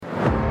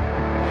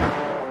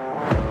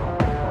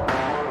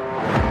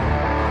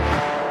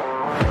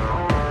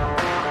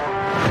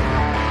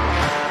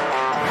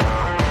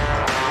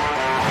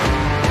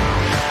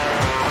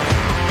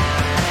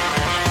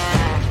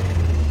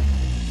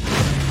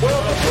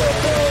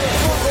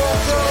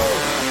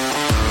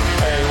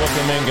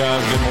Welcome in,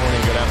 guys. Good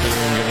morning, good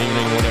afternoon, good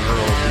evening, whenever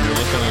you're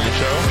listening to the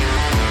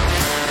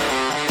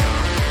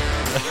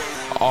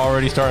show.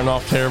 Already starting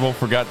off terrible.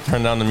 Forgot to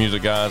turn down the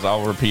music, guys.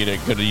 I'll repeat it.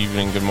 Good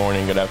evening, good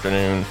morning, good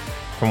afternoon,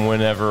 from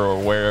whenever or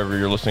wherever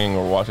you're listening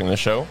or watching the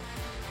show.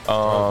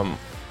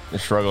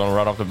 Struggling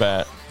right off the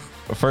bat.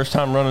 First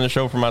time running the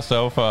show for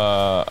myself.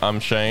 I'm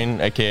Shane,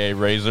 a.k.a.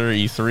 Razor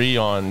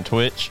E3 on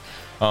Twitch.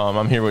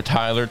 I'm here with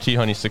Tyler,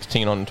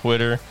 T-Honey16 on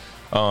Twitter.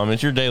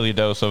 It's your daily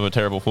dose of a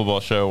terrible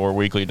football show, or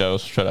weekly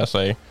dose, should I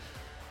say.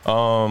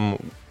 A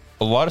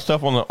lot of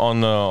stuff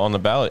on the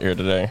ballot here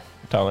today,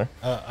 Tyler.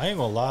 I ain't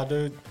gonna lie,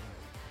 dude.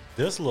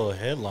 This little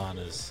headline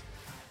is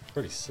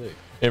pretty sick.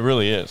 It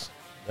really is.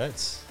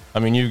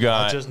 You've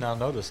got... I just now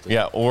noticed it.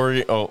 Yeah,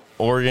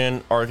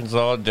 Oregon,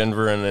 Arkansas,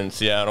 Denver, and then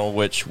Seattle,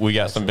 which we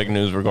got some big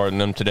news regarding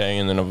them today.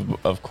 And then,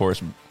 of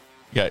course,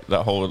 got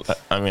that whole...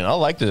 I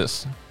like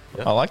this.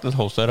 Yep. I like this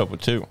whole setup with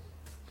two.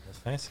 That's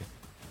fancy.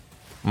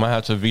 Might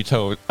have to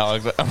veto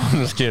Alex. I'm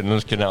just kidding,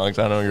 Alex.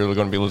 I know you're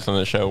going to be listening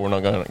to the show. We're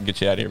not going to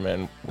get you out of here,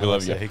 man. We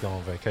love you. He going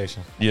on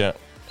vacation. Yeah,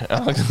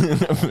 Alex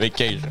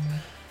vacation.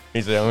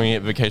 He said I'm going to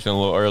get vacation a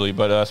little early.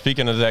 But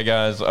speaking of that,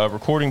 guys,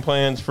 recording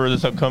plans for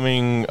this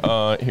upcoming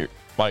here,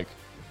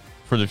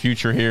 for the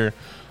future here.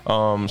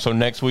 So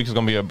next week is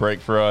going to be a break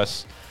for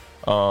us,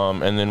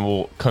 and then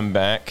we'll come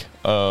back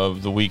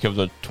of the week of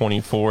the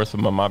 24th,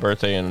 my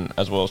birthday, and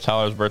as well as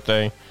Tyler's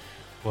birthday.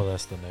 Well,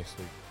 that's the next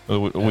week. The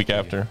week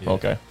after. Yeah.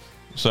 Okay.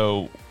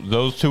 So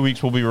those 2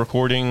 weeks we'll be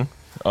recording,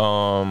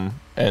 and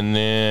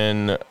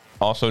then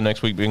also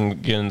next week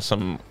begin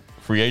some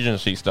free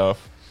agency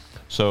stuff.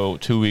 So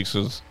 2 weeks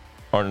is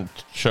our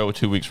show.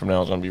 2 weeks from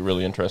now is going to be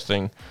really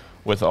interesting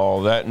with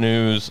all that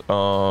news.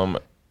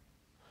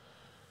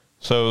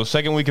 So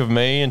second week of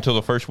May until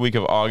the first week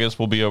of August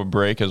will be a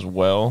break as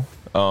well,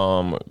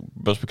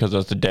 just because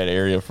that's the dead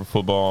area for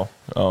football.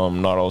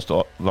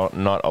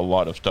 Not a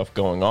lot of stuff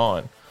going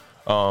on.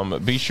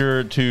 Be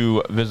sure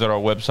to visit our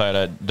website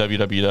at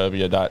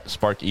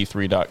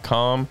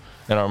www.sparke3.com,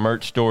 and our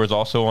merch store is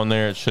also on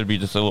there. It should be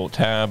just a little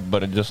tab,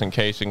 but just in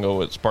case, you can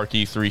go at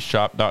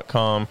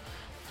sparke3shop.com,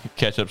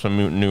 catch up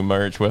some new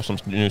merch. We have some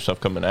new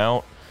stuff coming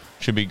out.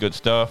 Should be good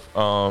stuff.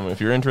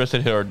 If you're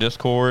interested, hit our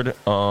Discord.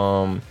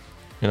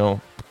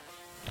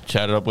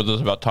 Chat it up with us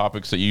about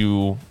topics that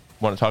you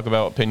want to talk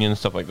about, opinions,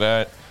 stuff like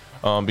that.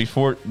 Be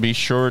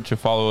sure to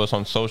follow us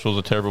on socials,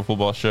 The Terrible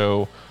Football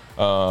Show,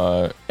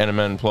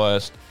 NMN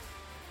Plus,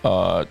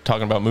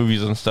 talking about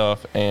movies and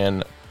stuff.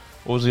 And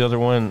what was the other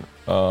one?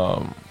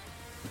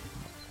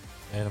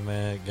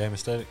 Anime Game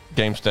Aesthetic.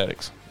 Game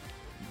Aesthetics.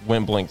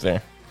 Went blank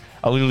there.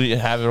 I literally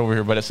have it over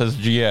here, but it says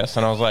GS,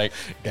 and I was like,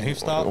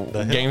 GameStop?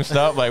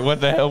 GameStop? Like, what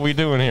the hell are we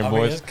doing here,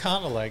 boys? It's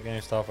kind of like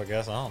GameStop, I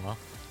guess. I don't know.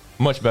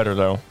 Much better,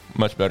 though.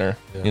 Much better.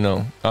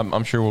 Yeah.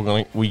 I'm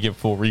sure we give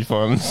full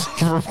refunds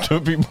to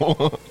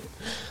people.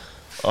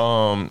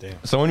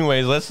 So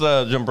anyways, let's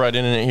jump right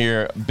in it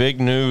here.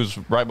 Big news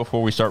right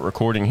before we start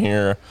recording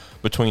here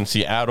between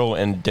Seattle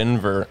and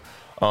Denver.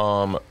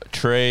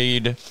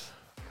 Trade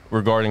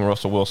regarding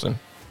Russell Wilson.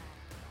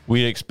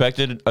 We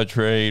expected a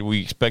trade.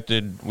 We've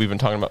been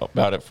talking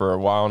about it for a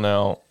while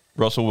now.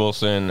 Russell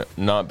Wilson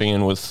not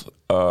being with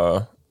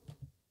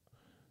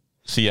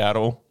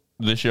Seattle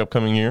this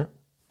upcoming year.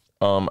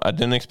 I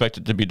didn't expect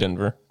it to be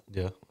Denver.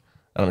 Yeah.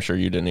 And I'm sure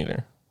you didn't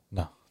either.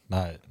 No,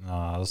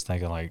 I was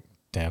thinking like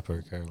Tampa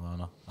or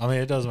Carolina.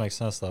 It does make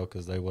sense, though,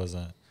 because they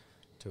wasn't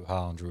too high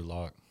on Drew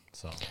Lock.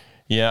 So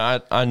yeah,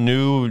 I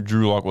knew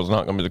Drew Lock was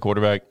not going to be the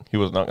quarterback. He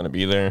was not going to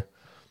be there.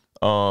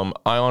 I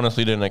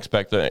honestly didn't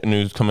expect the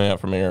news coming out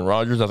from Aaron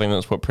Rodgers. I think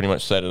that's what pretty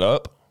much set it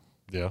up.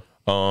 Yeah.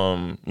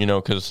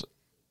 Because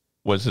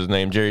what's his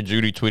name? Jerry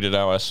Jeudy tweeted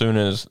out as soon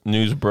as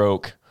news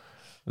broke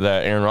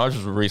that Aaron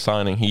Rodgers was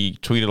re-signing. He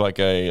tweeted like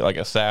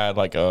a sad,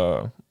 like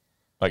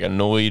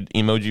annoyed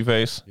emoji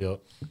face.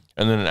 Yep.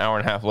 And then an hour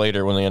and a half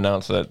later, when they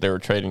announced that they were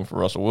trading for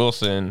Russell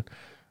Wilson,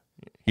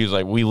 he was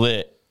like, "We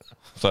lit."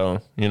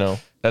 So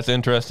that's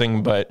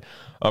interesting. But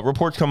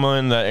reports come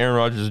in that Aaron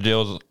Rodgers'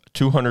 deal is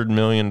 $200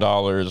 million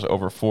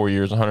over 4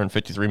 years,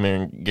 $153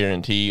 million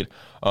guaranteed.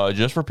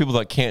 Just for people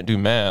that can't do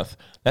math,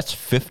 that's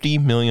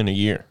 $50 million a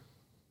year.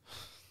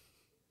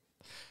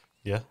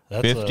 Yeah,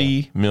 that's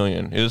 $50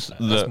 million. That's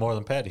more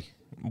than Patty.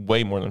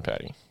 Way more than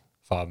Patty.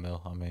 $5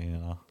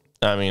 million.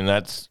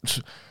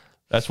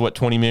 That's what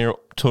 20 mil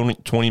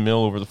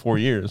over the 4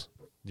 years.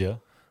 Yeah.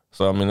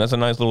 So that's a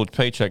nice little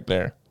paycheck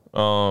there.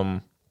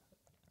 As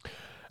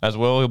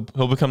well,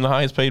 he'll become the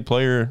highest paid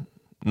player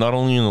not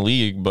only in the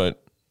league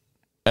but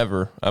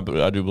ever. I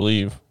do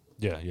believe.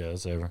 Yeah,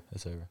 it's ever.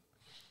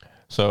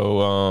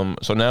 So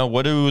now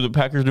what do the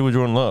Packers do with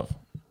Jordan Love?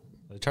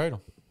 They trade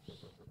him.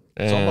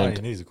 And, somebody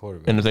needs a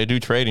quarterback. And if they do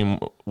trade him,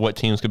 what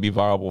teams could be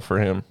viable for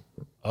him?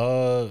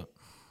 I'd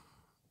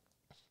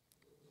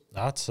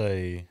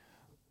say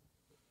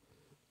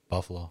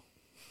Buffalo.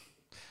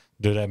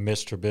 Do that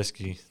Mitch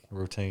Trubisky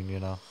routine,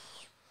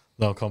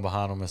 Don't come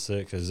behind him and sit,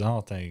 because I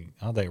don't think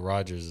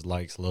Rodgers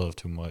likes Love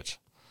too much.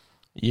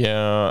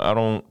 Yeah, I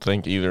don't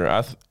think either.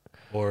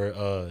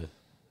 Or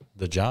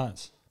the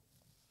Giants.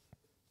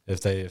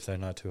 if they're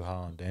not too high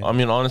on Daniel. I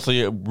mean,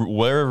 honestly,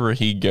 wherever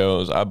he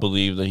goes, I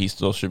believe that he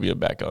still should be a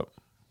backup.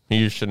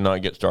 He should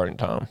not get starting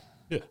time.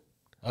 Yeah.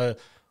 How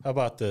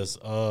about this?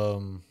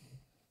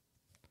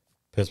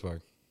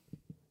 Pittsburgh.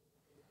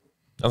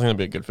 I think that'd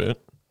be a good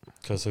fit.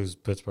 Because who's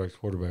Pittsburgh's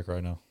quarterback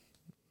right now?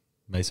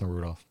 Mason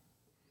Rudolph.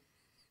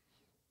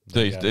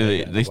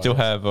 They still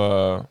have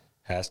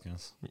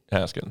Haskins.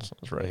 Haskins.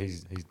 That's right. But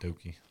he's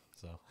dookie.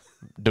 So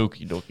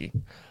Dookie.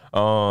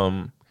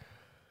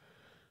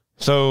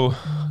 So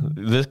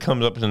this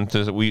comes up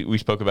into we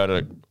spoke about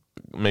it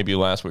maybe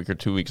last week or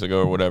 2 weeks ago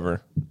or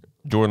whatever.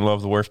 Jordan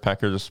Love, the worst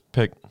Packers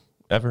pick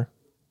ever?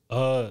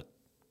 I'd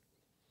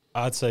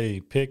say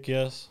pick,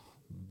 yes.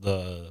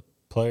 The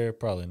player,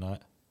 probably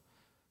not.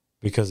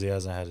 Because he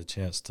hasn't had a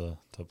chance to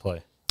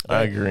play.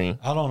 I agree.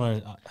 I don't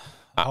know.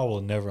 I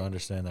will never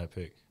understand that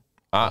pick.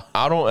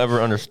 I don't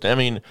ever understand. I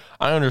mean,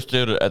 I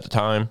understood it at the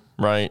time,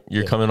 right?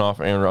 You're coming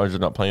off Aaron Rodgers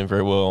not playing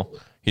very well.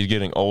 He's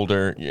getting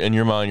older. In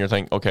your mind, you're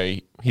thinking,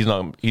 okay, he's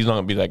not going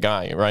to be that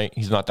guy, right?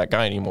 He's not that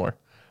guy anymore.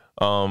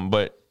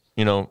 But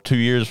 2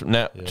 years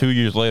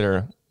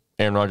later,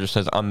 Aaron Rodgers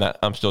says,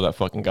 I'm still that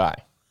fucking guy.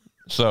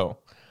 So,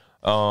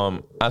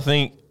 I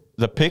think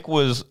the pick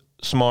was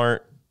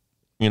smart,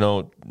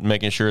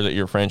 making sure that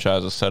your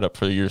franchise is set up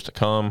for the years to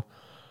come.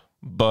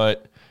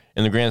 But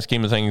in the grand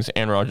scheme of things,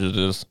 Aaron Rodgers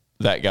is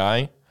that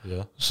guy.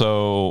 Yeah.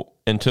 So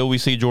until we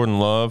see Jordan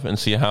Love and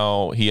see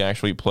how he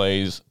actually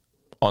plays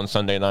on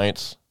Sunday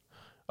nights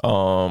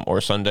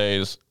or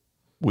Sundays,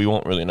 we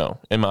won't really know,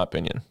 in my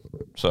opinion.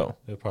 So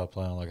he'll probably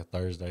play on like a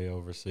Thursday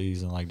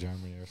overseas in like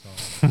Germany or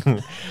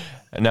something.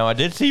 Now, I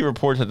did see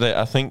reports that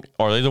I think,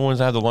 are they the ones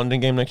that have the London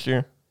game next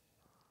year?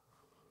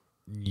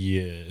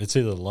 Yeah, it's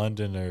either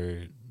London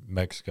or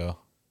Mexico.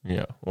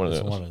 Yeah, one of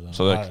them.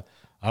 So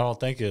I don't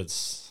think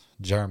it's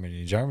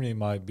Germany. Germany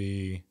might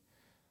be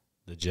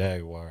the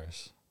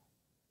Jaguars.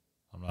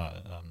 I'm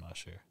not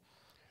sure.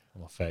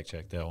 I'm gonna fact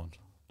check that one.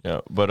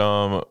 Yeah,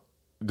 but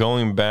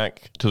going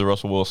back to the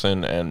Russell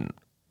Wilson and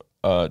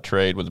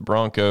trade with the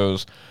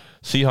Broncos,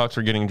 Seahawks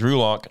are getting Drew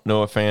Lock,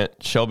 Noah Fant,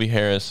 Shelby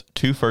Harris,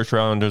 2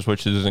 first-rounders,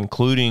 which is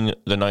including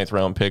the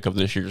 9th-round pick of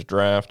this year's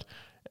draft,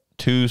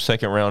 2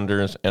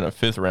 second-rounders, and a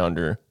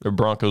 5th-rounder. The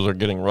Broncos are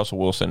getting Russell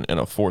Wilson and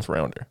a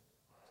 4th-rounder,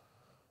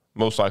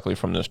 most likely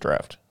from this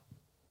draft.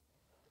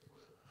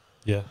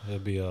 Yeah,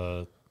 it'd be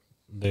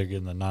they're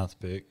getting the 9th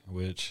pick,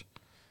 which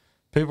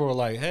people were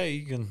like, hey,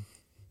 you can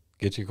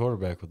get your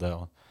quarterback with that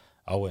one.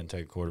 I wouldn't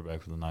take a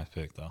quarterback with the 9th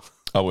pick, though.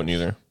 I wouldn't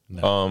either.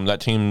 No.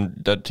 That team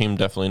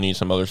definitely needs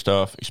some other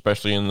stuff,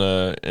 especially in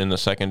the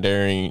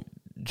secondary.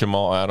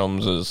 Jamal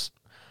Adams is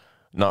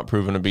not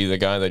proven to be the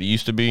guy that he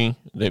used to be.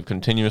 They've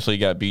continuously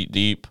got beat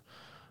deep,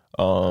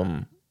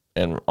 and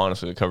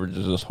honestly, the coverage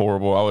is just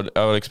horrible.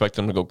 I would expect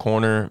them to go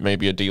corner,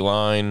 maybe a D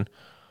line,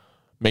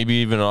 maybe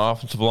even an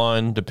offensive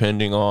line,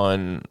 depending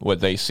on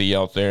what they see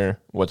out there,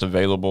 what's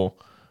available.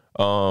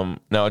 Now,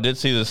 I did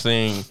see this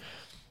thing.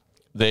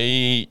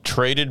 They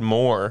traded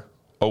more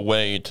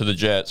away to the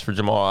Jets for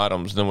Jamal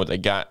Adams than what they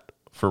got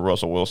for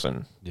Russell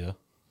Wilson. Yeah.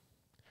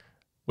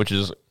 Which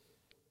is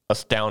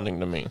astounding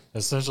to me.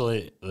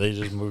 Essentially, they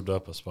just moved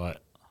up a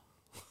spot.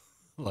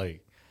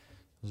 They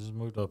just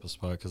moved up a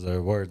spot because they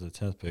were the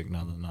 10th pick,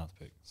 not the 9th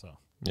pick. So,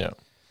 yeah.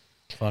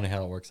 Funny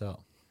how it works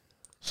out.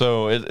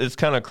 So, it's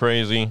kind of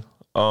crazy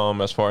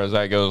as far as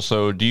that goes.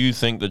 So, do you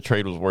think the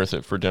trade was worth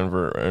it for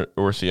Denver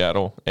or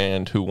Seattle,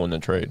 and who won the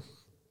trade?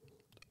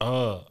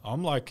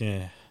 I'm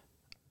liking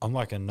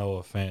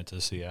Noah Fant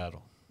to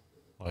Seattle.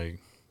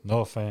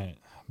 Noah Fant,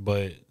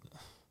 but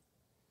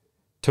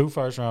 2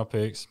 first-round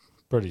picks,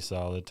 pretty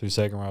solid. 2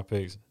 second-round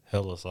picks,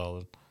 hella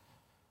solid.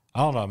 I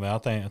don't know, man.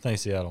 I think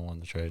Seattle won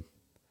the trade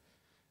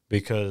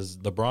because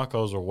the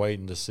Broncos were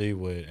waiting to see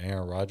what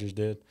Aaron Rodgers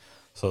did.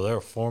 So they were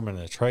forming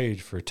a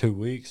trade for 2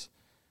 weeks.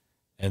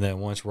 And then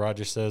once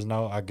Rodgers says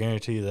no, I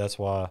guarantee you that's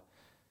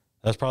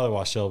probably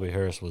why Shelby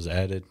Harris was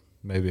added.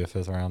 Maybe a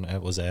 5th round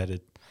was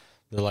added.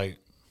 They're like,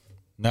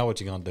 now what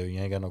you going to do?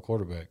 You ain't got no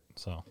quarterback.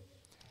 So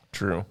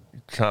True.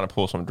 Trying to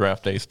pull some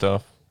draft day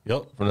stuff.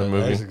 Yep. From the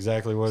movie. That's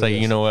exactly what Say, it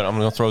is. you know what? I'm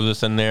going to throw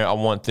this in there. I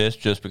want this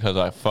just because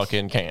I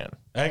fucking can.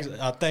 Actually,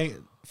 I think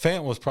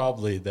Fant was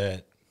probably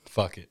that,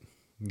 fuck it.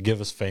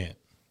 Give us Fant,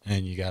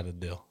 and you got a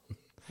deal.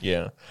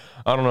 Yeah.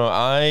 I don't know.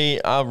 I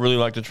really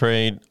like the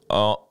trade.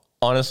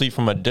 Honestly,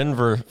 from a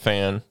Denver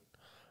fan,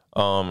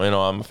 I'm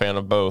a fan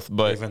of both.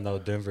 But even though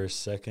Denver's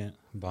second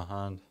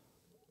behind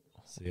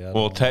Seattle.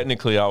 Well,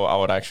 technically, I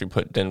would actually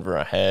put Denver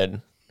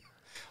ahead.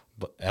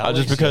 But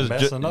Just because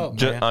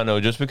I know,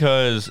 just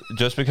because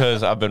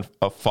I've been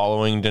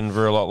following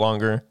Denver a lot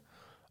longer.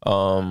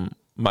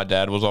 My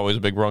dad was always a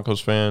big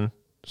Broncos fan,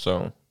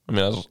 so I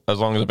mean, as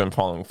long as I've been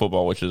following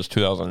football, which is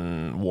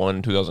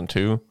 2001,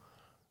 2002,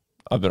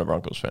 I've been a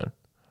Broncos fan.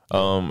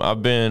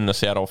 I've been a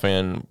Seattle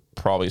fan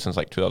probably since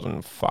like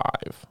 2005.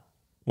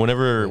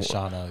 Whenever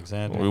Sean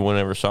Alexander,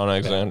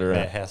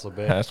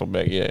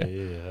 Hasselbeck, yeah,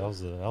 that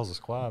was a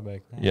squad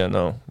back then. Yeah,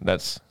 no,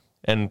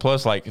 and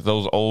plus like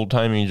those old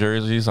timey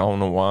jerseys. I don't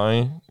know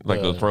why,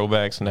 like the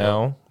throwbacks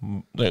now.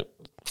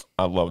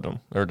 I loved them.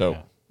 They're dope.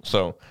 Yeah.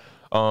 So,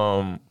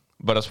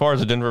 But as far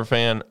as a Denver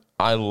fan,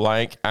 I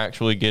like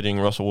actually getting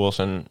Russell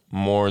Wilson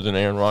more than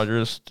Aaron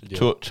Rodgers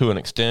to an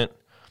extent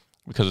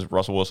because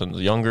Russell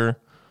Wilson's younger.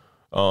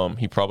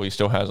 He probably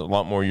still has a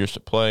lot more years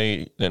to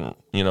play than,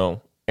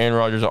 Aaron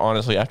Rodgers,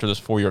 honestly, after this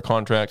 4-year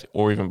contract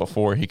or even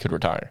before, he could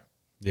retire.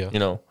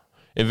 Yeah.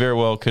 It very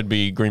well could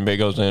be Green Bay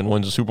goes in,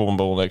 wins the Super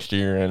Bowl next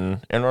year,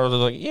 and Aaron Rodgers is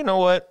like, you know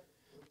what?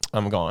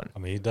 I'm gone. I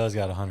mean, he does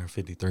got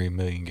 $153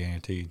 million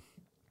guaranteed.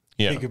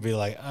 Yeah. He could be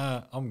like,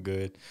 I'm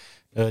good.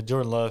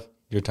 Jordan Love,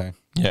 your turn.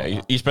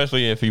 Yeah,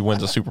 especially if he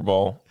wins a Super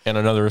Bowl and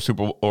another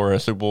Super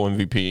Bowl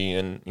MVP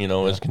and,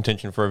 is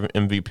contention for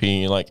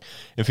MVP. Like,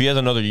 if he has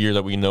another year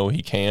that we know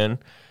he can,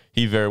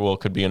 he very well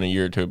could be in a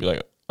year or two be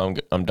like,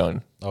 I'm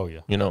done. Oh, yeah.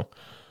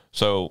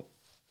 So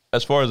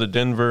as far as the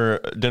Denver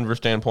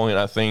standpoint,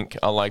 I think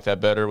I like that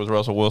better with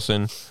Russell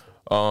Wilson.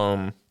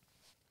 But,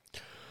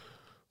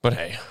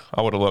 hey,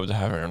 I would have loved to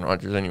have Aaron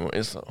Rodgers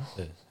anyway. So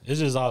it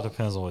just all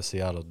depends on what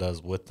Seattle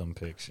does with them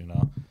picks,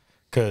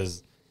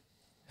 because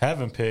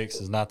having picks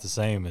is not the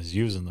same as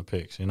using the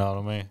picks. You know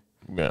what I mean?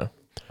 Yeah.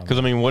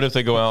 Because, what if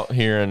they go out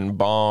here and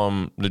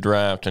bomb the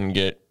draft and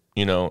get,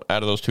 out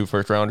of those 2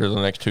 first-rounders in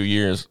the next 2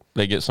 years,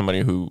 they get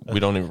somebody who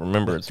we don't even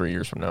remember 3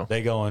 years from now.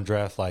 They go and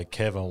draft, like,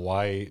 Kevin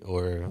White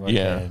or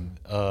Aaron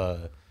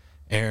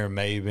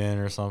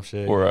Maben or some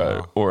shit. Or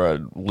a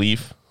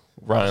Leaf,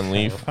 Ryan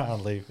Leaf.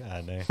 Ryan Leaf,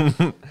 God dang.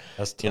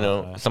 That's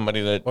tough, man.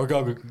 Somebody that... Or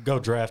go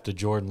draft a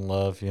Jordan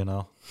Love,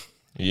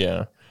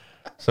 Yeah.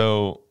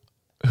 So,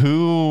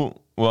 who...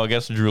 Well, I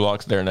guess Drew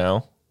Lock's there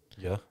now.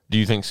 Yeah. Do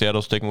you think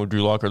Seattle's sticking with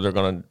Drew Lock, or they're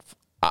going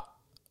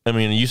to...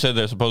 you said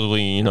that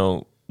supposedly,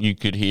 you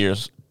could hear...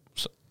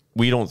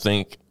 We don't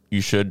think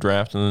you should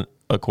draft a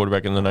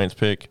quarterback in the 9th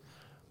pick.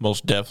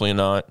 Most definitely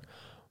not.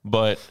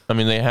 But,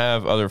 they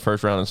have other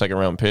first-round and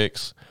second-round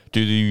picks. Do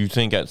you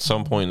think at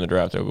some point in the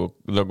draft they'll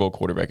go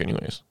quarterback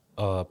anyways?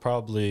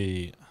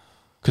 Probably...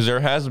 Because there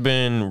has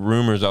been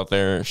rumors out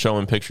there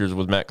showing pictures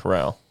with Matt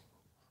Corral,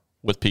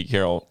 with Pete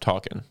Carroll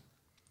talking.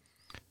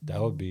 That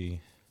would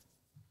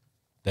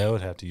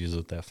have to use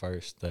with that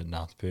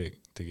 9th pick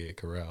to get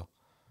Corral.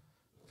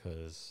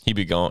 Cause he'd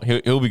be gone.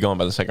 He'll be gone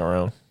by the 2nd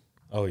round.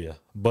 Oh yeah,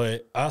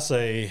 but I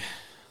say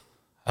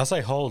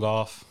hold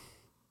off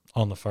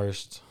on the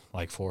first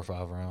 4 or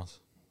 5 rounds.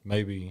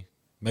 Maybe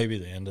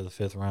the end of the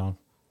 5th round,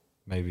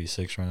 maybe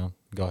 6th round.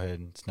 Go ahead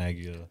and snag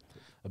you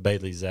a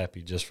Bailey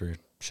Zappi just for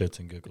shits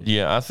and giggles.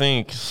 Yeah, I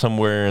think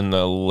somewhere in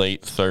the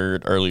late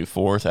 3rd, early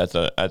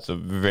 4th at the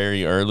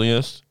very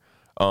earliest.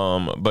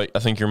 But I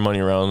think your money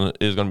round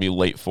is going to be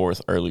late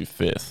 4th, early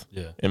 5th.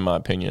 Yeah, in my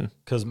opinion.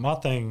 Because my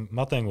thing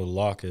with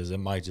Locke is it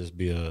might just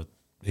be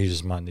he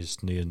just might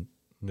just need a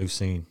new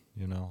scene.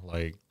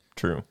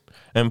 True.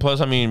 And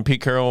plus,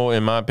 Pete Carroll,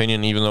 in my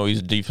opinion, even though he's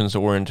a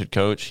defensive-oriented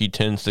coach, he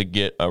tends to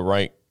get a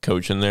right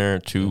coach in there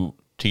to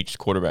teach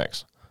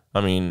quarterbacks.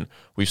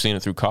 We've seen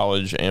it through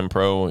college and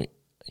pro.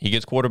 He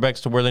gets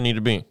quarterbacks to where they need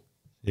to be.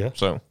 Yeah.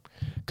 So,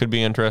 could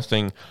be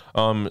interesting.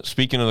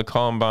 Speaking of the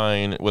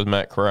combine with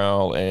Matt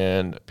Corral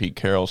and Pete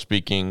Carroll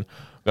going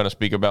to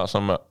speak about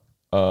some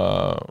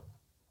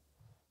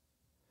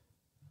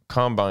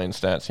combine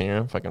stats here,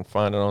 if I can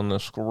find it on the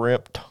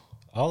script.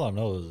 All I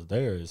know is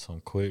there is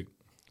some quick.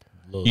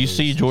 You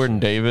see Jordan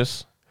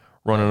Davis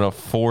running a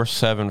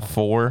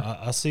 4.74.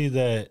 I see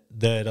that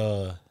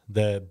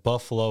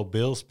Buffalo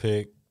Bills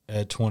pick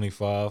at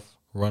 25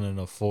 running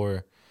a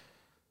 4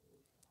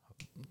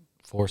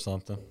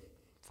 something,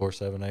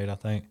 4.78 I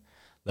think.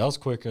 That was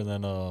quicker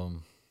than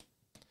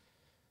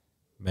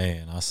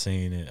man. I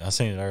seen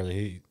it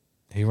early.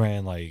 He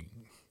ran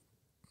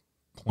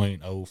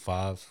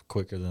 0.05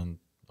 quicker than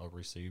a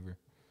receiver.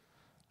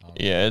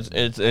 Yeah,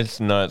 it's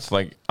nuts.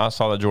 I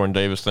saw the Jordan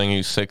Davis thing.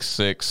 He's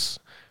 6'6",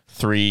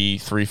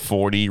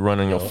 340,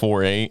 running a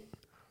 4.8.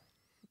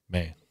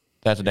 Man,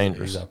 that's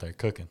dangerous. He's out there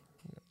cooking.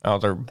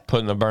 Out there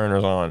putting the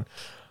burners on.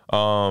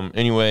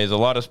 Anyways, a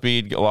lot of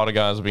speed, a lot of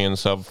guys being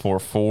sub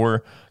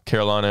 4.4.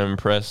 Carolina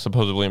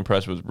supposedly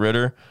impressed with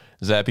Ritter.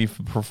 Zappi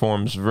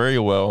performs very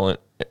well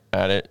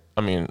at it.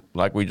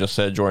 Like we just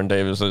said, Jordan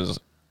Davis is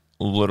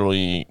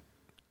literally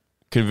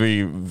could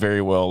be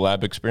very well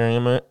lab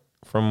experiment.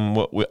 From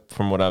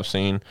what I've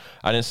seen,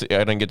 I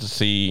didn't get to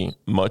see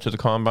much of the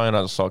combine.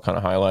 I just saw kind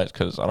of highlights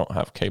because I don't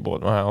have cable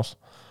at my house.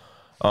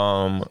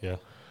 Yeah.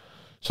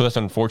 So that's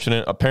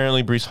unfortunate.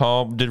 Apparently, Breece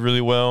Hall did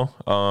really well.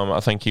 I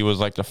think he was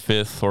the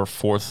 5th or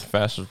 4th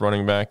fastest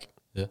running back.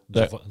 Yeah,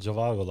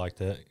 Javale would like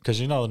that because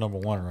the number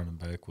 1 running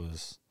back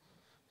was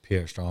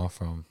Pierre Strong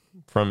from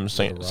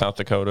South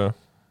Dakota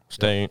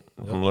State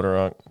from Little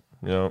Rock.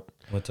 Yep.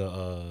 Went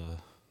to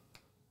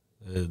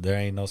there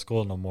ain't no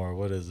school no more.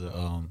 What is it?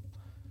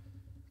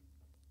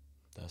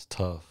 That's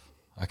tough.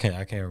 I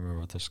can't remember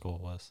what their school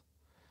was,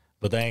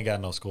 but they ain't got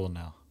no school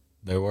now.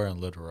 They were in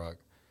Little Rock.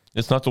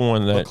 It's not the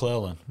one that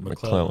McClellan.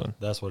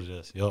 That's what it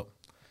is. Yep.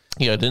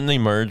 Yeah, didn't they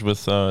merge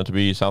with to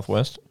be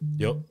Southwest?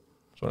 Yep.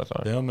 That's what I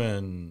thought. I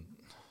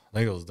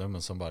think it was them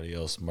and somebody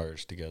else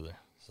merged together.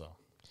 So.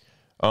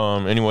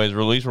 Anyways,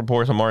 release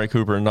reports Amari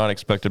Cooper not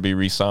expected to be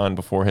re-signed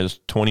before his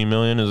 $20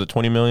 million. Is it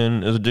 $20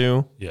 million is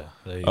due? Yeah.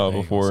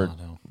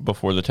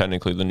 Before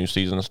technically the new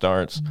season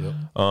starts.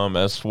 Yep.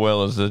 As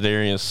well as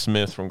Zadarius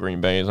Smith from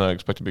Green Bay is not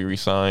expected to be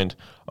re-signed.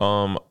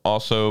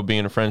 Also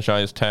being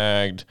franchise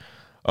tagged.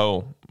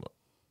 Oh,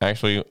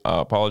 actually,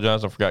 I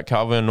apologize. I forgot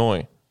Calvin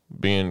Noy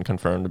being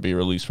confirmed to be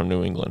released from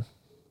New England.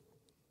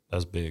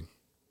 That's big.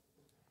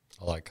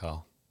 I like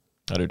Kyle.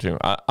 I do too.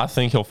 I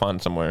think he'll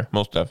find somewhere,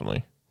 most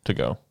definitely, to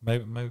go.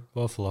 Maybe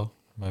Buffalo.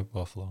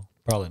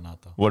 Probably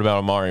not, though. What about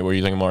Amari? Where do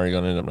you think Amari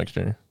going to end up next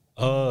year?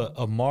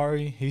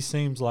 Amari, he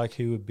seems like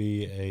he would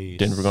be a...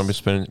 Denver going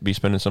to be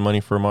spending some money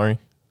for Amari?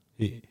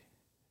 He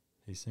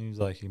seems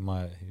like he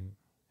might...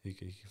 He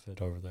could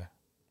fit over there.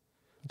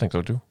 I think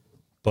so, too.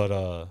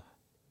 But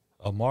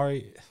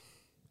Amari...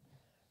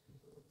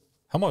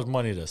 How much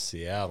money does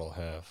Seattle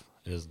have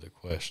is the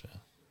question.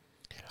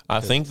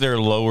 I think they're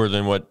lower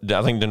than what...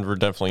 I think Denver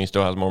definitely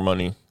still has more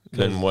money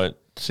than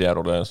what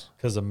Seattle does.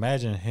 Because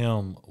imagine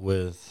him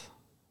with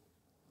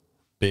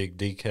Big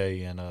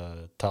DK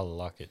and Tyler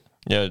Lockett.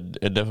 Yeah,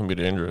 it'd definitely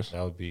be dangerous.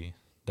 That would be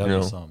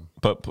something.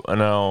 But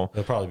now...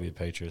 They'll probably be the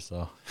Patriots,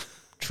 though.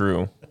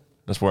 True.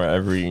 That's where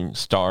every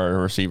star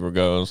receiver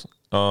goes.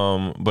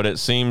 But it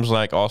seems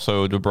like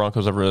also the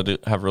Broncos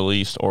have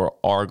released or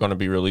are going to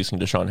be releasing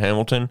Deshaun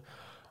Hamilton,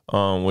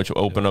 which will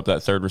open up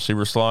that third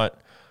receiver slot.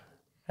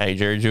 Hey,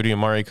 Jerry Jeudy,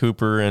 Amari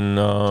Cooper, and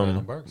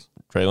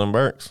Traylon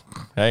Burks.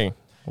 Hey,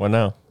 what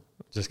now?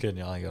 Just kidding.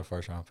 Y'all ain't got a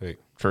first-round pick.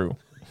 True.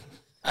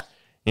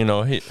 He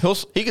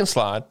can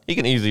slide. He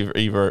can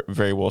easily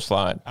very well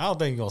slide. I don't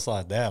think he's going to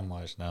slide that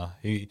much now.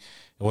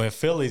 When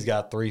Philly's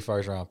got 3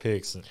 first-round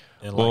picks.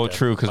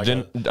 True, because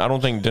I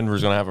don't think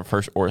Denver's going to have a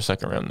first or a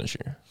second round this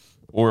year.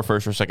 Or a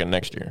first or second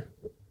next year.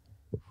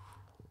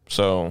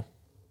 So.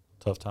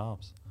 Tough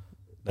times.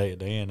 They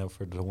ain't up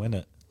for to win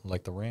it.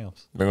 Like the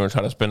Rams. They're going to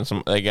try to spend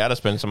some. They got to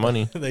spend some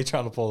money. They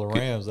try to pull the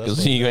Rams.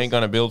 Because you ain't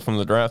going to build from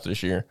the draft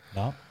this year.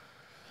 No.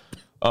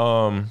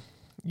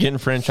 Getting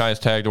franchise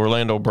tagged.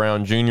 Orlando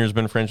Brown Jr. has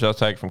been franchise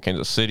tagged from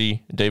Kansas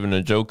City. David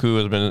Njoku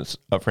has been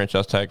a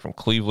franchise tag from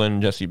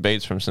Cleveland. Jesse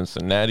Bates from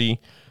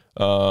Cincinnati.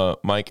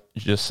 Mike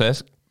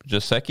Gesicki,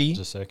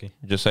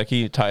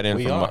 tight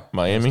end from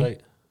Miami.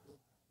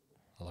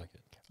 I like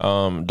it.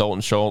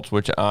 Dalton Schultz,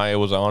 which I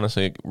was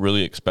honestly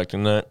really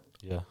expecting that.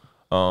 Yeah.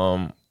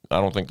 I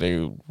don't think they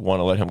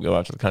want to let him go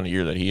after the kind of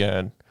year that he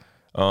had.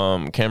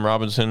 Cam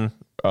Robinson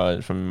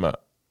from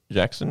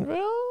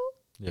Jacksonville.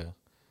 Yeah.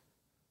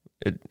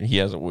 He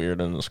has it weird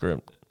in the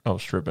script. I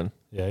was tripping.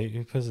 Yeah,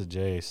 he puts a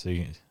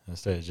JAC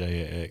instead of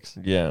JAX.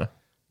 Yeah.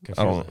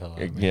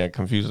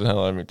 Confuses the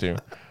hell out of me too.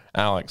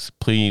 Alex,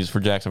 please, for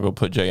Jacksonville,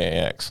 put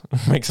JAX.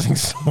 Makes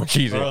things so much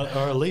easier.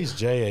 Or at least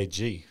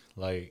JAG.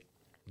 Like,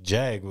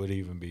 Jag would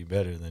even be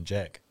better than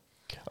Jack.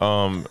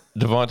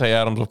 Devontae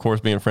Adams, of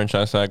course, being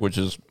franchise tag, which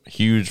is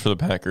huge for the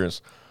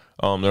Packers.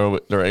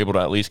 They're able to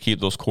at least keep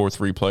those core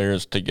 3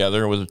 players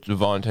together with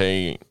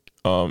Devontae,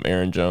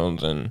 Aaron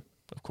Jones, and,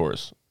 of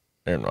course,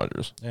 Aaron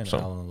Rodgers. And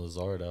Alan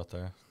Lazard out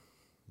there.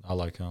 I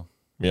like him.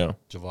 Yeah.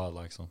 Javad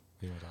likes him.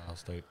 He went to Ohio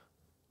State.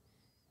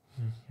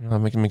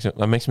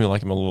 That makes me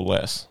like him a little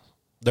less.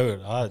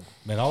 Dude, I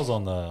was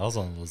on the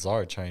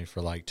Lazard train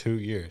for like 2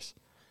 years.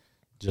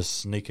 Just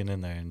sneaking in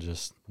there and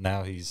just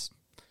now he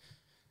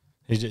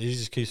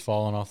just keeps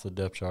falling off the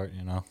depth chart,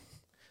 you know.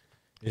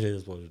 It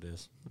is what it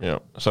is. Yeah.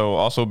 So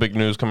also big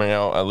news coming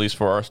out, at least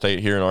for our state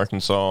here in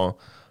Arkansas.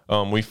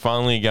 We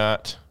finally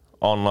got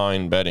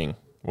online betting,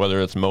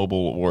 whether it's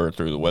mobile or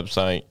through the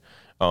website.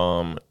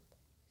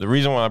 The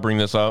reason why I bring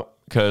this up,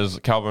 because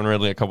Calvin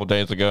Ridley a couple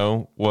days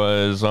ago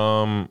was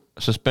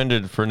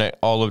suspended for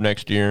all of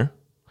next year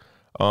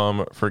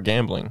for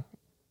gambling,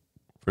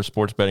 for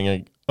sports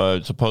betting.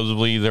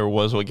 Supposedly there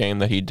was a game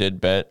that he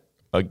did bet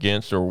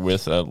against or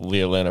with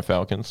the Atlanta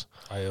Falcons.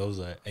 It was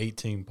an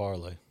 18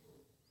 parlay.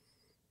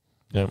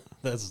 Yeah,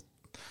 that's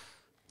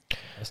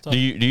tough. Do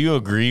you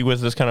agree with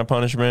this kind of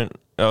punishment?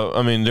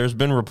 I mean, there's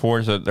been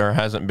reports that there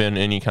hasn't been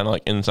any kind of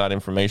like inside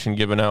information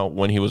given out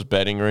when he was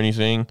betting or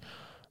anything.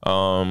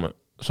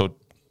 So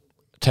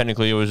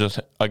technically, it was just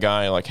a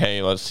guy like,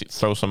 hey, let's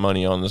throw some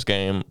money on this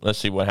game. Let's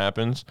see what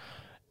happens.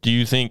 Do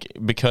you think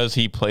because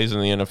he plays in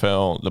the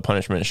NFL, the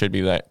punishment should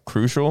be that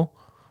crucial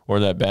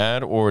or that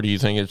bad? Or do you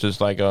think it's just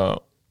like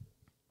a,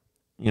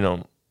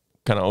 kind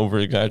of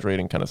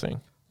over-exaggerating kind of thing?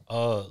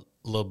 A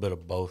little bit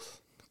of both.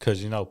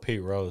 Because,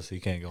 Pete Rose, he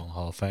can't go in the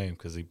Hall of Fame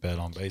because he bet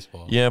on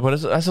baseball. Yeah, but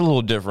that's a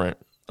little different.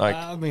 Like,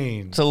 I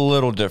mean, it's a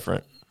little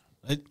different.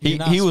 He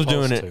was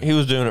doing it. He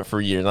was doing it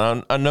for years.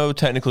 I know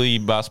technically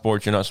by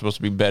sports, you're not supposed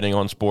to be betting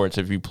on sports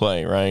if you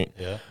play, right?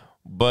 Yeah.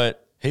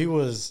 But he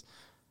was,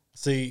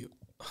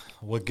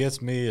 what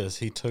gets me is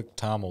he took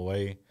time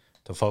away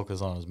to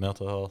focus on his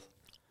mental health,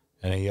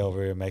 and he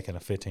over here making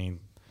a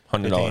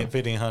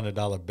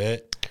 $1,500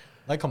 bet.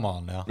 Like, come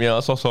on now. Yeah, I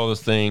also saw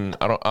this thing.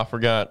 I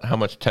forgot how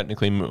much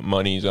technically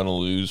money he's going to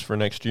lose for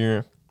next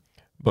year,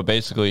 but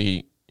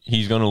basically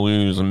he's going to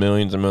lose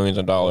millions and millions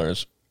of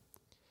dollars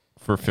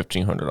for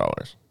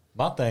 $1,500.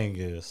 My thing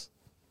is,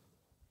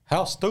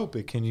 how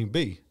stupid can you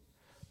be?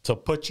 to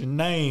put your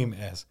name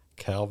as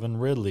Calvin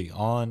Ridley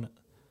on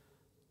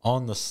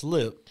the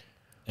slip,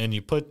 and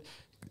you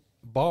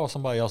borrow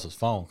somebody else's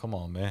phone. Come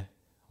on, man.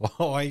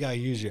 Why you gotta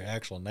use your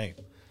actual name?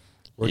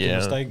 Rookie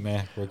mistake,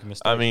 man. Rookie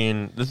mistake. I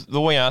mean,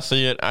 the way I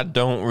see it, I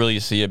don't really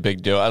see a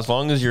big deal as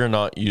long as you're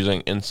not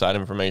using inside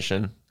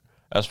information.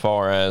 As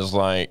far as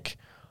like,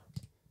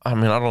 I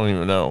mean, I don't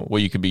even know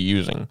what you could be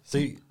using.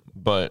 See,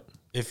 but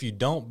if you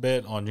don't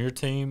bet on your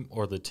team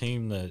or the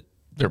team that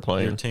they're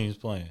playing, your team's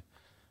playing,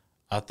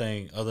 I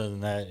think other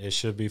than that, it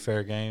should be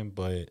fair game.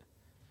 But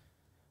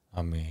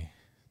I mean,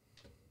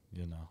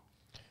 you know,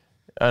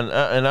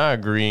 and I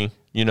agree,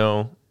 you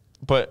know,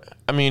 but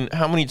I mean,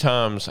 how many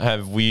times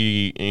have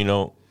we, you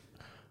know,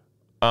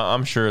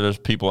 I'm sure there's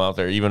people out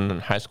there, even in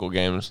high school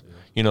games,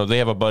 you know, they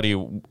have a buddy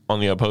on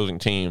the opposing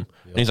team,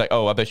 and he's like,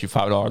 "Oh, I bet you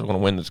 $5 we're going to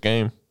win this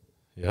game."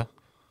 Yeah.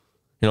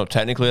 You know,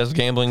 technically that's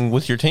gambling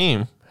with your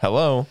team.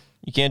 Hello,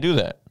 you can't do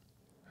that.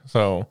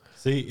 So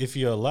see, if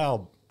you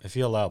allow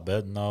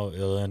betting, though,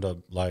 it'll end up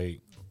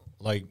like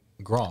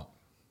Gronk.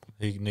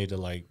 He needed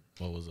like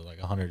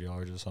 100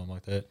 yards or something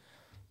like that.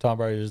 Tom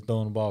Brady just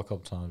throwing the ball a couple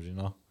times, you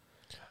know.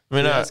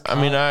 I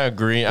mean, I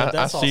agree.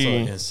 I see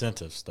also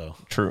incentives, though.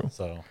 True.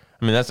 So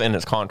I mean, that's in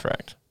his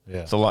contract.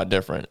 Yeah, it's a lot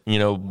different, you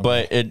know.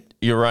 But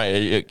you're right.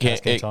 It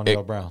can't.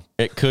 Antonio Brown.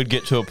 It could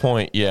get to a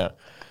point. Yeah,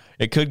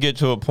 it could get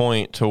to a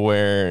point to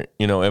where,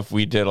 you know, if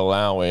we did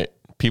allow it,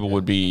 people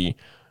would be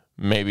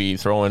maybe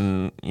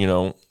throwing, you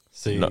know,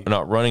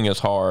 not running as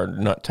hard,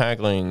 not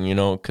tackling, you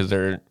know, because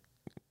they're,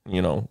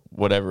 you know,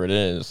 whatever it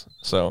is.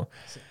 So,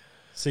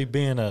 see,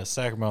 being a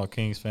Sacramento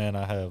Kings fan,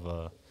 I have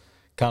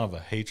kind of a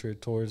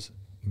hatred towards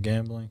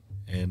gambling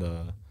and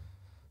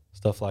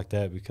stuff like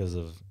that because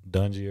of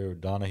Dungy or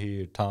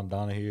Donahue or Tom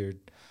Donahue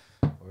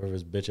or whatever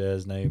his bitch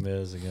ass name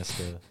is against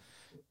the.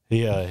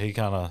 He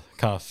kind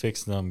of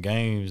fixed them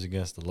games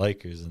against the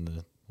Lakers in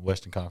the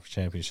Western Conference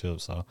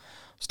Championship. So, I'm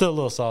still a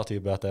little salty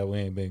about that. We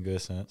ain't been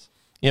good since.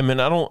 Yeah, man.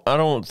 I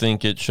don't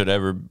think it should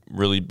ever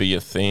really be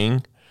a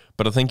thing,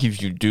 but I think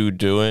if you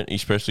do it,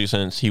 especially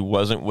since he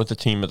wasn't with the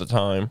team at the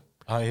time.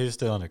 He was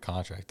still under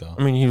contract, though.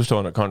 I mean, he was still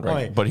under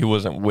contract, but he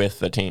wasn't with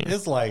the team.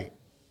 It's like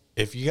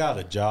if you got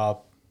a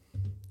job,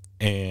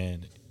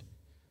 and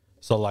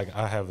so like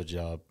I have a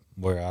job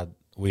where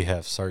we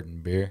have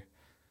certain beer.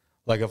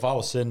 Like if I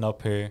was sitting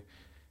up here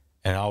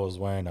and I was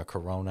wearing a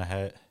Corona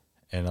hat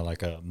and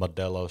like a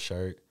Modelo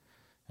shirt,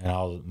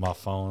 and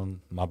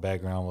my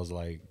background was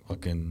like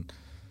fucking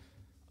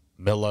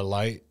Miller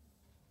Lite,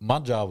 my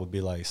job would be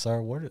like, "Sir,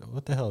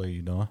 what the hell are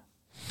you doing?"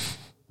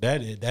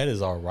 That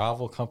is our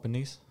rival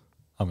companies.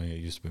 I mean, it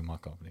used to be my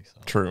company. So.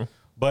 True.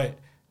 But,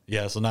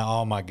 yeah, so now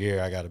all my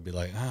gear, I got to be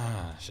like,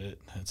 shit,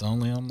 it's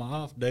only on my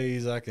off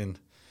days I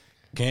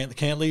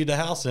can't leave the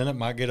house in it.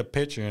 Might get a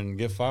picture and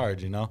get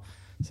fired, you know.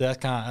 So that's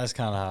kind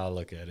of how I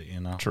look at it, you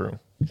know. True.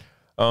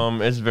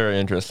 It's very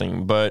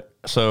interesting. But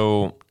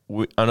so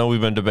I know we've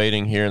been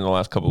debating here in the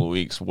last couple of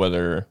weeks what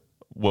we're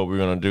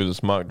going to do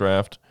this mock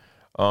draft.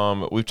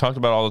 We've talked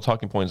about all the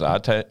talking points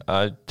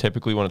I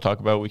typically want to talk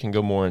about. We can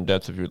go more in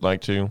depth if you'd like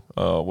to.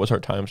 What's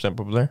our timestamp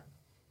over there?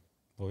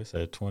 Well, we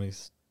said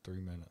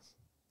 23 minutes.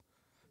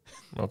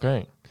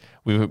 Okay.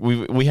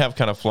 We have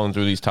kind of flown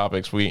through these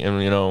topics. We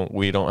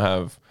don't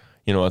have,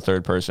 you know, a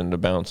third person to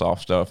bounce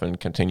off stuff and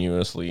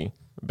continuously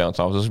bounce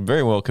off. This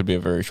very well could be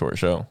a very short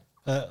show.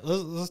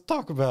 Let's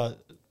talk about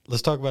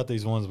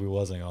these ones we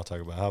wasn't going to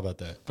talk about. How about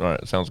that? All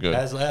right, sounds good.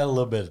 Add a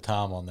little bit of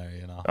time on there,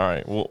 you know. All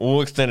right,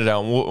 we'll extend it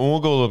out. We'll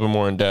go a little bit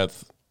more in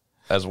depth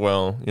as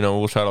well. You know,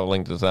 we'll try to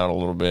link this out a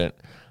little bit.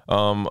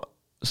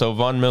 So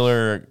Von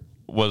Miller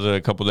was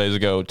a couple days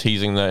ago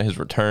teasing that his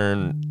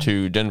return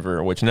to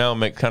Denver, which now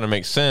kind of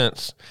makes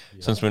sense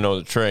since we know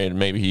the trade.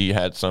 Maybe he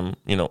had some,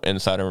 you know,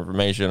 insider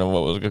information of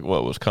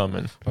what was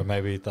coming. Or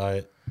maybe he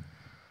thought,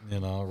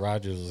 you know,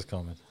 Rodgers was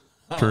coming.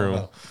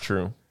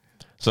 True.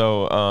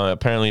 So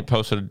apparently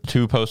posted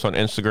 2 posts on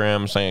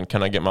Instagram saying,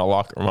 "Can I get my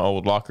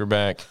old locker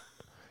back?"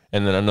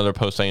 And then another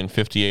post saying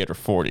 58 or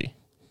 40.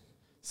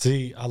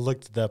 See, I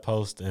looked at that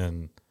post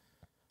and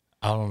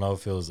I don't know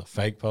if it was a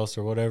fake post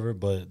or whatever,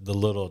 but the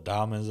little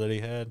diamonds that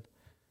he had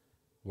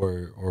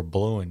were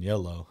blue and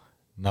yellow,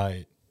 not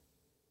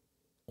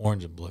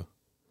orange and blue.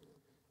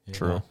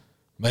 True.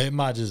 I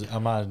might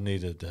have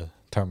needed to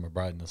turn my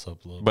brightness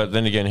up a little bit. But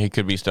then again, he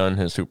could be stunned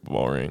his Super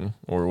Bowl ring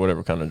or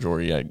whatever kind of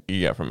jewelry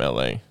you got from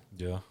L.A.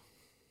 Yeah.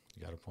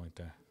 You got a point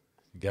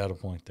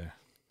there.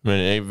 I mean,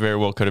 it very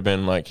well could have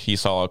been like he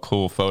saw a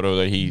cool photo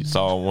that he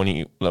saw when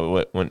he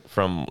went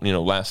from, you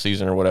know, last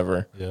season or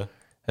whatever. Yeah.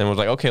 And was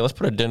like, okay, let's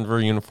put a Denver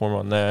uniform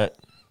on that.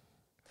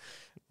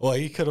 Well,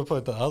 he could have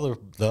put the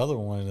other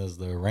one as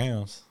the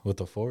Rams with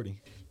the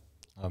 40.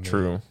 I mean,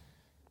 true.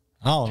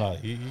 I don't know.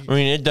 I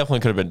mean, it definitely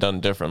could have been done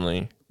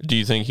differently. Do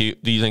you think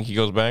he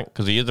goes back?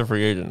 Because he is a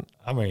free agent.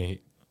 I mean,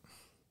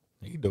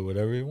 he can do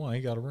whatever he wants.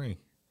 He got a ring.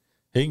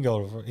 He can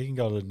go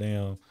to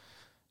the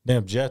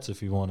damn Jets if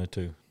he wanted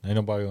to. Ain't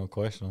nobody gonna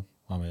question him.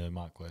 I mean, they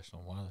might question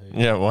him.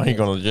 Why he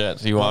going to the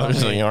Jets? You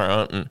obviously aren't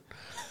hunting.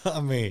 I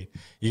mean,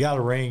 you got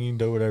a ring, you can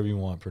do whatever you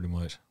want, pretty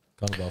much.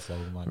 Come to Buffalo.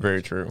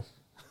 Very true.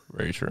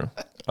 Very true.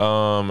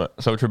 So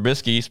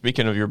Trubisky,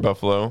 speaking of your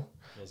Buffalo,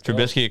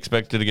 Trubisky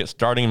expected to get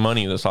starting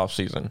money this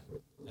offseason.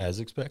 As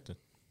expected.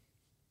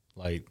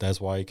 Like, that's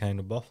why he came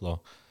to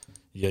Buffalo.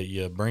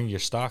 You bring your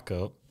stock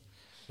up.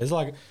 It's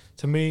like,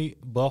 to me,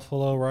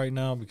 Buffalo right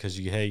now, because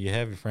you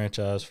have your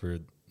franchise for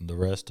the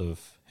rest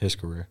of his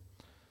career,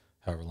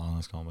 however long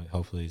it's going to be.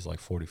 Hopefully he's like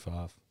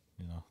 45,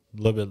 you know,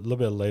 a little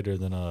bit later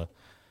than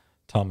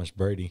Thomas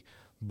Brady.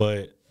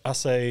 But I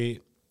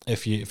say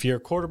if you're a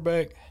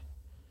quarterback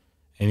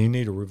and you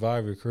need to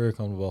revive your career,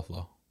 come to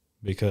Buffalo,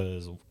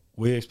 because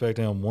we expect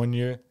him 1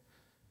 year.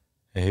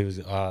 And he was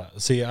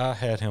I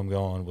had him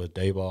going with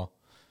Dayball.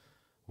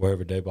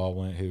 Wherever Dayball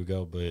went, he would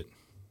go. But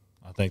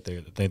I think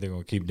they're going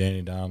to keep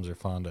Danny Dimes or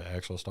find an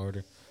actual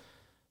starter.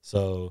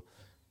 So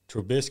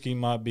Trubisky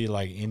might be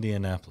like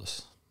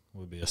Indianapolis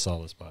would be a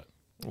solid spot.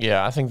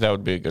 Yeah, I think that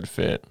would be a good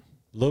fit.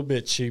 A little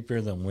bit cheaper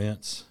than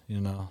Wentz,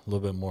 you know, a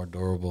little bit more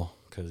durable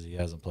because he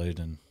hasn't played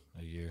in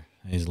a year.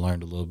 And he's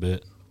learned a little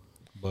bit.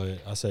 But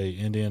I say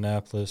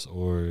Indianapolis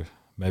or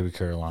maybe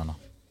Carolina.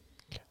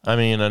 I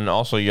mean, and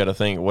also you got to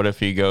think, what if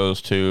he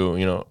goes to,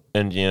 you know,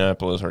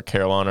 Indianapolis or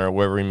Carolina or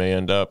wherever he may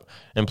end up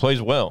and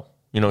plays well?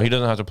 You know, he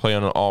doesn't have to play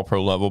on an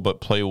all-pro level,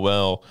 but play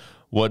well.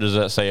 What does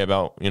that say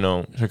about, you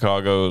know,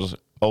 Chicago's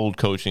old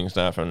coaching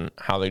staff and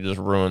how they just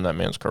ruined that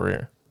man's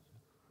career?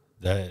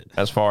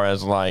 As far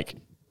as, like,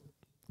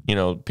 you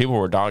know, people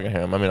were dogging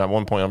him. I mean, at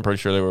one point, I'm pretty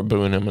sure they were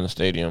booing him in the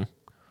stadium.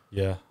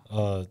 Yeah.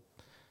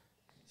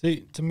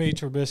 See, to me,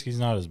 Trubisky's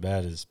not as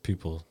bad as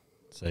people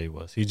say he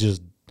was.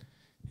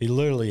 He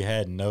literally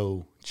had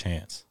no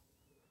chance.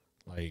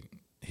 Like,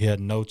 he had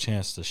no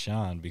chance to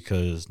shine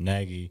because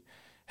Nagy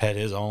had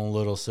his own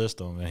little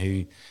system, and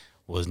he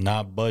was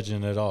not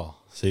budging at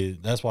all. See,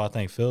 that's why I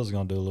think Fields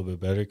going to do a little bit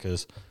better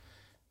because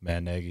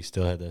Matt Nagy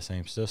still had that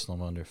same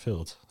system under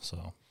Fields.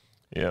 So,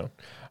 yeah,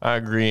 I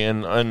agree.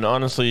 And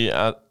honestly,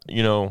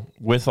 you know,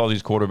 with all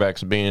these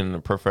quarterbacks being a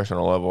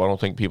professional level, I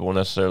don't think people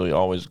necessarily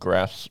always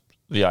grasp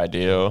the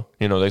idea.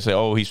 You know, they say,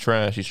 oh, he's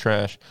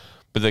trash.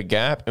 But the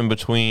gap in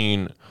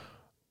between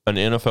an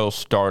NFL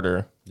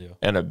starter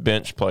and a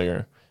bench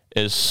player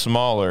is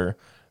smaller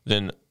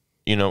than,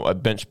 you know, a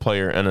bench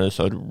player and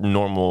a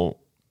normal,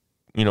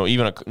 you know,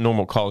 even a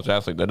normal college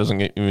athlete that doesn't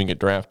even get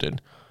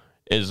drafted.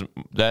 Is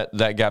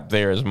that gap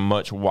there is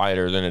much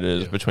wider than it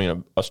is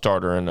between a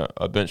starter and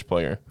a bench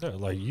player. Yeah,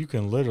 like, you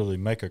can literally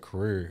make a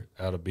career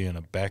out of being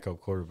a backup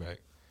quarterback.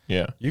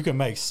 Yeah. You can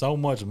make so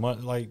much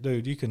money. Like,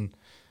 dude, you could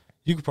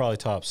probably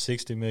top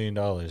 $60 million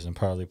and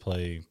probably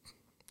play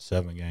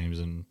 7 games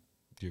in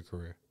your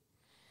career.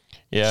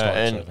 Yeah,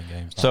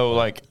 and so,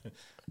 like,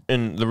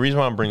 and the reason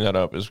why I'm bringing that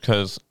up is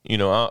because, you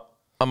know,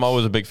 I'm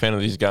always a big fan of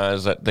these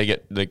guys that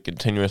they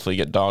continuously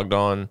get dogged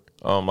on,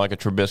 like a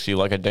Trubisky,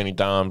 like a Danny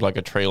Dimes, like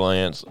a Trey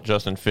Lance,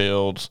 Justin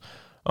Fields,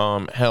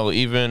 hell,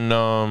 even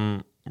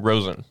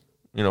Rosen,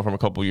 you know, from a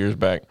couple years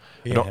back.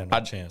 He didn't have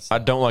no chance. I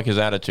don't like his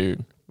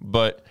attitude,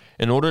 but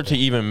in order to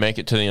even make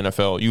it to the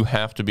NFL, you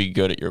have to be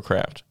good at your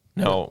craft.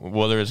 Now,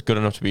 whether it's good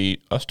enough to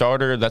be a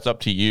starter, that's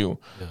up to you.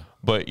 Yeah.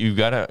 But you've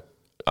got to.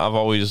 I've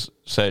always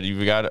said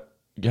you've got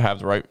to have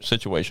the right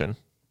situation,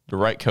 the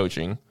right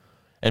coaching,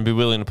 and be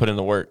willing to put in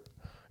the work.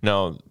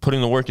 Now, putting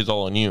the work is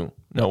all on you.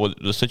 Now,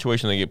 with the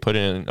situation they get put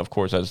in, of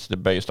course, that's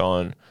based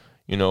on,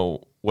 you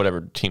know,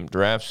 whatever team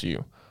drafts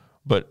you.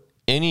 But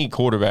any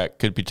quarterback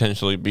could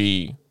potentially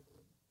be,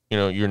 you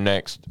know, your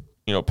next,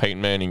 you know,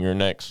 Peyton Manning, your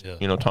next,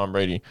 you know, Tom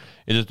Brady.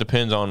 It just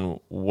depends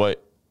on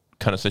what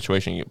kind of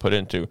situation you get put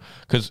into.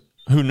 Because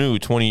who knew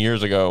 20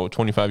 years ago,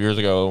 25 years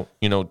ago,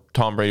 you know,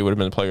 Tom Brady would have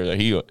been the player that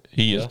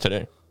he is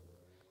today.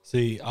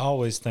 See, I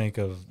always think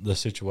of the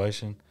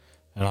situation,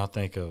 and I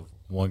think of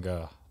one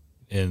guy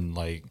in,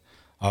 like,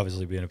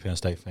 obviously being a Penn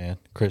State fan,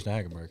 Christian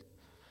Hackenberg.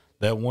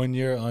 That 1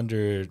 year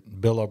under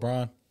Bill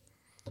O'Brien,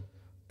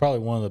 probably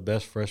one of the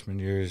best freshman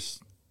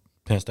years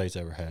Penn State's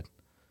ever had.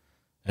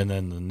 And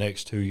then the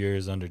next 2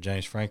 years under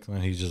James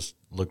Franklin, he just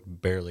looked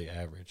barely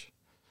average.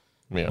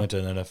 Yeah. Went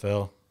to the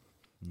NFL,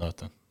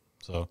 nothing.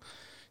 So,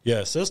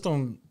 yeah,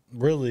 system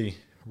really,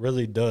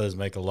 really does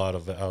make a lot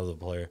out of the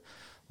player.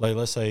 Like,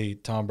 let's say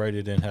Tom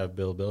Brady didn't have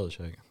Bill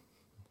Belichick.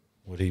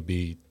 Would he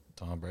be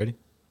Tom Brady?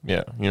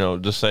 Yeah. You know,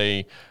 just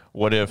say,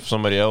 what if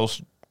somebody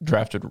else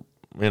drafted,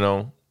 you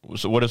know,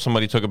 so what if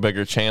somebody took a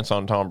bigger chance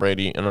on Tom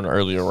Brady in an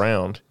earlier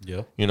round?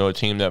 Yeah. You know, a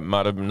team that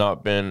might have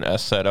not been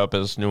as set up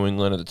as New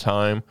England at the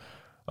time.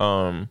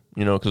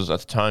 You know, because at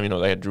the time, you know,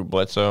 they had Drew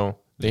Bledsoe.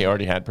 They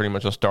already had pretty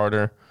much a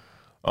starter.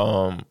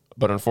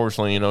 But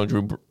unfortunately, you know,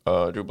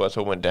 Drew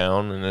Bledsoe went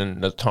down,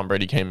 and then Tom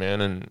Brady came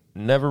in and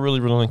never really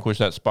relinquished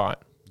that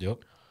spot. Yep.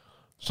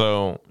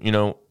 So, you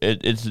know,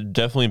 it's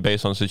definitely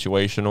based on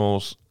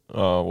situationals,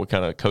 what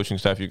kind of coaching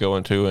staff you go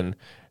into. And,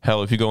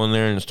 hell, if you go in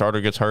there and the starter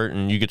gets hurt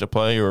and you get to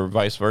play, or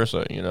vice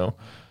versa, you know.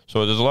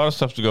 So there's a lot of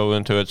stuff to go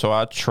into it. So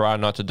I try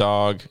not to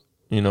dog,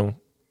 you know,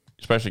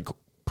 especially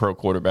pro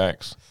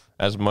quarterbacks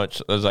as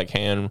much as I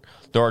can.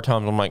 There are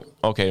times I'm like,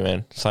 okay,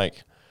 man, it's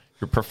like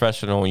you're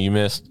professional and you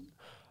missed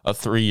a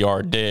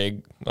 3-yard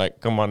dig.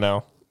 Like, come on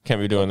now. Can't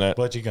be doing that.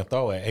 But you can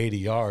throw it 80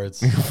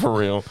 yards. For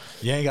real.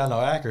 You ain't got no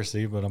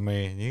accuracy, but, I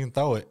mean, you can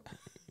throw it.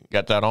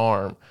 Got that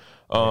arm.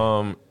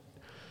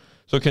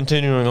 So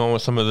continuing on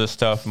with some of this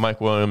stuff,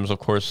 Mike Williams, of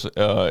course,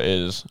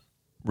 is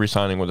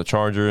re-signing with the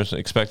Chargers.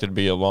 Expected to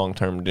be a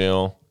long-term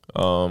deal.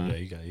 Yeah,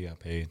 you got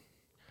paid.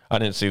 I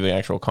didn't see the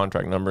actual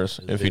contract numbers.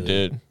 If you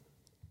did,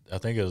 I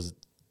think it was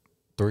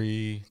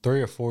 3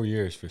 or 4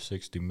 years for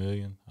 $60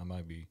 million. I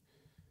might be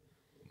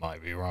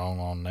wrong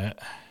on that.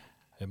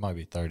 It might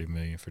be $30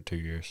 million for 2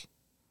 years.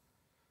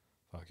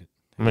 Fuck it.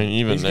 I mean,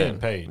 even he's then, getting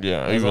paid.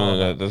 Yeah, That's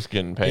even that's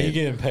getting paid. He's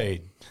getting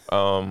paid.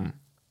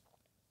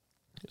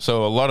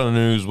 So a lot of the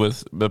news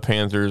with the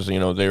Panthers, you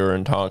know, they were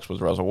in talks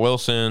with Russell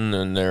Wilson,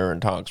 and they were in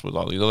talks with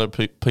all these other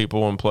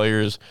people and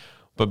players.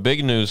 But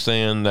big news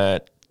saying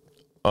that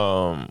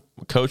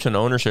coach and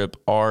ownership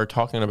are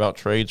talking about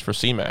trades for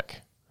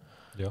C-Mac.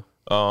 Yeah.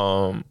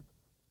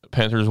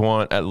 Panthers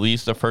want at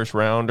least a first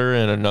rounder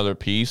and another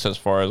piece as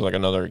far as like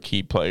another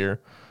key player.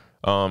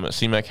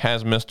 C-Mac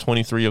has missed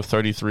 23 of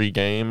 33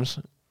 games.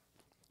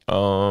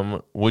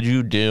 Would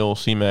you deal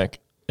C-Mac?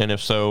 And if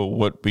so,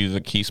 what would be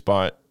the key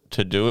spot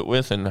to do it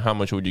with, and how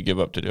much would you give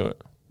up to do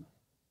it?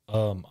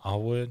 I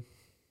would.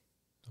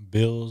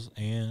 Bills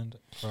and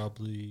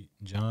probably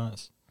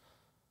Giants.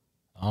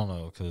 I don't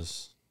know,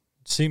 because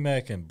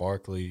C-Mac and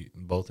Barkley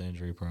both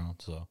injury prone,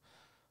 so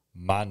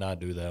might not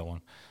do that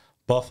one.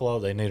 Buffalo,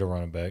 they need a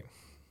running back.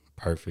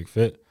 Perfect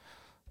fit.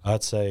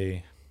 I'd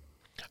say.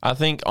 I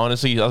think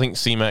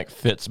C-Mac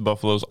fits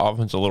Buffalo's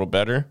offense a little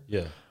better.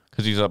 Yeah,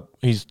 because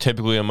he's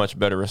typically a much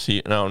better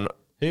receiver. Now,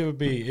 it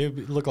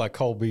would look like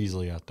Cole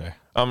Beasley out there.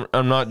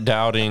 I'm not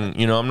doubting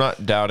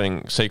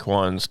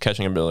Saquon's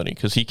catching ability,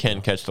 because he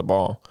can catch the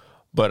ball,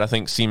 but I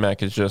think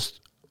C-Mac is just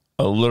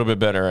a little bit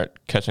better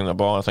at catching the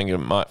ball. I think it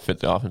might fit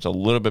the offense a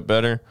little bit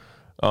better.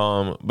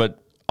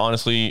 But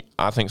honestly,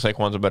 I think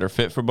Saquon's a better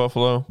fit for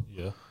Buffalo.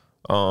 Yeah.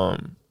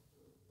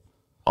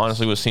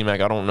 Honestly, with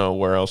C-Mac, I don't know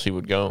where else he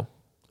would go.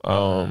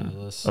 I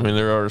mean,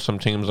 there are some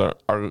teams that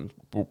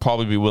will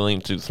probably be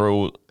willing to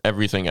throw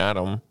everything at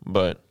him,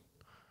 but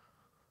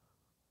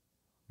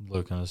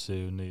looking to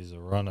see who needs a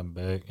running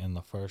back in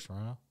the first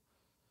round.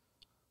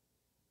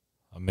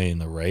 I mean,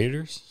 the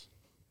Raiders.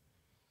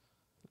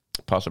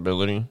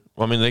 Possibility.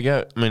 Well, I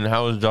mean,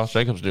 how was Josh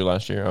Jacobs do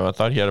last year? I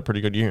thought he had a pretty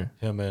good year.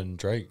 Him and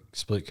Drake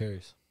split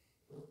carries.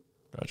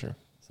 Gotcha.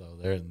 So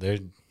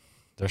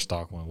their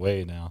stock went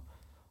way down.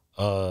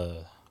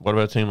 What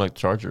about a team like the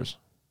Chargers?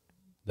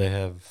 They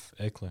have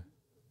Eckler.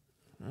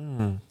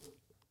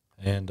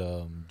 And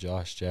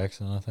Josh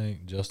Jackson, I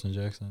think. Justin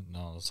Jackson?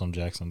 No, some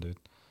Jackson dude.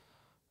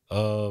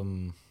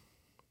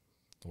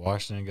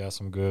 Washington got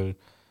some good.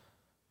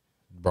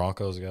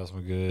 Broncos got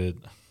some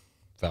good.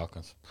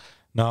 Falcons.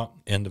 No,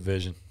 in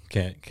division.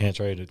 Can't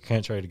trade it.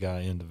 Can't trade a guy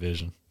in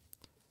division.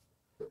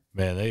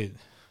 Man,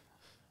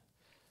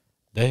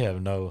 they have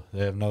no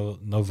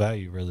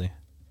value really.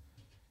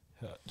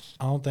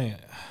 I don't think.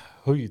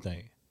 Who you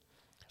think?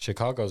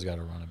 Chicago's got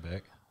a running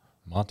back,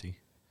 Monty.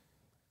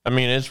 I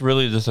mean, it's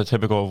really just a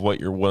typical of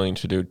what you're willing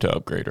to do to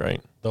upgrade, right?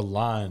 The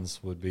Lions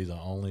would be the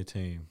only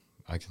team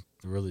I can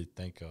really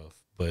think of,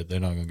 but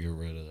they're not going to get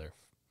rid of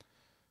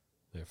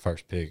their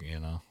first pick, you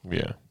know?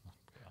 Yeah.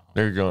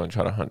 They're going to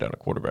try to hunt down a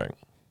quarterback.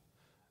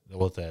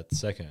 With that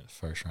second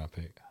first-round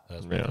pick.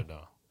 That's what they're doing.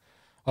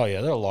 Oh,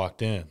 yeah, they're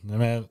locked in.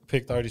 Man,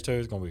 pick 32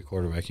 is going to be a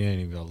quarterback. You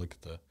ain't even got to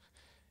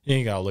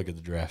look at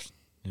the draft.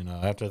 You know,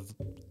 after the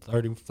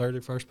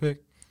 31st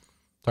pick,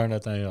 turn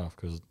that thing off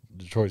because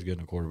Detroit's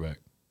getting a quarterback.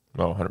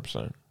 Oh,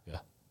 100%. Yeah.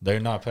 They're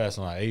not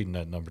passing like Aiden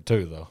at number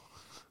 2, though.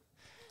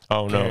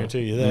 Oh, no.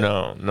 Guarantee you that.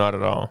 No, not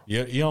at all.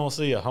 You don't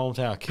see a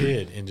hometown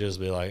kid and just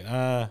be like,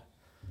 I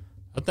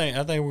think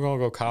we're going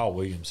to go Kyle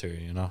Williams here,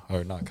 you know?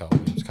 Or not Kyle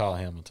Williams, Kyle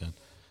Hamilton.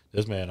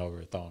 This man over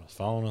here throwing his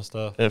phone and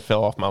stuff. It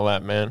fell off my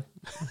lap, man.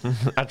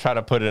 I tried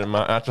to put it in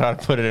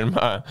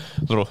my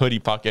little hoodie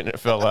pocket and it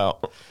fell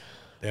out.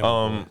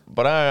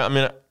 But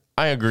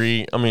I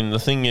agree. I mean, the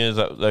thing is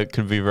that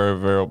could be very,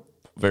 very,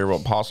 very well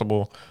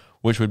possible,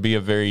 which would be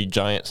a very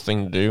Giants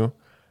thing to do.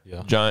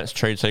 Yeah. Giants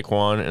trade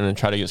Saquon and then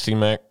try to get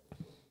C-Mac.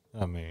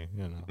 I mean,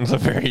 you know. It's a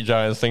very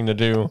Giants thing to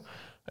do.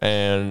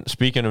 And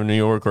speaking of New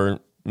York or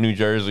New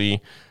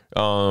Jersey,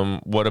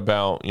 what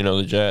about,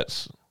 the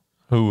Jets?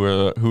 Who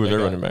are their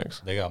running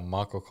backs? They got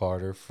Michael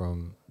Carter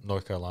from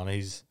North Carolina.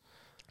 He's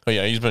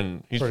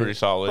pretty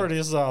solid.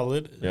 Pretty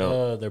solid.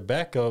 Yeah. Their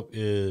backup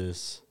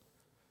is,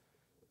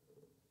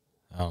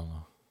 I don't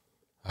know.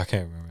 I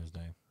can't remember his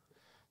name.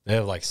 They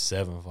have like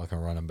 7 fucking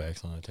running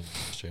backs on the team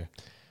this year.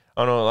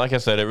 I don't know. Like I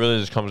said, it really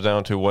just comes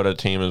down to what a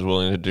team is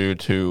willing to do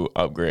to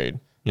upgrade.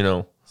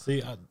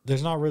 See,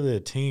 there's not really a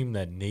team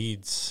that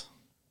needs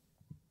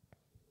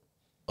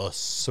a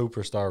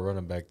superstar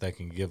running back that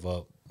can give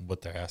up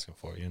what they're asking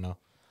for,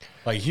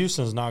 Like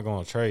Houston's not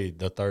going to trade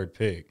the 3rd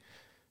pick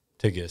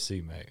to get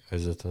C-Mac.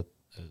 Is it the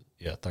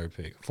 3rd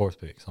pick, 4th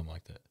pick, something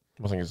like that?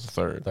 I think it's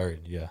the 3rd. 3rd,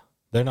 yeah.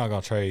 They're not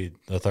going to trade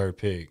the 3rd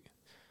pick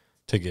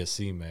to get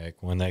C-Mac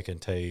when they can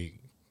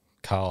take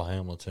Kyle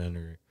Hamilton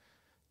or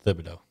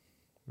Thibodeau.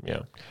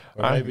 Yeah,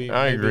 Or I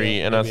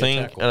agree, and I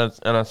think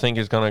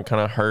it's gonna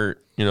kind of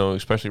hurt,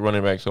 especially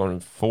running backs going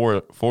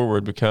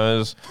forward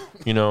because,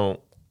 a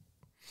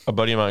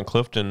buddy of mine,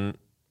 Clifton,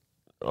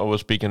 was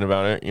speaking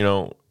about it.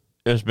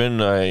 It's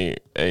been a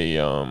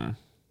kind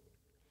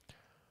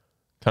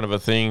of a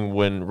thing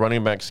when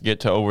running backs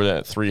get to over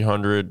that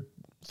 300,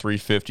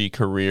 350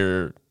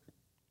 career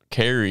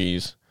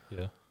carries.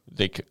 Yeah,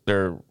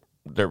 their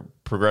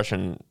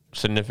progression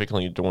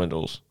significantly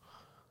dwindles.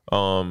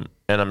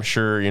 And I'm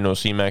sure,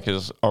 C-Mac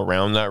is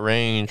around that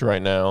range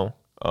right now,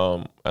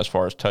 as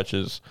far as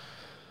touches.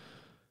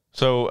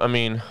 So, I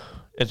mean,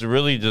 it's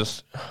really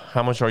just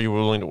how much are you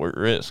willing to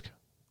risk,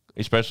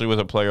 especially with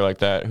a player like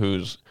that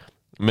who's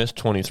missed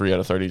 23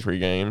 out of 33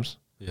 games.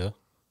 Yeah.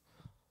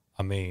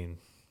 I mean,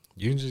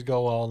 you can just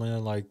go all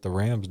in like the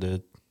Rams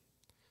did.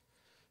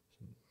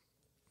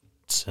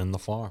 Send the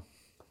farm.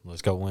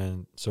 Let's go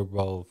win Super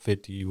Bowl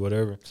 50,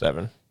 whatever.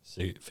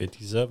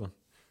 57.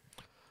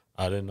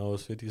 I didn't know it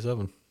was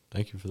 57.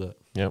 Thank you for that.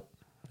 Yep.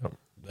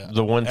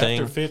 The one thing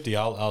after 50,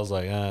 I was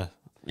like,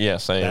 yeah,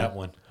 same. That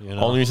one.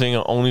 Only thing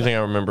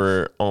I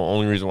remember.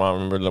 Only reason why I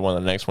remember the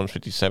next one's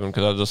 57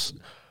 because I just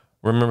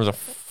remember the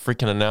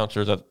freaking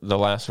announcers at the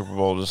last Super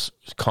Bowl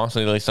just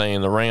constantly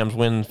saying the Rams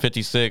win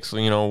 56.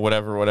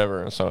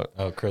 Whatever. And so.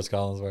 Oh, Chris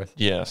Collinsworth.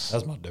 Yes,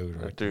 that's my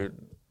dude, right? Dude,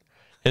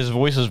 his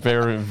voice is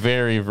very,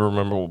 very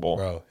memorable.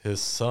 Bro,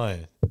 his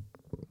son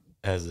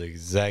has the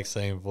exact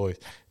same voice.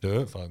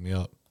 Dude, it fucked me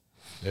up.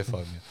 It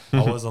fucked me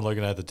up. I wasn't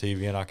looking at the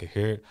TV and I could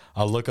hear it.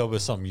 I look up at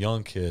some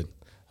young kid.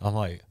 I'm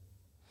like,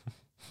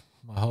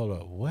 hold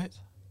up, what?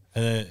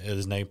 And then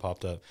his name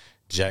popped up,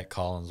 Jack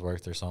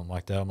Collinsworth or something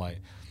like that. I'm like,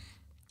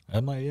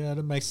 yeah,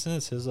 that makes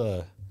sense. His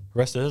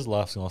rest of his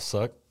life's gonna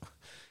suck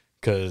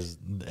because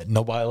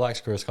nobody likes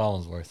Chris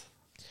Collinsworth.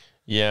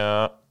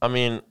 Yeah, I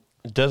mean,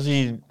 does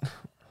he?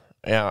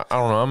 Yeah, I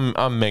don't know.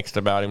 I'm mixed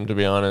about him, to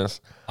be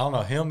honest. I don't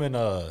know him and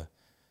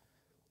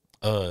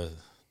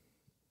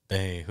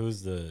dang,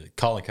 who's the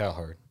Colin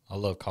Cowherd? I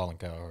love Colin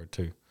Cowherd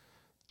too.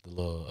 The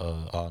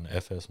little on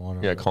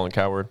FS1. Yeah, Colin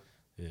Cowherd.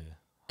 Yeah,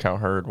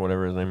 Cowherd,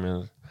 whatever his name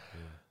is.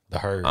 Yeah. The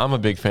Herd. I'm a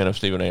big fan of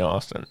Stephen A.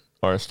 Austin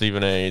or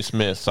Stephen A.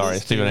 Smith. Sorry,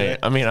 Stephen A.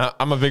 I mean,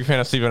 I'm a big fan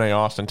of Stephen A.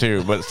 Austin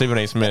too, but Stephen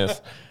A.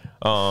 Smith.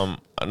 Not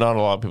a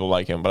lot of people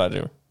like him, but I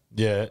do.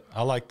 Yeah,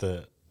 I like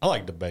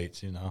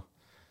debates.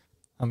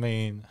 I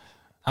mean,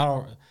 I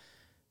don't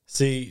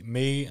see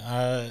me.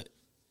 I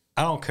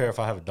don't care if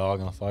I have a dog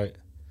in the fight.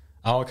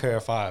 I don't care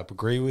if I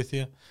agree with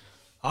you.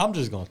 I'm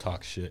just gonna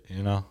talk shit,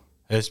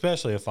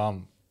 especially if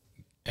I'm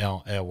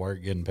at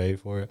work getting paid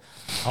for it.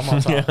 I'm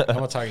gonna talk. I'm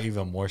gonna talk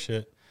even more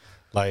shit.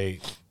 Like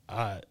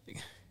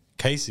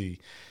Casey,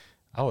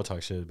 I would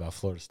talk shit about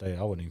Florida State.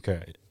 I wouldn't even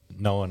care,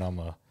 knowing I'm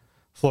a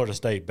Florida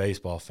State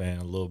baseball fan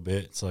a little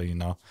bit. So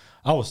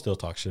I would still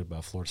talk shit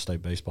about Florida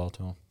State baseball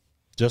to him,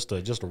 just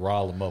to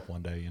rile them up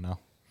one day.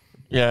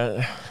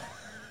 Yeah.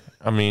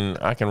 I mean,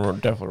 I can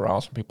definitely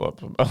rile some people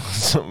up about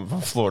some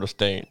Florida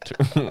State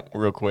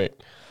real quick.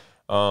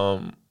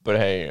 But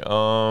hey,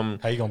 how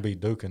you gonna beat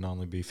Duke and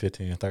only be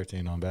 15 and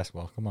 13 on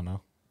basketball? Come on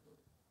now.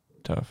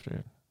 Tough,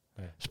 dude.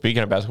 Yeah.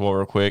 Speaking of basketball,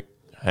 real quick,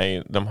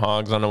 hey, them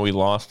Hogs. I know we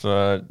lost.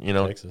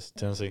 Texas,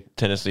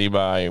 Tennessee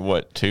by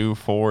what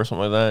 2-4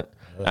 something like that.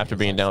 After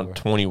being down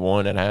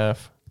 21 at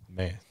half.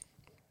 Man,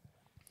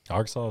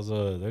 Arkansas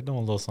they're doing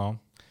a little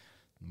something.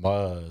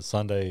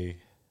 Sunday.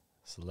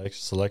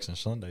 Selection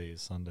Sunday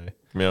is Sunday.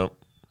 Yep.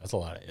 That's a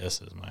lot of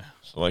S's, man.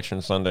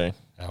 Selection Sunday.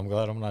 I'm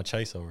glad I'm not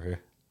Chase over here.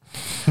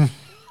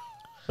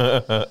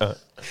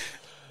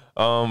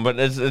 But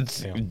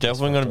it's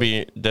definitely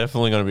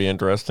gonna be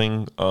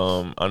interesting.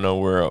 I know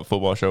we're a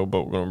football show,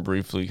 but we're gonna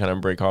briefly kind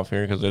of break off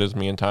here because it is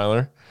me and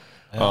Tyler.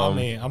 I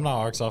mean, I'm not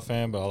an Arkansas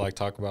fan, but I like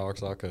talking about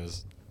Arkansas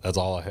because that's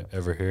all I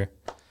ever hear.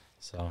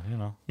 So,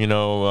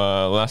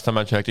 last time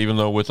I checked, even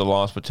though with the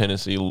loss with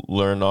Tennessee,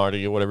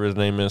 Leonardi or whatever his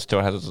name is,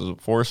 still has a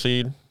 4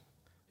 seed.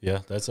 Yeah,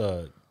 that's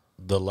the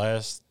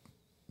last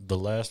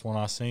one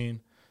I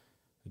seen.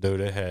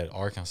 Dude, it had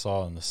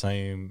Arkansas in the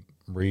same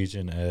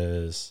region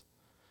as.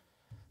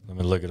 Let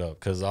me look it up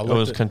because it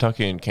was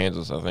Kentucky and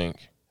Kansas, I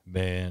think.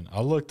 Man,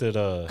 I looked at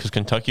because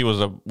Kentucky was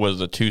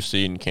the 2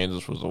 seed and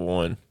Kansas was the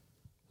 1.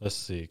 Let's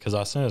see, because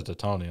I sent it to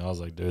Tony. I was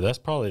like, dude, that's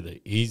probably the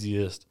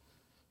easiest.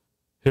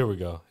 Here we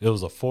go. It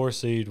was a 4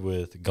 seed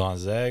with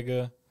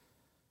Gonzaga.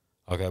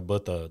 Okay,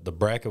 but the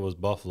bracket was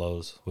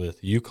Buffaloes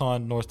with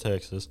UConn, North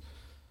Texas,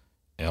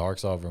 and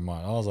Arkansas,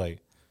 Vermont. I was like,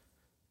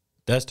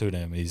 that's too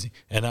damn easy.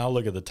 And I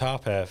look at the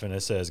top half, and it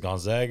says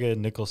Gonzaga,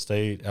 Nicholls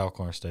State,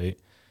 Alcorn State,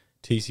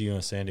 TCU,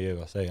 and San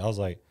Diego State. I was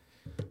like,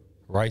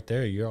 right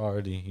there,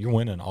 you're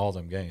winning all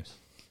them games.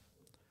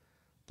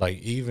 Like,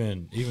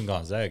 even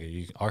Gonzaga,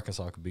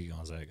 Arkansas could beat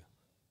Gonzaga.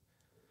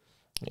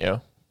 Yeah,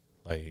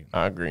 like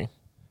I agree.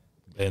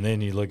 And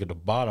then you look at the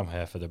bottom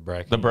half of the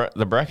bracket.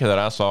 The bracket that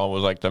I saw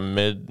was like the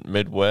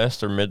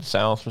Midwest or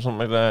Mid-South or something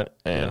like that.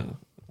 And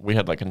we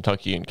had like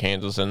Kentucky and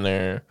Kansas in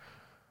there.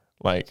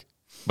 Like,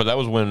 but that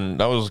was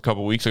a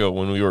couple weeks ago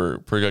when we were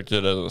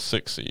projected as a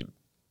 6 seed.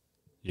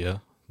 Yeah.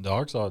 The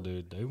Arkansas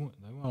dude, they went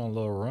on a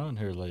little run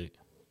here late.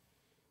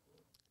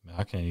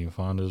 I can't even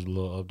find this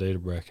little updated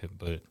bracket,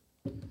 but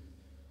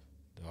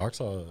the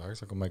Arkansas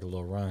gonna make a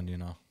little run, you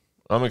know.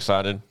 I'm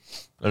excited.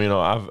 I mean,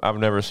 I've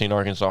never seen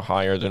Arkansas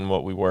higher than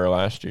what we were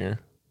last year.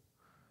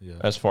 Yeah.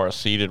 As far as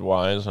seeded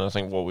wise, and I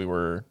think what we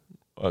were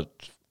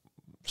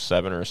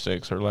 7 or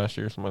 6 or last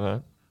year, something like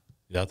that.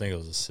 Yeah, I think it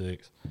was a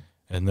 6.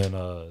 And then,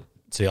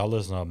 see, I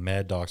listen to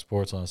Mad Dog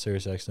Sports on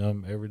Sirius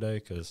XM every day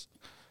because,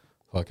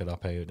 fuck it, I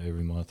pay it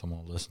every month. I'm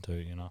going to listen to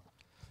it, you know.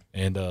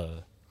 And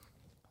I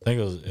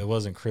think it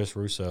wasn't Chris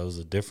Russo. It was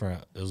a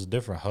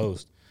different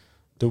host.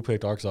 Dude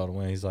picked Arkansas to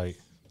win. He's like,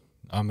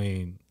 I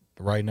mean,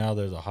 right now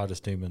they're the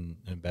hottest team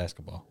in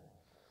basketball.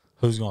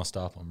 Who's going to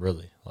stop them,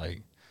 really?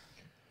 Like,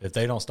 if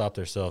they don't stop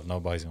themselves,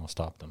 nobody's going to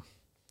stop them.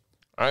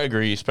 I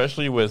agree,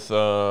 especially with,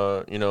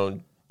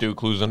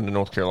 Duke losing to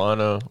North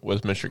Carolina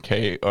with Mr.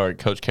 K or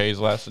Coach K's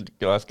last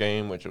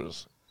game, which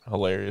was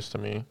hilarious to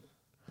me.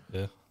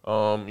 Yeah.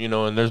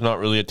 And there's not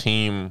really a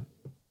team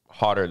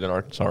hotter than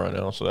Arkansas right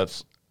now, so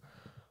that's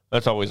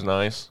always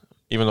nice,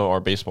 even though our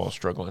baseball is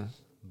struggling.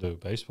 Dude,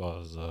 baseball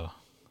is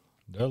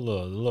they're a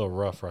little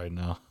rough right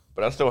now.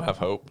 But I still have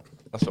hope.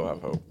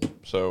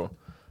 So,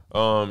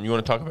 you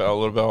want to talk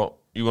about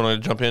you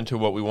want to jump into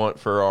what we want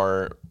for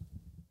our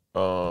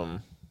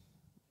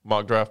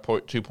mock draft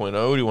 2.0?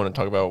 Do you want to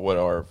talk about what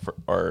our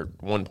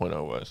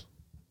 1.0 was?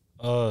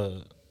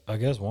 I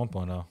guess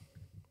 1.0.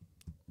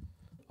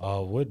 I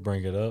would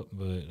bring it up,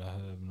 but I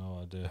have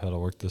no idea how to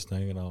work this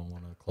thing, and I don't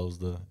want to close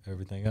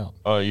everything out.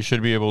 You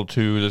should be able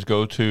to just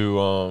go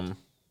to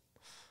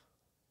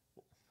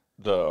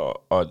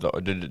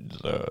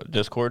the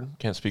Discord.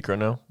 Can't speak right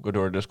now. Go to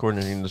our Discord,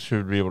 and you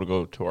should be able to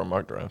go to our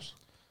mock drafts.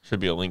 Should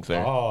be a link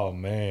there. Oh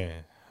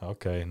man.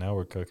 Okay, now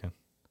we're cooking.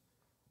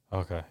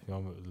 Okay, you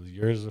want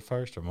yours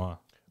first or mine?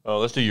 Oh,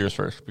 let's do yours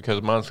first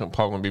because mine's probably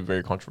going to be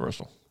very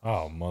controversial.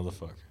 Oh,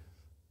 motherfucker.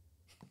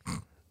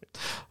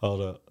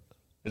 Hold up.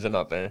 Is it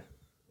not there?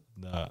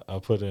 Nah, I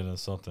put it in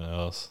something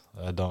else.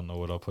 I don't know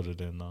what I put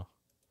it in, though.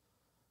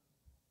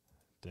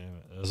 Damn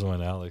it. That's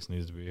when Alex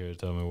needs to be here to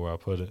tell me where I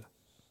put it.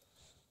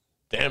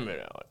 Damn it,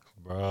 Alex.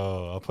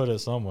 Bro, I put it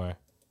somewhere.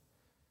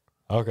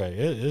 Okay,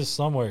 it is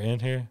somewhere in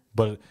here,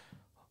 but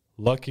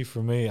lucky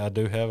for me, I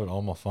do have it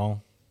on my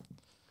phone.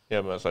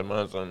 Yeah, but it's like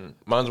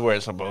mine's where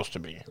it's supposed to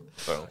be.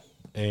 So,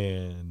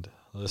 and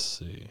let's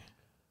see,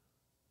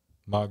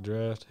 mock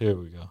draft. Here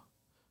we go.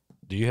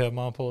 Do you have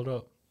mine pulled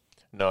up?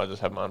 No, I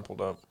just have mine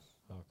pulled up.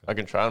 Okay. I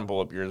can try and pull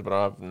up yours, but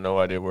I have no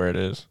idea where it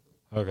is.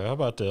 Okay, how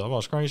about this? I'm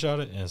gonna screenshot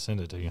it and send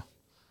it to you.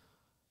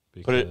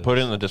 Put it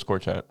in the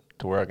Discord chat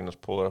to where I can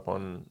just pull it up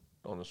on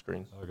the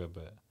screen. Okay,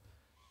 bet.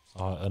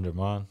 Under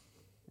mine.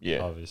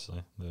 Yeah,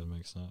 obviously that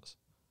makes sense.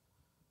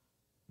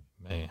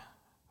 Man,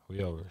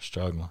 we over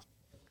struggling.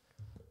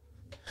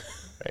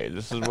 Hey,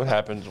 this is what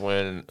happens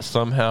when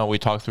somehow we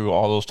talk through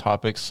all those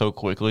topics so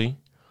quickly.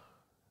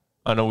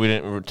 I know we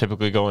didn't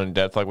typically go in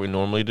depth like we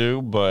normally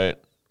do,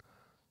 but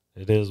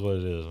it is what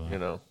it is,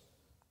 man.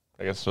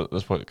 I guess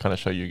that's what kind of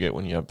show you get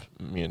when you have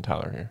me and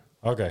Tyler here.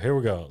 Okay, here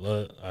we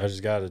go. I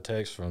just got a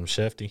text from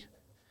Shefty.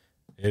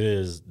 It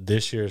is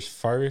this year's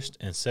first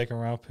and second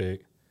round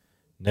pick,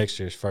 next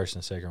year's first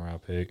and second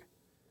round pick,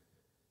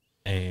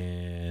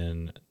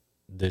 and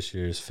this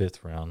year's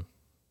 5th round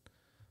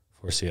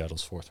for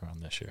Seattle's 4th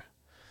round this year.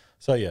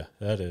 So yeah,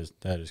 that is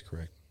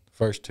correct.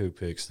 First 2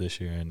 picks this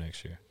year and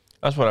next year.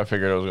 That's what I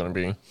figured it was going to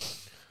be.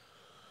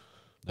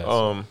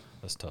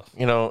 That's tough.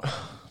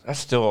 That's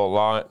still a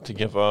lot to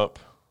give up.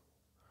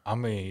 I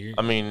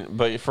mean,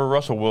 but for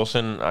Russell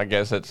Wilson, I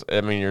guess you're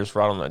just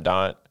right on the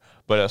dot.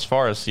 But as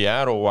far as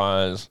Seattle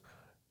wise,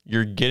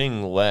 you're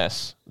getting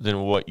less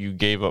than what you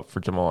gave up for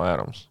Jamal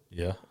Adams.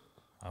 Yeah,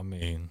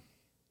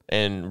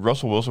 and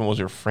Russell Wilson was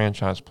your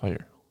franchise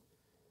player.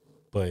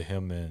 But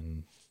him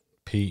and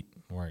Pete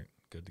weren't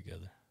good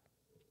together.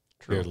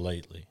 True. Here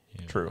lately.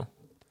 True.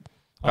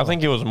 I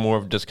think it was more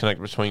of a disconnect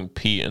between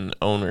Pete and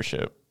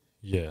ownership.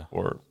 Yeah.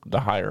 Or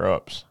the higher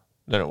ups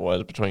than it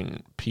was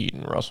between Pete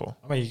and Russell.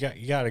 I mean,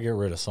 you got to get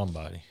rid of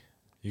somebody.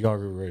 You got to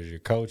get rid of your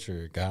coach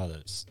or a guy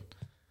that's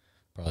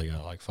probably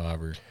got like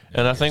 5 or.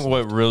 And I think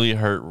what really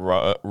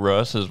hurt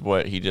Russ is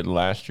what he did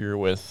last year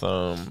with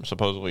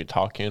supposedly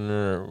talking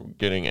or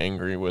getting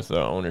angry with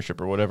ownership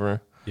or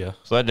whatever. Yeah.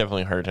 So that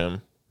definitely hurt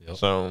him. Yep.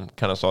 So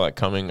kind of saw that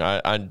coming.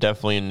 I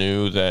definitely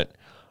knew that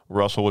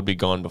Russell would be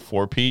gone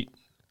before Pete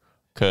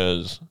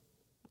because,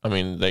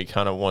 they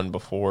kind of won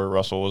before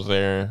Russell was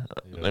there.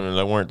 Yep.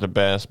 They weren't the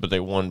best, but they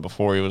won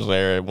before he was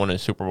there. They won a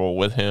Super Bowl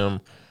with him.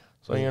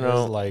 So,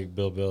 it's like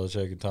Bill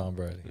Belichick and Tom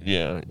Brady.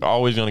 Yeah.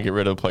 Always going to get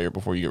rid of a player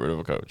before you get rid of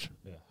a coach.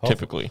 Yeah.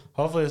 Typically.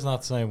 Hopefully it's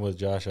not the same with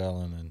Josh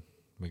Allen and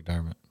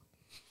McDermott.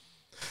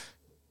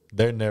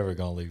 They're never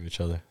going to leave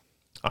each other.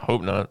 I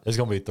hope not. It's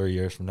going to be 3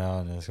 years from now,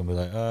 and it's going to be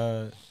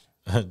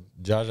like,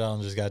 Josh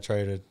Allen just got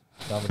traded.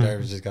 Tom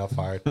Brady just got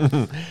fired. We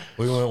went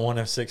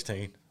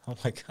 1-16. I'm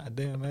like, God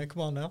damn, man,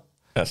 come on now.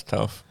 That's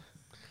tough.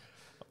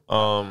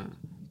 You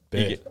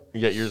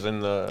get yours in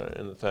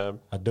the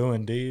tab. I do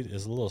indeed.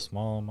 It's a little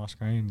small on my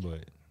screen, but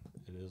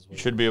it is. You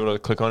should be able to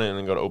click on it and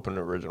then go to open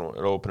the original.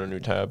 It'll open a new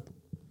tab.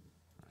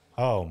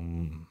 Oh,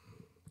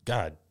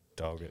 God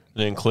dog it.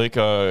 Then click,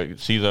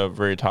 see the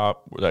very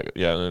top. And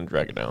then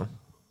drag it down.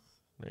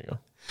 There you go.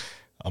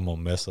 I'm going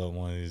to mess up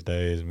one of these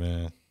days,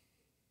 man.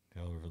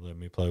 Y'all ever let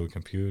me play with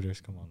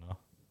computers? Come on now.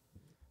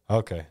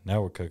 Okay,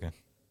 now we're cooking.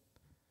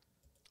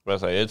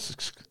 But I say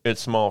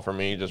it's small for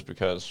me just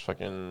because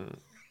fucking.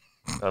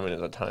 I mean,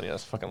 it's a tiny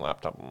ass fucking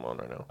laptop I'm on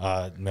right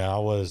now. Man, I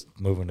was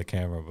moving the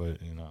camera, but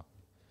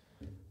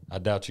I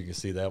doubt you can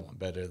see that one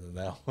better than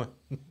that one.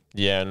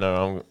 Yeah,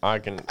 no, I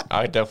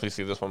definitely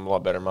see this one a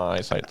lot better. My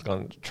eyesight's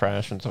gone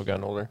trash since I've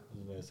gotten older.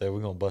 Say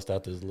we're gonna bust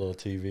out this little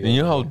TV. And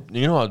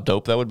you know how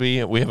dope that would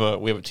be. We have a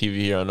TV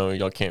here. I know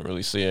y'all can't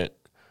really see it.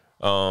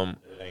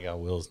 It ain't got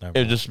wheels. Never.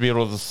 It'd just be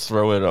able to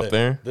throw it up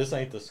there. This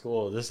ain't the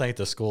school. This ain't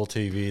the school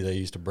TV they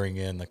used to bring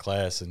in the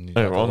class and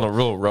on the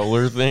real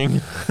roller thing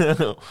with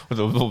a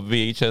little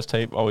VHS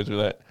tape. Always do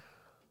that.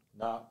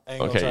 Nah, ain't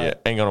gonna try. Yeah,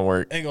 ain't gonna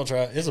work. Ain't gonna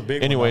try. It's a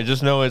big. Anyway, one,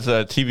 just know it's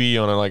a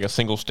TV on a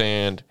single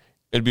stand.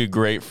 It'd be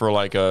great for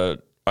like a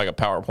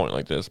PowerPoint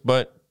like this,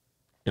 but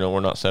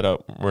we're not set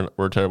up.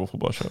 We're a terrible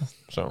football show.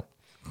 So,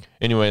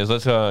 anyways,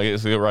 let's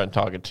get right and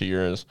talk it to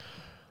yours.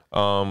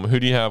 Who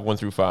do you have 1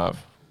 through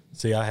 5?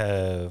 See, I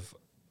have.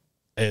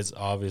 It's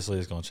going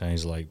to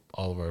change. Like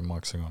all of our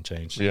marks are going to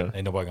change. Yeah,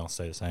 ain't nobody going to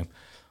stay the same.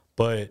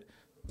 But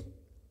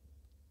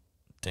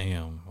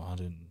damn, I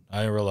didn't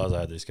realize I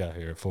had this guy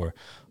here before.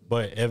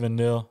 But Evan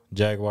Neal,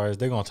 Jaguars,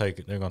 they're going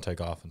to take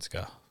offense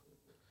guy.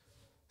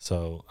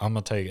 So I'm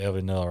going to take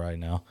Evan Neal right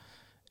now.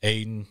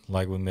 Aiden,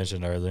 like we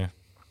mentioned earlier,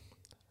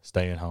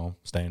 staying home,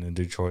 staying in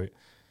Detroit.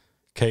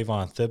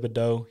 Kayvon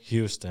Thibodeau,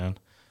 Houston.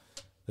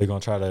 They're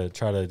going to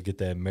try to get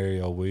that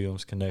Mario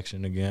Williams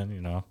connection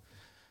again,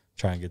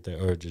 Try and get that,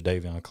 or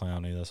Jadeveon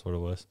Clowney, that's what it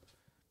was.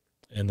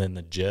 And then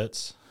the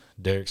Jets,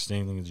 Derek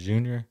Stingley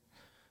Jr.,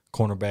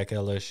 cornerback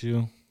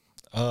LSU.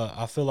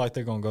 I feel like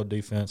they're going to go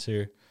defense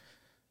here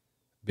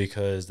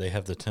because they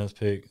have the 10th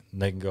pick.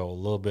 And they can go a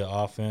little bit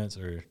offense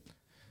or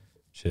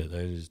shit,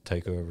 they just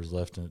take whoever's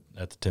left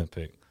at the 10th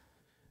pick.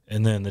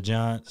 And then the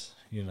Giants,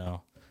 you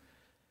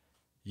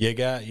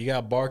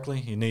got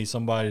Barkley. You need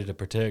somebody to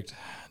protect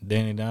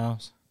Danny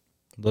Dimes.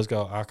 Let's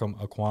go Akum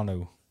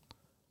Aquanu.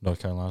 North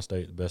Carolina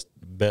State, the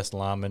best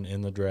lineman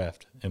in the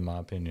draft, in my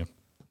opinion.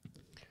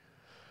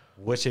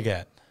 What you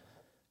got?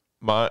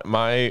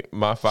 My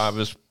 5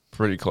 is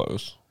pretty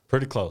close.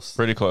 Pretty close.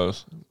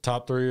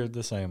 Top 3 are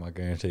the same, I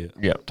guarantee it.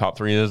 Yeah, top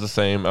 3 is the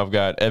same. I've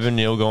got Evan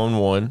Neal going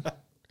 1,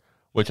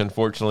 which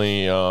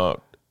unfortunately, I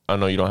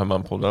know you don't have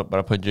mine pulled up, but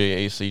I put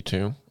JAC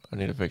 2. I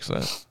need to fix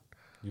that.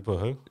 You put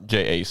who?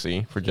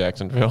 JAC for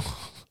Jacksonville.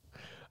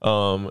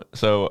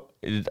 So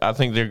I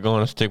think they're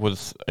going to stick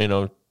with,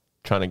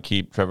 trying to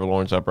keep Trevor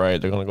Lawrence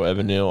upright. They're going to go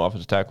Evan Neal,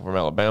 offensive tackle from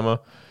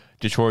Alabama.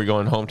 Detroit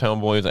going hometown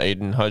boys,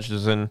 Aiden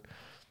Hutchinson.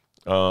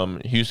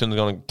 Houston's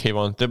going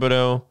Kayvon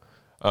Thibodeau.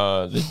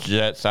 The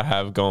Jets I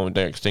have going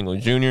Derek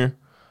Stingley Jr.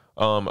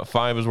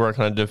 5 is where I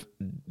kind of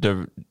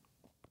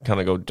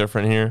go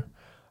different here.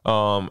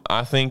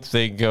 I think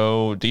they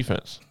go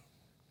defense.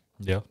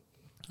 Yeah.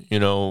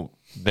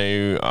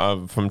 They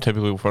from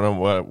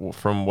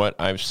what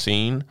I've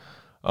seen,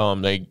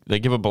 they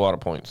give up a lot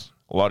of points,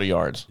 a lot of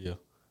yards. Yeah.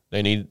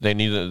 They need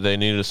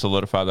to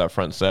solidify that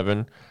front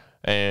 7,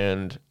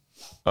 and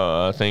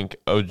I think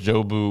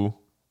Ojobu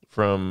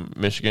from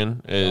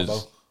Michigan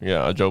is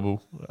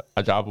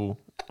Ajabu,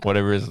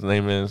 whatever his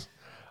name is.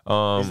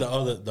 He's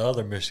the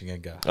other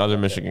Michigan guy.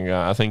 Michigan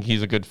guy. I think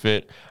he's a good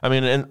fit. I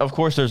mean, and of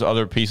course, there's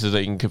other pieces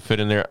that you can fit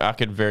in there. I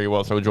could very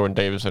well throw Jordan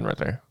Davis in right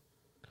there,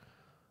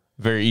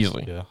 very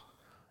easily. Yeah.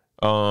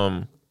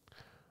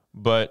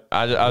 But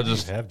I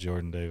just have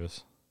Jordan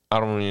Davis.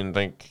 I don't even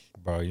think.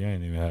 Bro, you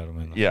ain't even had him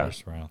in the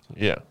first round.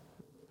 Yeah.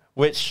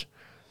 Which,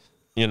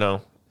 I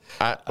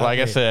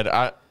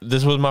said,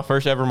 this was my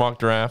first ever mock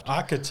draft.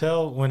 I could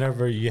tell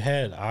whenever you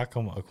had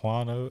Akum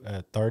Aquanu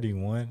at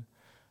 31,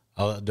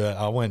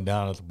 I went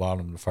down at the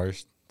bottom of the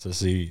first to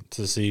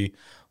see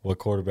what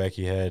quarterback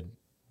he had.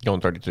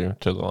 Going 32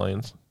 to the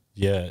Lions.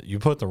 Yeah, you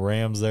put the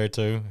Rams there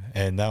too,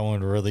 and that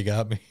one really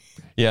got me.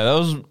 Yeah, that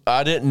was.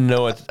 I didn't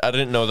know it. I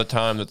didn't know the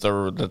time that there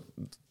were the.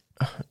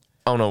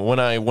 I don't know when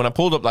I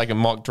pulled up like a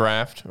mock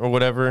draft or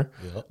whatever,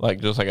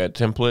 just like a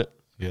template.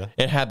 Yeah,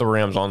 it had the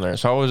Rams on there,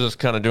 so I was just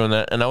kind of doing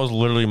that, and I was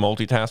literally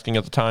multitasking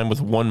at the time with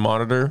one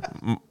monitor.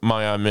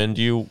 My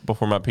menu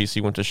before my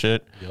PC went to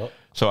shit. Yep.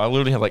 So I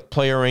literally had like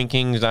player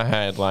rankings. I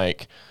had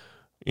like,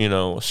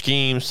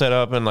 schemes set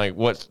up and like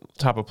what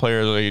type of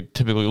player are they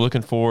typically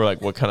looking for,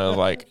 like what kind of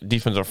like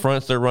defensive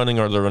fronts they're running.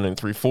 Are they running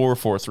 3-4,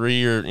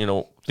 4-3,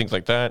 or things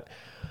like that,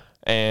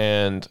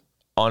 and.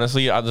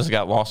 Honestly, I just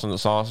got lost in the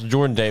sauce.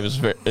 Jordan Davis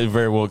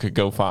very well could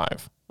go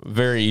 5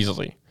 very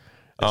easily.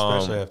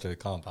 Especially after the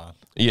combine.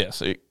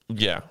 Yes.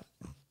 Yeah.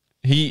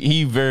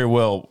 He very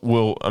well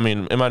will. I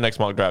mean, in my next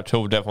mock draft,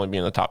 he'll definitely be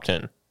in the top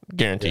 10.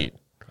 Guaranteed.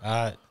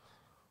 Yeah.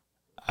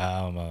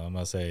 I don't know. I'm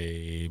going to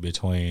say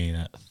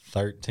between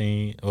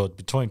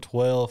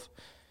 12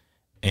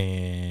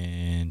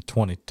 and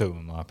 22,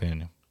 in my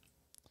opinion.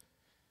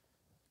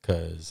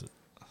 Because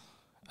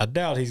I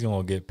doubt he's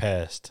going to get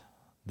past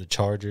the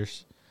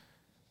Chargers.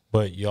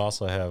 But you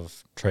also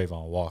have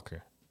Trayvon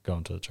Walker.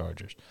 going to the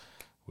Chargers,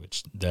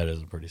 which that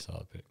is a pretty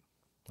solid pick.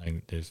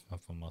 If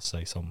I must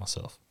say so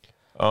myself.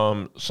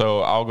 So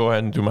I'll go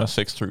ahead and do my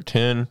 6 through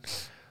 10.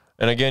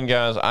 And again,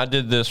 guys, I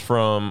did this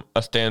from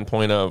a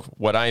standpoint of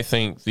what I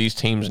think these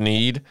teams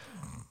need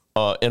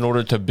in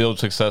order to build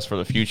success for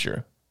the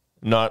future.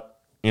 Not,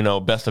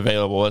 best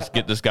available. Let's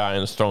get this guy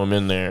and let's throw him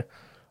in there.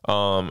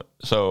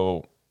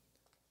 So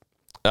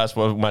that's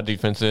what my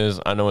defense is.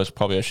 I know it's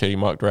probably a shitty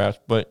mock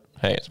draft, but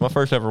hey, it's my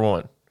first ever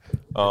one.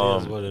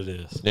 It is what it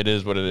is. It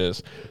is what it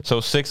is. So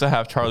 6, I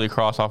have Charlie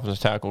Cross,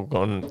 offensive tackle,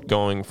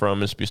 going from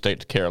Mississippi State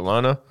to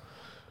Carolina.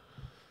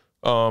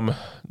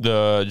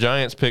 The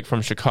Giants pick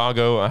from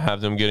Chicago, I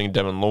have them getting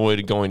Devin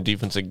Lloyd, going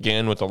defense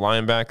again with the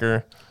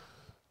linebacker.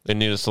 They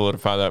need to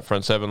solidify that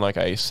front seven, like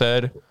I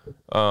said.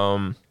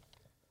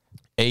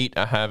 8,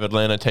 I have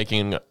Atlanta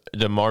taking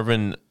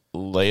DeMarvin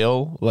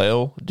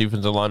Leal,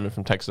 defensive lineman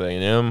from Texas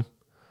A&M.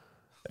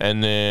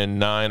 And then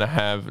 9, I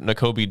have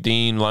Nakobe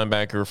Dean,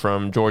 linebacker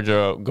from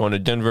Georgia, going to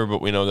Denver,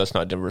 but we know that's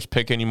not Denver's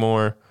pick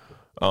anymore.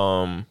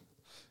 This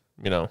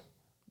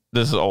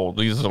is old.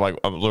 These are like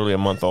literally a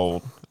month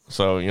old.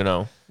 So,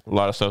 a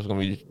lot of stuff is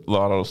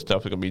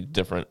gonna be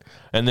different.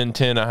 And then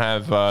 10, I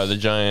have the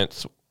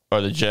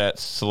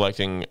Jets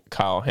selecting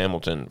Kyle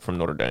Hamilton from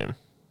Notre Dame.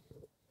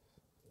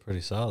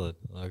 Pretty solid.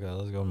 Okay,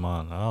 let's go to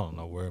mine. I don't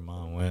know where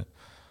mine went.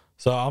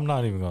 So I'm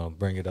not even gonna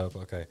bring it up.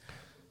 Okay.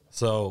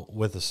 So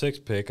with the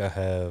 6th pick, I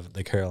have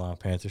the Carolina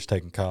Panthers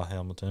taking Kyle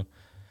Hamilton.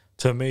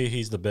 To me,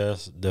 he's the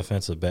best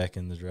defensive back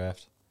in the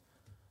draft.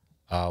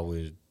 I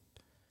would,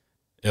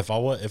 if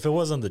it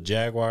wasn't the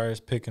Jaguars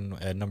picking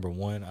at number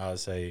 1, I would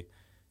say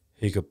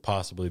he could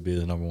possibly be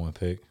the number 1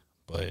 pick.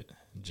 But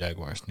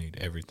Jaguars need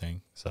everything,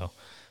 so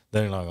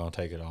they're not gonna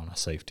take it on a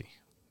safety.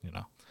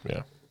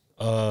 Yeah.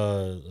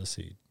 Let's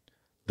see.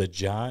 The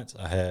Giants,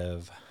 I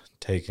have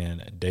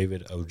taken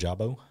David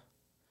Ojabo,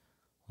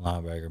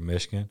 linebacker,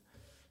 Michigan.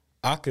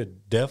 I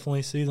could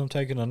definitely see them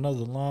taking another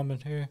lineman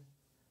here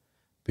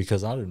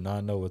because I do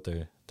not know what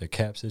their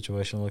cap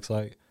situation looks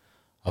like.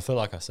 I feel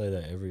like I say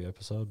that every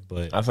episode,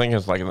 but I think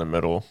it's like in the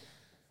middle.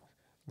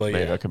 But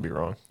maybe I could be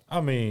wrong. I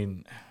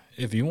mean,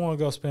 if you want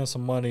to go spend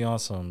some money on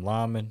some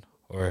linemen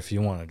or if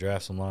you want to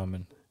draft some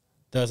linemen,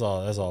 that's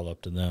all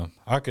up to them.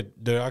 I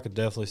could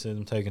definitely see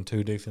them taking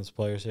 2 defense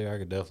players here. I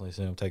could definitely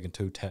see them taking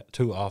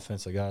two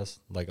offensive guys,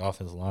 like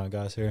offensive line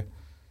guys here.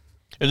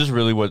 It just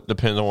really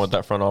depends on what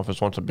that front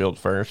office wants to build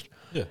first.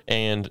 Yeah.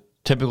 And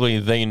typically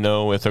they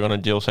know if they're going to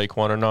deal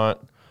Saquon or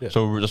not. Yeah.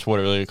 So that's what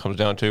it really comes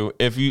down to.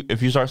 If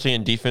you start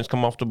seeing defense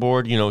come off the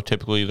board,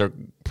 typically they're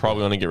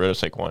probably going to get rid of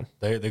Saquon.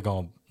 They're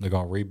going to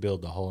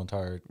rebuild the whole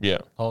entire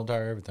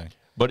everything.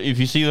 But if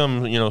you see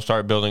them,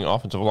 start building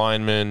offensive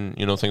linemen,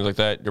 things like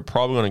that, you're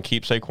probably going to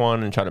keep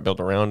Saquon and try to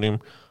build around him.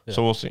 Yeah.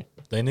 So we'll see.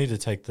 They need to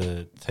take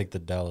the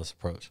Dallas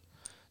approach.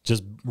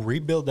 Just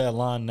rebuild that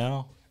line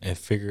now and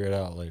figure it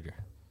out later.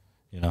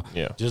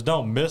 Yeah. Just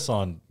don't miss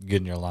on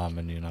getting your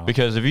lineman,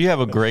 Because if you have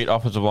a great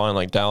offensive line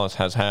like Dallas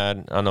has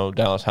had, I know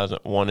Dallas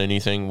hasn't won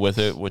anything with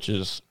it, which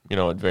is,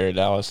 a very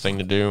Dallas thing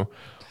to do.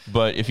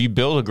 But if you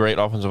build a great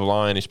offensive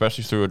line,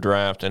 especially through a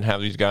draft, and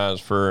have these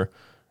guys for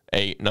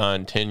 8,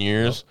 9, 10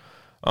 years,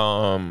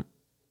 you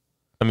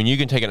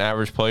can take an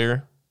average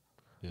player,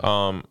 hint,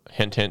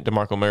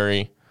 DeMarco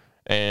Murray,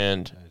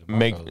 and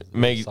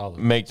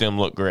make them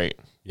look great.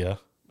 Yeah.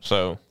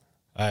 So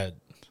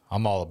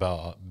I'm all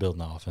about building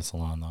the offensive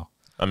line, though.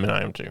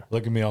 I am too.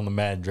 Look at me on the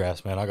Madden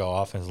drafts, man. I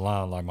got offensive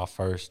line like my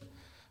first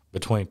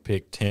between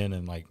pick 10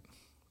 and like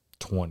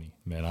 20.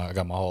 Man, I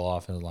got my whole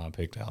offensive line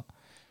picked out.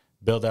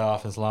 Build that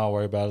offensive line,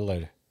 worry about it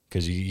later.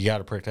 Because you got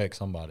to protect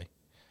somebody.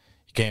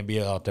 You can't be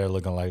out there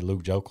looking like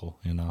Luke Jokel,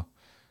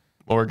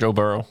 Or Joe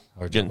Burrow.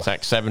 Or getting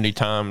sacked 70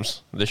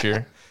 times this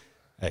year.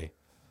 Hey,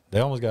 they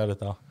almost got it,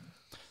 though.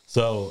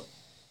 So,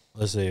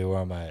 let's see where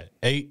I'm at.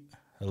 8,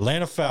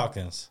 Atlanta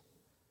Falcons.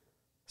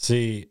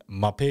 See,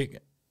 my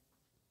pick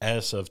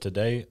as of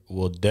today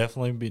will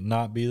definitely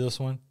not be this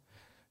one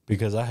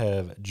because I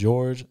have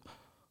George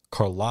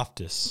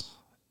Karlaftis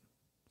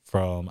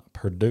from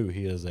Purdue.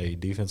 He is a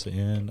defensive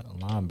end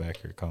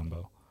linebacker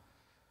combo.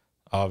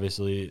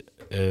 Obviously,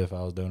 if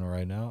I was doing it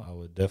right now, I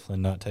would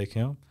definitely not take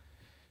him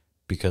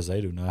because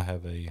they do not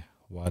have a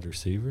wide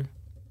receiver.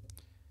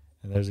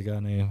 And there's a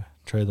guy named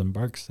Traylon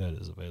Burks that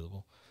is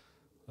available.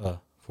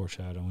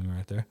 Foreshadowing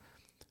right there.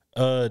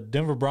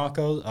 Denver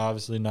Broncos,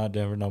 obviously not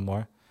Denver no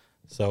more.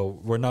 So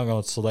we're not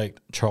going to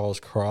select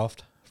Charles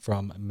Croft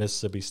from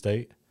Mississippi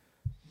State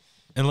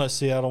unless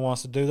Seattle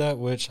wants to do that,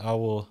 which I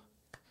will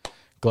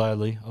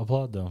gladly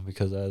applaud them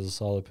because that is a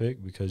solid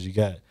pick because you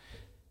got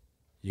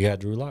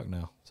Drew Lock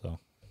now. So,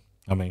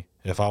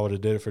 if I would have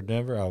did it for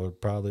Denver, I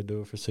would probably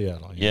do it for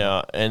Seattle.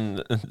 Yeah,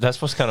 and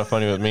that's what's kind of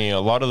funny with me. A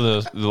lot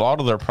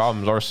of their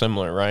problems are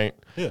similar, right?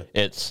 Yeah.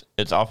 It's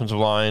offensive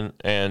line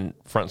and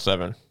front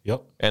seven.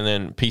 Yep. And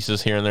then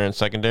pieces here and there in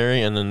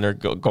secondary, and then they're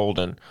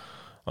golden.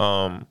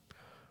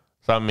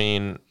 So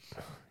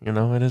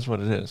it is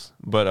what it is.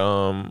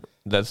 But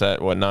that's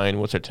at 9.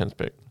 What's their 10th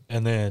pick?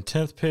 And then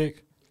 10th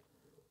pick,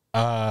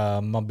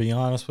 I'm gonna be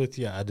honest with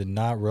you. I did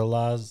not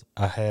realize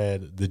I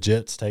had the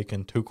Jets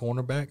taking 2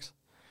 cornerbacks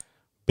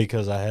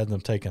because I had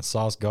them taking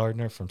Sauce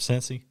Gardner from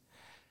Cincy,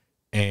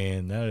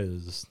 and that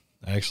is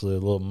actually a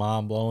little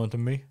mind blowing to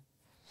me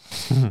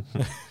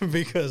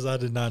because I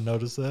did not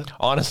notice that.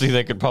 Honestly,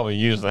 they could probably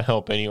use the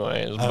help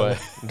anyways, but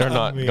they're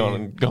not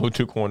going to go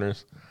 2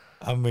 corners.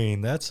 I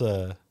mean, that's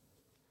a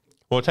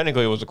Well,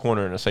 technically, it was a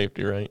corner and a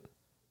safety, right?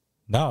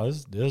 no.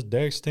 It's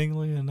Derek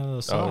Stingley and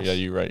Sauce. Oh yeah,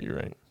 you're right. You're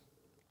right.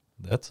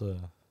 That's a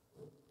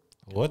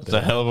what? It's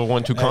a hell of a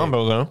 1-2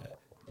 combo, though.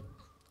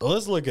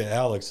 Let's look at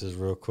Alex's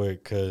real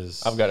quick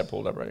because I've got it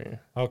pulled up right here.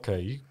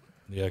 okay,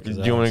 Do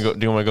you want to go?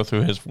 Do you want to go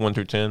through his 1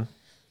 through 10?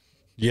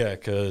 Yeah,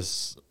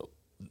 because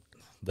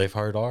they've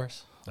heard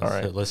ours. All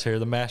right. Let's hear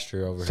the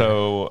master over here.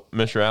 So,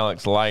 Mr.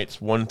 Alex Lights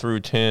 1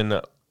 through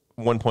 10,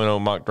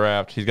 1.0 mock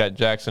draft. He's got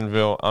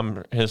Jacksonville.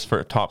 His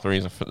for top 3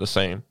 is the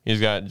same. He's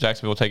got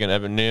Jacksonville taking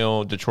Evan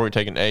Neal, Detroit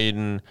taking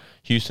Aiden,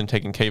 Houston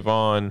taking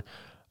Kayvon.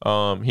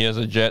 He has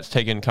the Jets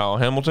taking Kyle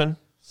Hamilton.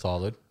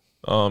 Solid.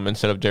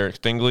 Instead of Derek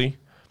Stingley.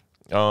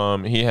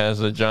 He has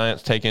the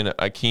Giants taking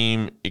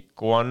Akeem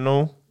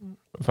Ikwanu,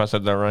 if I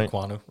said that right.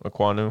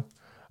 Ikwanu.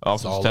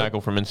 Offensive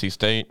tackle from NC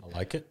State. I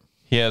like it.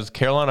 He has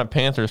Carolina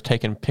Panthers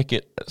taking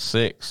Pickett at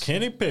 6.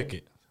 Kenny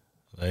Pickett.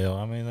 They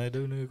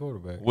do need a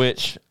quarterback.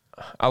 Which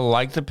I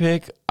like the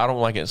pick. I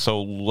don't like it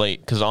so late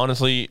because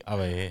honestly,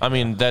 I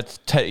mean that's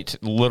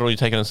literally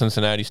taking a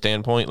Cincinnati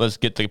standpoint. Let's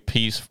get the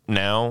piece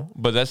now,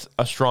 but that's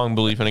a strong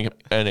belief in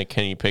a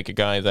Kenny Pickett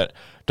guy. That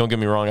don't get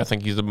me wrong, I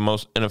think he's the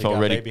most NFL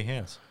ready. Baby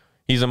hands.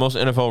 He's the most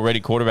NFL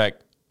ready quarterback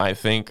I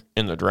think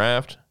in the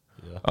draft.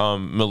 Yeah.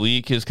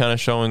 Malik is kind of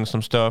showing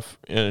some stuff,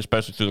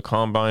 especially through the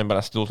combine, but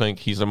I still think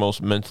he's the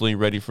most mentally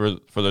ready for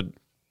the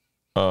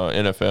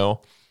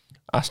NFL.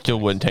 I still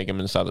wouldn't take him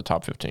inside the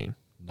top 15.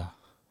 No,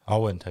 I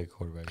wouldn't take a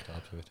quarterback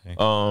top 15.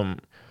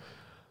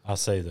 I'll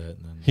say that.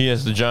 He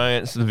has the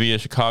Giants via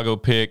Chicago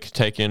pick,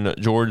 taking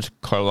George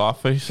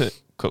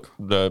Karlaftis,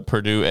 the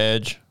Purdue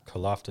edge.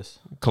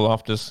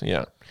 Karlaftis,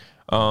 yeah.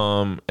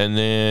 And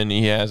then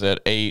he has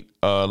at 8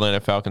 Atlanta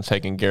Falcons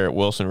taking Garrett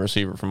Wilson,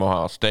 receiver from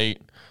Ohio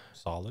State.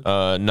 Solid.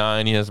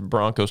 9, he has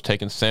Broncos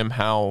taking Sam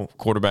Howell,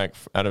 quarterback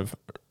out of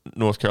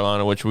North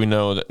Carolina, which we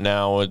know that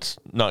now it's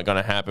not going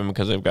to happen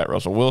because they've got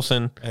Russell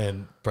Wilson.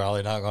 And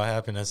probably not going to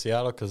happen in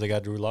Seattle because they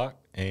got Drew Lock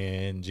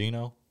and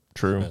Geno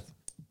Smith.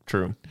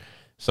 True.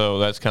 So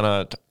that's kind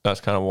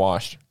of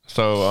washed.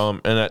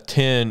 So and at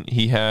 10,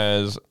 he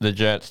has the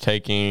Jets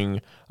taking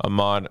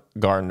Ahmad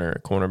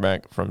Gardner,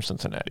 cornerback from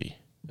Cincinnati.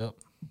 Yep.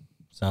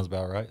 Sounds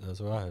about right.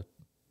 That's what I had.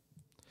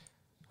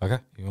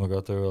 Okay. You want to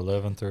go through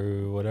 11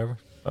 through whatever?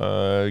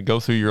 Go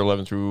through your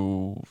 11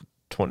 through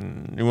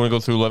 20. You want to go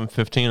through 11,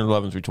 15, or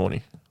 11 through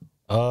 20?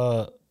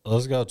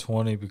 Let's go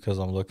 20 because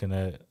I'm looking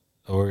at.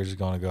 We're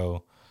going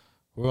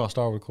to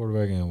start with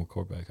quarterback and with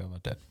quarterback. How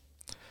about that?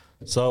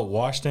 So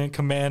Washington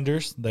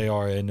Commanders, they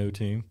are a new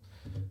team.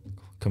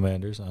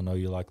 Commanders, I know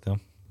you like them.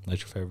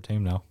 That's your favorite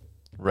team now.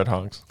 Red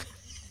Hogs.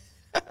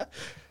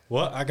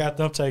 Well, I got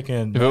them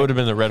taking. If it would have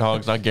been the Red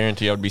Hogs, I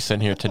guarantee I would be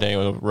sitting here today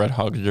with a Red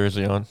Hogs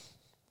jersey on.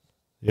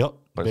 Yep,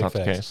 but it's not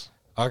the case.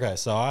 Okay,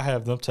 so I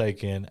have them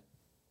taking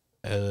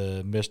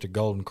Mr.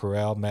 Golden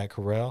Corral, Matt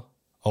Corral,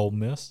 Ole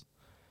Miss.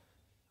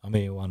 I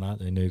mean, why not?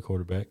 They need a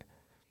quarterback.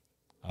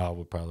 I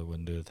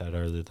wouldn't do it that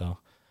early, though.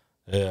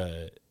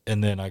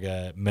 And then I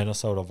got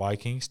Minnesota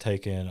Vikings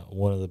taking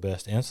one of the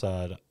best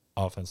inside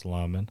offensive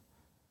linemen,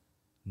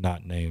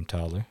 not named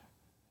Tyler.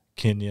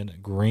 Kenyon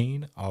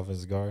Green,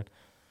 offensive guard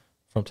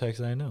from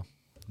Texas A&M.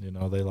 You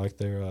know, they like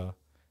their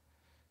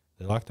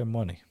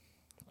money.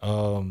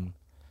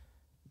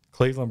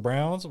 Cleveland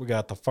Browns, we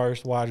got the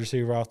first wide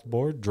receiver off the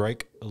board,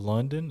 Drake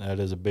London. That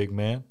is a big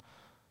man.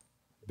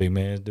 Big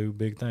men do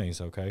big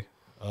things, okay?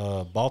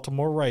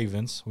 Baltimore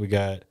Ravens, you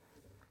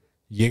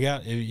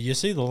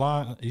see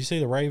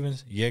the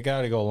Ravens, you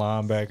got to go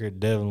linebacker,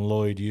 Devin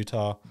Lloyd,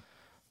 Utah.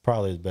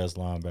 Probably the best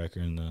linebacker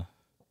in the.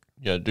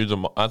 Yeah,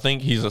 I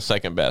think he's the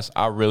second best.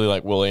 I really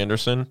like Will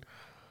Anderson,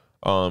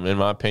 in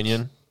my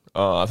opinion.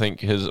 I think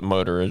his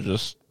motor is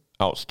just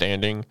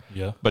outstanding.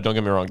 Yeah. But don't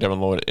get me wrong,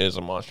 Devin Lloyd is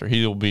a monster.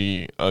 He'll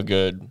be a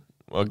good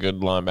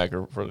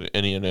linebacker for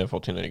any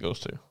NFL team that he goes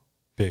to.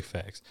 Big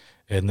facts.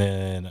 And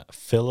then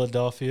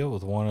Philadelphia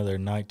with one of their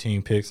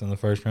 19 picks in the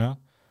first round.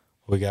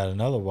 We got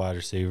another wide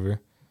receiver,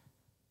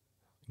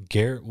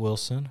 Garrett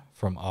Wilson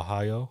from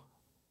Ohio.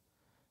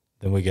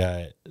 Then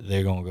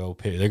they're gonna go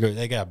pick.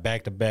 They got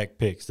back-to-back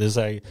picks. This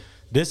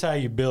how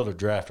you build a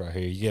draft right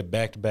here. You get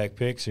back-to-back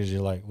picks, and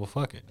you're like, well,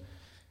 fuck it.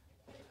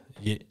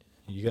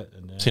 You got.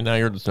 See, now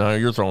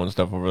you're throwing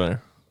stuff over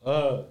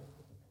there.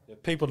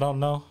 If people don't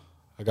know,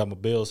 I got my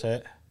Bills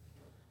hat.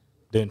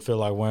 Didn't feel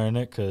like wearing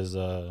it because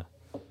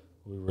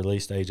we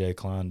released AJ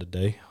Klein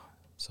today,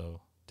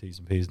 so T's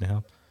and P's to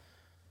him.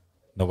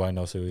 Nobody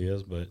knows who he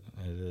is, but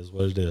it is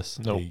what it is.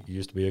 Nope. He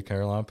used to be a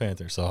Carolina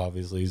Panther, so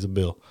obviously he's a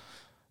Bill.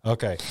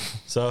 Okay,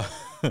 so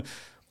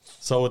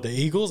with the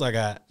Eagles, I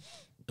got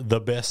the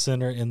best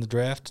center in the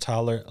draft,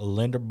 Tyler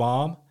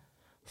Linderbaum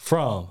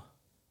from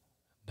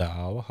the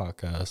Iowa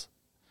Hawkeyes.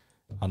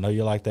 I know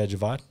you like that,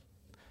 Javad.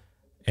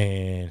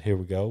 And here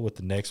we go with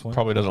the next one.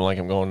 Probably doesn't like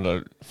him going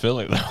to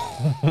Philly,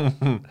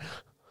 though.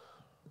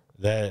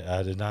 That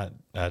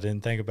I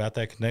didn't think about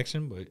that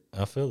connection, but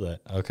I feel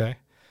that. Okay.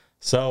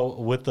 So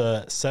with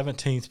the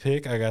 17th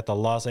pick, I got the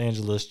Los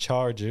Angeles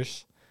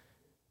Chargers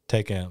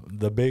taking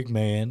the big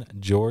man,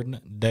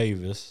 Jordan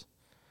Davis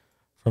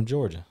from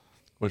Georgia.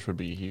 Which would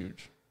be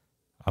huge.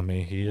 I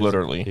mean, he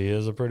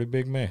is a pretty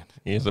big man.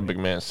 He is a big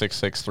man, 6'6",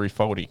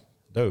 340.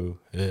 Dude,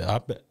 I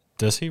bet.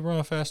 Does he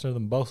run faster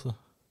than Bosa?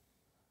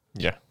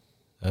 Yeah.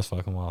 That's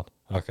fucking wild.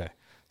 Okay.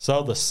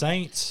 So the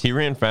Saints. He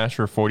ran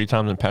faster 40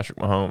 times than Patrick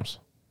Mahomes.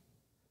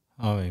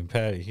 I mean,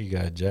 Patty, he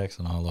got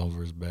Jackson all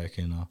over his back,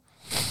 you know.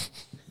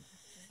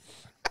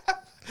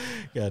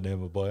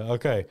 Goddamn it, boy.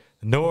 Okay.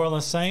 New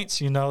Orleans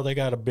Saints, you know, they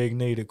got a big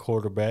need at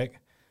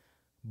quarterback.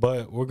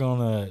 But we're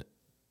gonna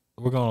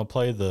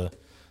play the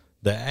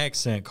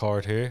accent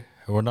card here.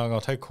 We're not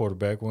gonna take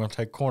quarterback, we're gonna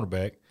take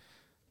cornerback.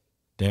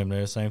 Damn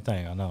near the same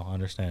thing. I know, I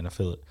understand, I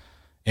feel it.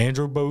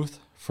 Andrew Booth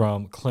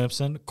from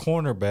Clemson,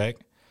 cornerback.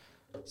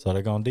 So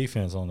they're going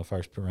defense on the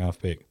first round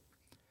pick.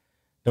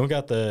 Then we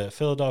got the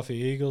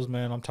Philadelphia Eagles.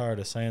 Man, I'm tired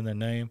of saying their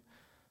name.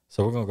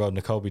 So we're going to go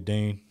Nakobe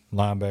Dean,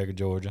 linebacker,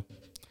 Georgia.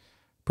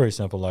 Pretty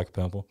simple like a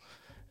pimple.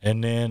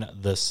 And then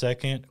the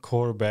second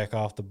quarterback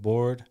off the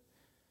board,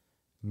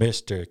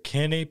 Mr.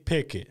 Kenny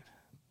Pickett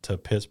to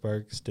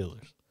Pittsburgh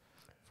Steelers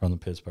from the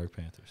Pittsburgh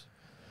Panthers.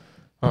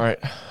 All right.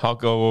 I'll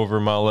go over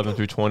my 11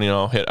 through 20, and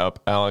I'll hit up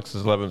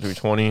Alex's 11 through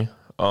 20.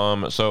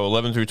 So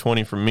 11 through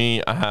 20 for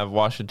me, I have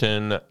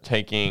Washington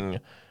taking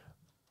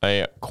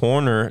a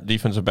corner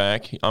defensive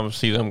back. I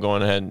see them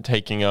going ahead and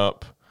taking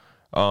up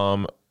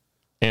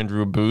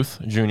Andrew Booth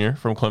Jr.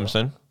 from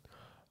Clemson.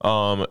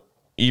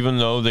 Even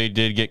though they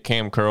did get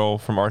Cam Curl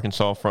from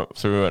Arkansas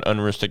through an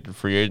unrestricted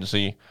free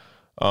agency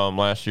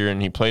last year,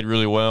 and he played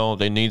really well,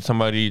 they need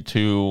somebody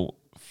to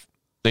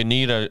 – they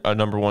need a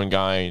number one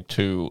guy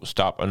to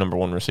stop a number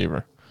one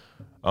receiver.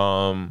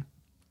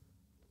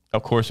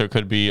 Of course, there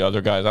could be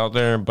other guys out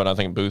there, but I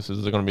think Booth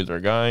is going to be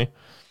their guy.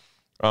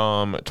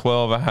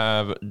 12, I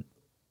have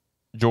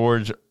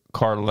George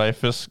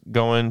Karlaftis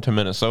going to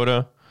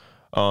Minnesota.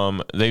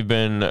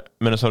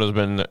 Minnesota's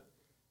been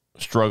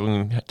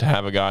struggling to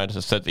have a guy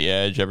to set the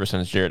edge ever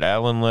since Jared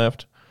Allen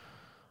left.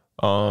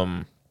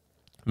 Mr.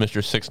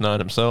 6'9"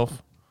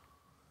 himself.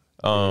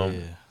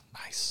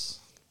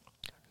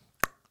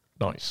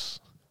 Nice.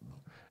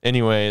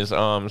 Anyways,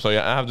 so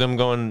yeah, I have them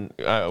going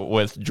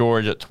with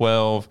George at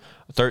 12.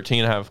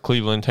 13, I have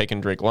Cleveland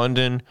taking Drake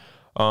London,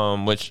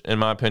 which in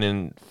my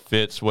opinion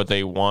fits what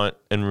they want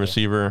in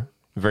receiver.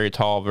 Very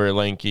tall, very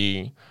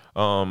lanky,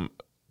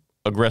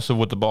 aggressive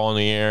with the ball in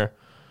the air.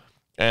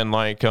 And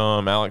like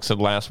Alex said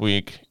last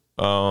week,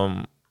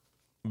 very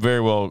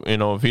well,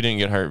 if he didn't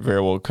get hurt,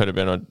 very well could have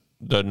been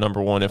the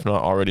number one, if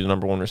not already the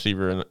number one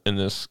receiver in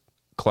this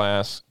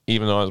class,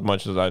 even though as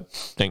much as I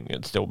think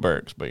it's still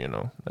Burks, but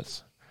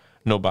that's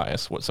no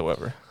bias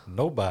whatsoever.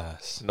 No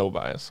bias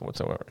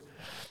whatsoever.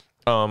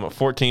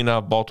 14, I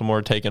have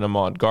Baltimore taking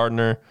Ahmad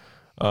Gardner,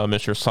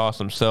 Mr. Sauce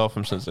himself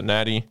from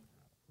Cincinnati.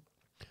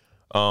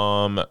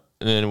 And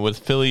then with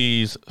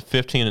Philly's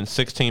 15 and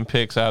 16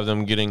 picks, I have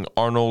them getting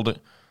Arnold.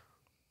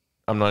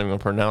 I'm not even going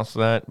to pronounce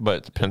that,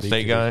 but Penn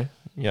State guy.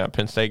 Yeah,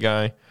 Penn State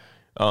guy.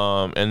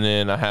 And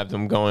then I have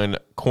them going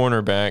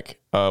cornerback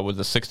with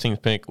the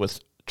 16th pick with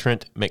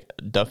Trent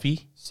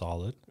McDuffie.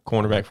 Solid.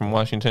 Cornerback from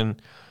Washington.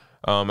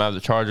 I have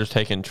the Chargers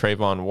taking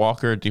Trayvon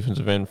Walker,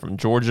 defensive end from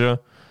Georgia,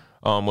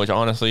 which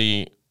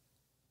honestly,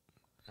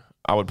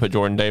 I would put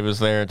Jordan Davis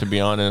there, to be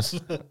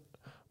honest.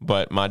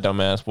 But my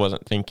dumbass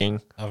wasn't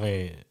thinking. I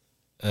mean,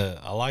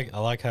 I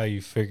like how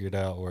you figured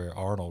out where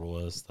Arnold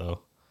was,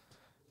 though.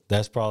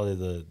 That's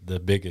probably the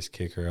biggest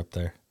kicker up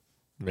there.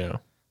 Yeah.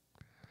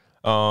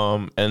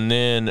 And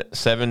then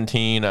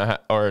 18,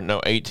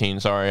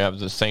 sorry, I have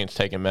the Saints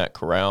taking Matt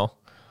Corral,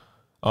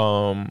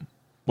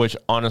 which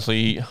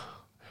honestly,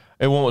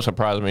 it won't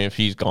surprise me if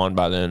he's gone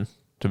by then,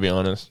 to be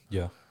honest.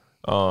 Yeah.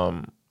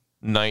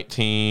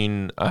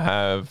 19, I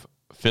have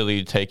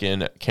Philly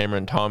taking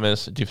Cameron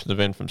Thomas, defensive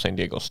end from San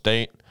Diego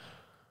State.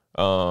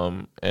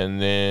 And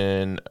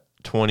then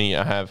 20,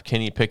 I have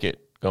Kenny Pickett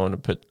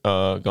going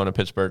to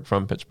Pittsburgh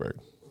from Pittsburgh.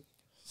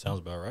 Sounds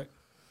about right.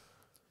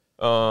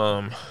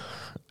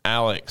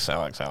 Alex.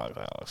 How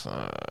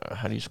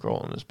do you scroll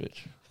on this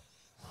bitch?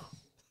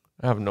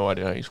 I have no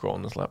idea how you scroll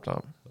on this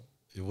laptop.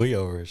 We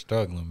over here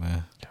struggling,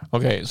 man.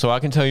 Okay, so I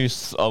can tell you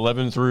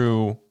 11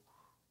 through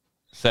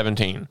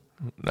 17.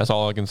 That's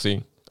all I can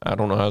see. I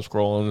don't know how to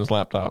scroll on this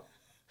laptop.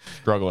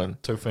 Struggling.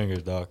 2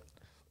 fingers, Doc.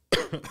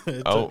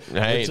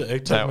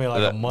 It took me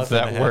like a month.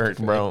 That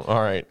worked, bro.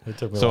 All right.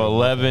 So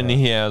 11,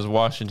 he has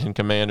Washington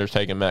Commanders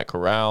taking Matt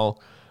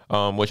Corral,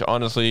 which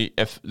honestly,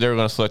 if they're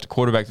going to select a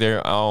quarterback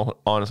there, I'll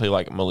honestly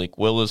like Malik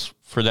Willis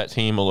for that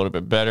team a little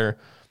bit better.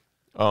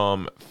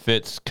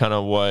 Fits kind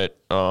of what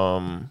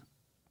the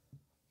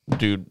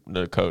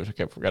coach,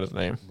 I forgot his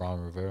name.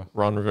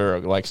 Ron Rivera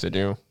likes to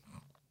do.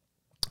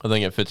 I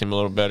think it fits him a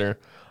little better.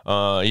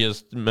 He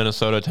has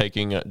Minnesota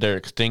taking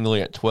Derek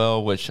Stingley at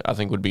 12, which I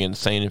think would be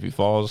insane if he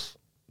falls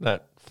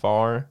that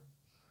far.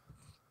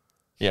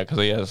 Yeah, because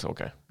he has.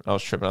 Okay, I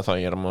was tripping. I thought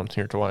he had him on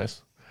here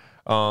twice.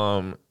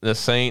 The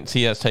Saints,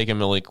 he has taken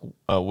Malik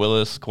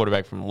Willis,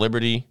 quarterback from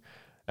Liberty,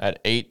 at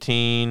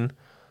 18.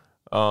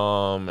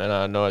 And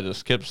I know I just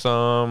skipped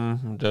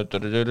some.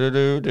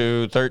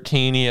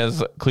 13, he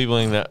has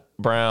Cleveland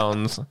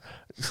Browns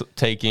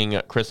taking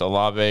Chris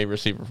Olave,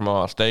 receiver from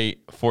Ohio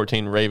State.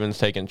 14, Ravens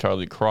taking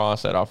Charlie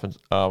Cross at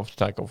offensive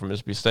tackle from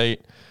Mississippi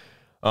State.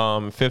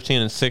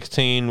 15 and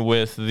 16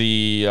 with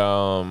the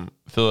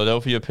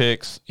Philadelphia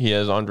picks. He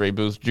has Andre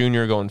Booth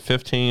Jr. going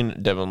 15,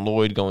 Devin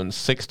Lloyd going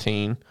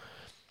 16.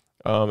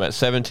 At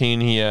 17,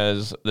 he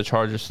has the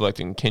Chargers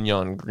selecting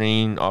Kenyon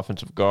Green,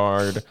 offensive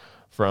guard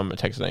from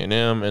Texas A&M.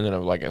 And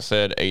then, like I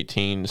said,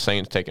 18,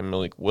 Saints taking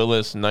Malik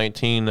Willis.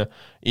 19,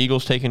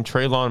 Eagles taking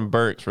Treylon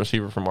Burks,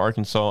 receiver from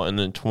Arkansas. And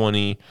then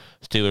 20,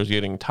 Steelers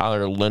getting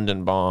Tyler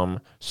Lindenbaum,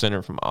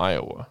 center from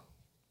Iowa.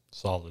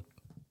 Solid.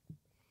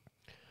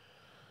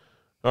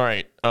 All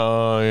right. You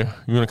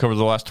want to cover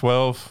the last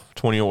 12,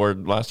 20, or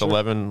last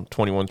 11,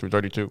 21 through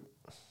 32?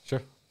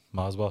 Sure.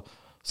 Might as well.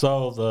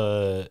 So,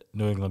 the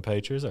New England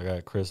Patriots, I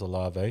got Chris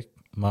Olave.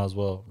 Might as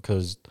well,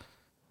 because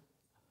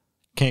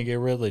can't get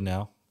Ridley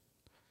now.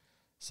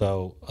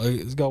 So,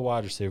 let's go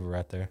wide receiver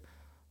right there.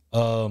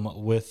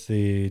 With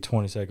the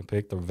 22nd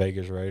pick, the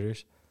Vegas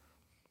Raiders,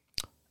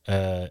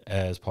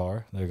 as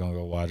par, they're going to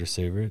go wide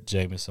receiver,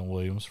 Jamison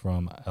Williams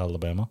from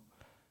Alabama.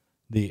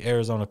 The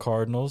Arizona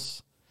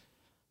Cardinals,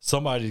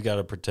 somebody's got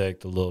to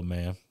protect the little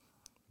man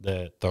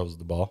that throws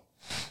the ball.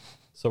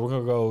 So we're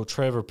going to go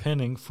Trevor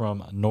Penning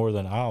from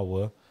Northern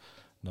Iowa.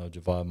 No,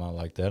 Javad might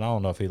like that. I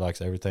don't know if he likes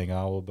everything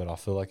Iowa, but I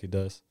feel like he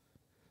does.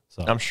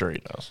 So I'm sure he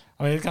does.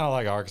 I mean, it's kind of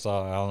like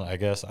Arkansas. I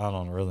guess I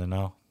don't really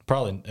know.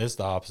 Probably it's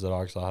the opposite of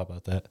Arkansas. How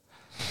about that?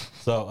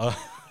 So,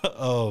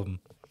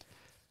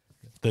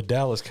 the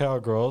Dallas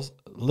Cowgirls.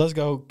 Let's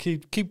go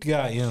keep the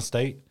guy in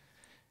state,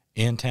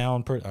 in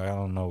town. I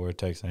don't know where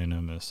Texas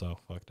A&M is, so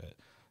fuck that.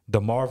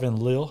 DeMarvin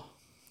Lil,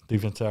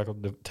 defense tackle,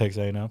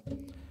 Texas A&M.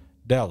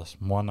 Dallas,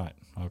 one night.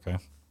 Okay,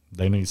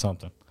 they need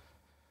something.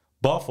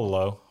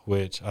 Buffalo,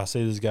 which I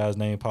see this guy's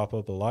name pop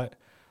up a lot.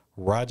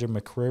 Roger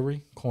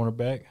McCreary,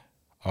 cornerback,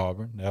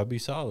 Auburn. That would be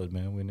solid,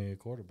 man. We need a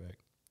quarterback.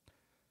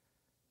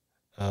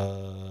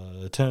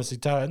 The Tennessee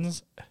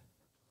Titans.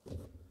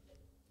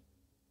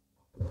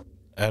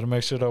 I had to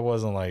make sure that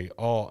wasn't like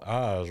all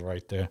eyes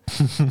right there.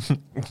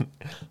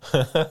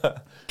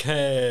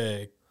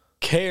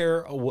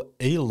 Care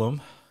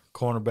Elam,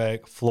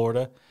 cornerback,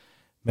 Florida.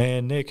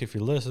 Man, Nick, if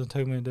you're listening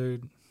to me,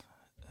 dude,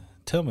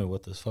 tell me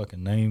what this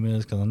fucking name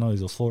is, because I know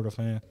he's a Florida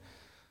fan.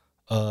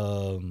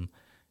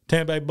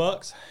 Tampa Bay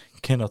Bucks,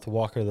 Kenneth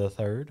Walker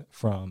III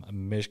from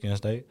Michigan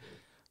State.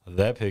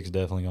 That pick's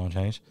definitely going to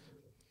change.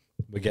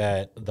 We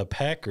got the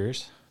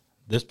Packers.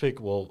 This pick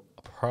will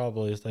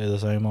probably stay the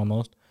same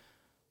almost.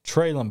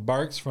 Treylon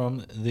Burks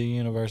from the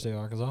University of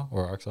Arkansas,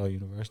 or Arkansas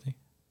University.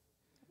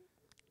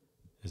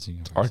 It's the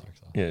University of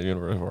Arkansas. Yeah,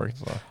 University of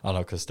Arkansas. I know,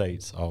 because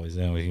State's always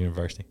in with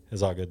University.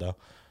 It's all good, though.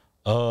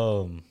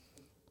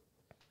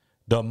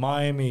 The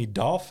Miami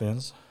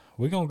Dolphins,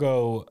 we're going to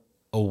go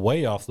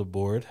away off the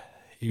board.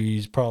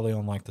 He's probably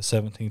on like the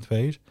 17th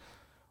page.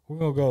 We're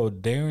going to go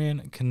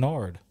Darian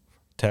Kennard,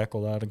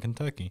 tackle out of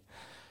Kentucky.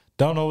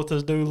 Don't know what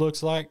this dude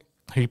looks like.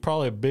 He's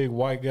probably a big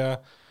white guy,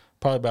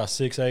 probably about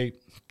 6'8",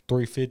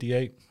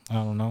 358. I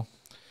don't know.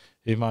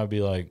 He might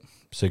be like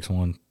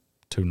 6'1",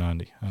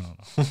 290. I don't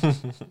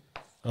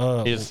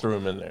know. He just threw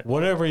him in there.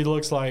 Whatever he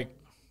looks like,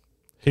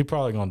 he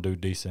probably going to do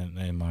decent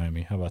in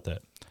Miami. How about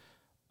that?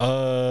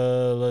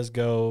 Let's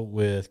go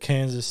with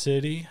Kansas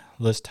City.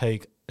 Let's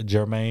take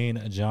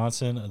Jermaine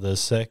Johnson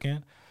II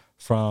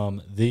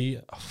from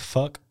the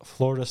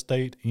Florida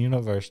State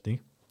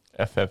University.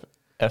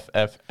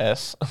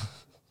 FFS.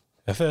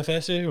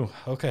 FFSU.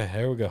 Okay,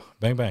 here we go.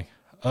 Bang, bang.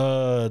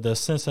 The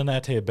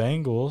Cincinnati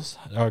Bengals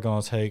are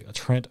going to take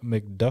Trent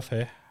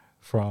McDuffie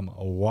from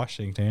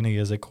Washington. He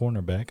is a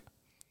cornerback.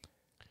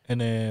 And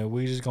then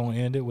we just going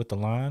to end it with the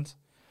Lions.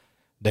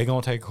 They're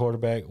going to take a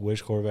quarterback.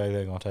 Which quarterback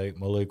they're going to take?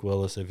 Malik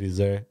Willis, if he's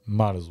there.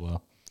 Might as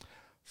well.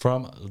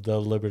 From the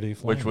Liberty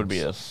Flames. Which would be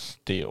a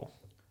steal.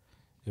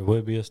 It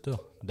would be a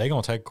steal. They're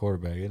going to take a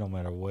quarterback. It don't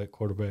matter what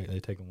quarterback. They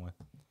take one.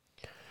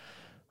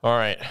 All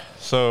right.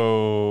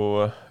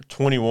 So,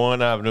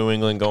 21, I have New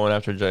England going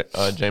after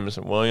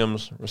Jamison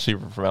Williams,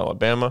 receiver from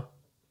Alabama.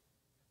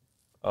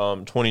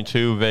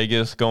 22,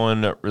 Vegas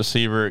going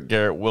receiver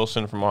Garrett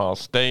Wilson from Ohio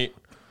State.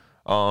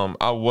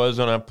 I was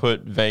going to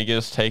put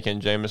Vegas taking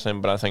Jamison,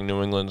 but I think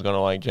New England's going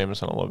to like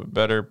Jamison a little bit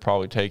better.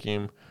 Probably take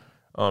him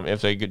if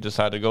they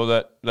decide to go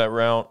that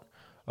route.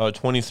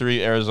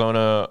 23,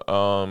 Arizona.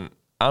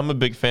 I'm a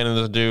big fan of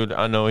this dude.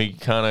 I know he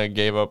kind of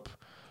gave up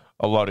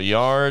a lot of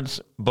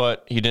yards,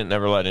 but he didn't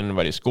ever let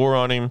anybody score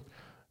on him.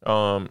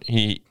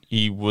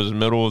 He was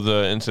middle of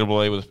the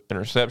NCAA with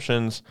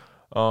interceptions.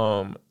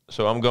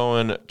 So I'm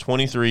going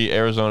 23,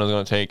 Arizona's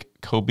going to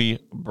take Kobe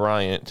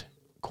Bryant,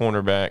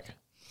 cornerback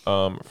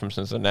from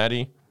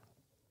Cincinnati.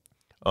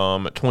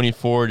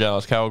 24,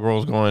 Dallas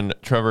Cowgirls going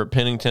Trevor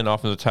Pennington,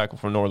 offensive tackle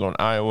from Northern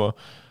Iowa.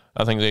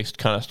 I think they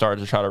kind of start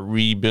to try to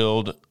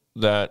rebuild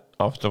that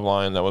offensive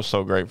line that was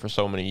so great for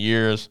so many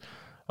years.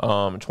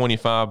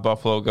 25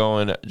 Buffalo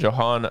going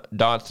Jahan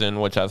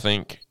Dotson, which I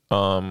think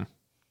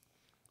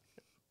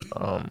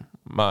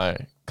my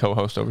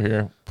co-host over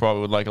here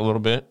probably would like a little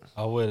bit.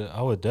 I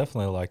would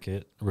definitely like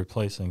it,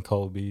 replacing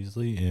Cole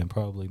Beasley and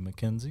probably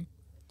McKenzie.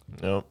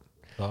 Yep.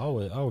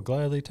 So I would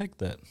gladly take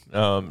that.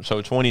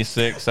 So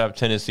 26, I have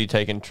Tennessee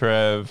taking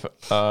Trev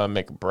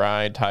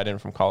McBride, tight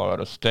end from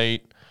Colorado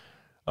State.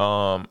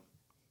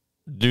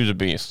 Dude's a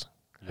beast.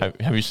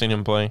 Yep. Have you seen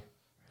him play?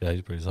 Yeah,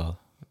 he's pretty solid.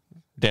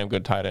 Damn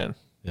good tight end.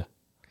 Yeah.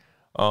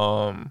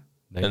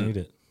 They need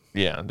it.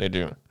 Yeah, they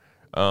do.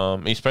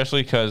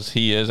 Especially because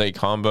he is a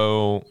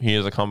combo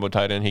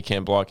tight end. He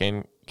can block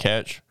and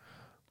catch.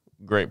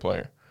 Great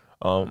player.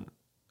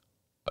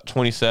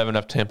 27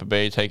 of Tampa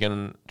Bay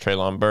taking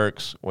Treylon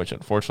Burks, which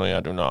unfortunately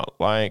I do not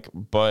like,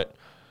 but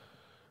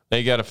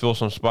they got to fill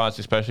some spots,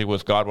 especially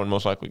with Godwin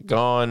most likely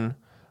gone.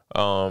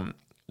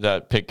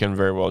 That pick can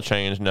very well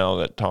change now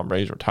that Tom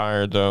Brady's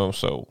retired, though.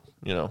 So,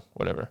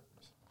 whatever.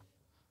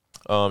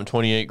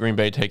 28 Green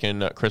Bay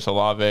taking Chris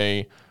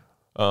Olave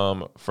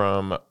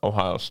from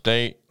Ohio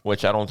State,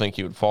 which I don't think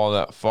he would fall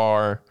that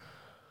far.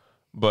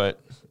 But,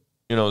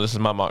 this is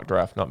my mock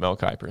draft, not Mel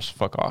Kiper's.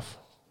 Fuck off.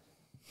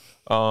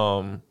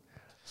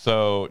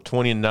 So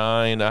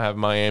 29, I have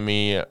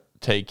Miami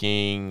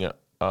taking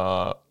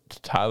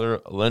Tyler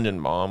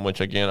Lindenbaum, which,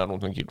 again, I don't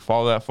think he'd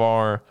fall that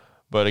far.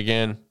 But,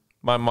 again,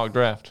 my mock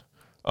draft.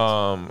 30,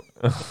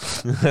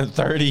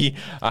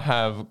 I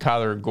have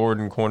Kyler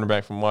Gordon,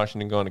 cornerback from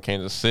Washington, going to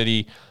Kansas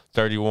City.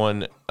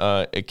 31,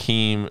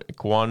 Akeem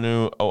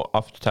Ikwanu,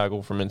 offensive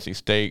tackle from NC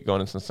State, going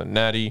to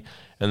Cincinnati.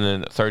 And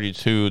then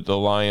 32, the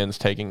Lions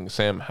taking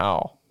Sam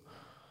Howell.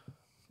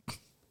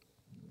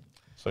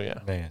 So,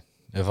 yeah. Man,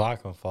 if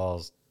Icon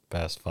falls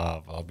past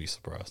 5, I'll be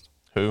surprised.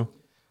 Who?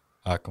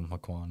 Icon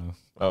Ikwanu.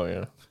 Oh,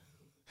 yeah.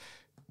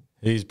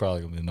 He's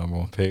probably going to be the number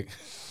 1 pick.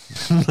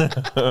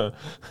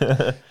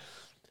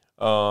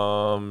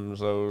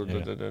 So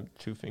yeah.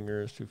 Two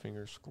fingers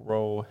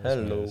scroll.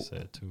 Hello.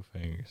 Said 2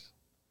 fingers.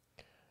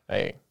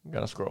 Hey,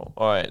 gotta scroll.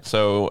 All right,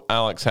 so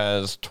Alex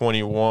has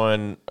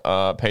 21.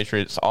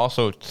 Patriots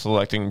also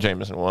selecting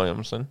Jameson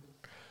Williamson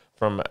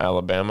from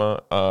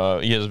Alabama.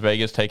 He has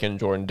Vegas taking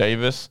Jordan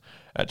Davis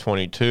at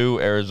 22.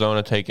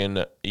 Arizona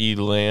taking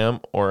Elam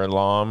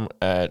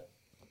at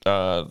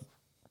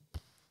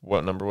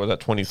what number was that?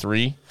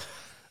 23.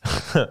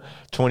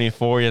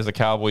 24, he has the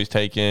Cowboys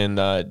taking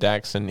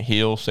Daxon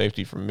Hill,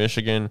 safety from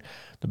Michigan.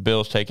 The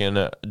Bills taking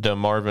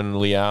DeMarvin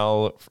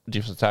Leal,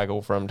 defensive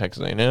tackle from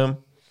Texas A&M.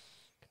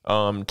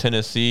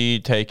 Tennessee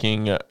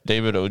taking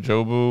David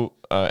Ojobu,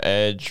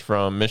 edge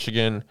from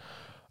Michigan.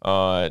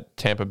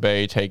 Tampa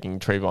Bay taking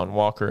Trayvon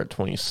Walker at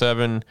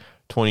 27.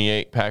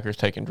 28, Packers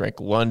taking Drake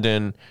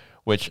London,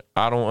 which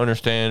I don't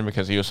understand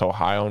because he was so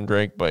high on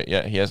Drake, but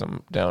yeah, he has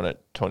him down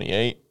at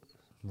 28.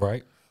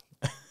 Right.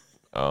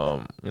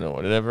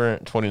 Whatever.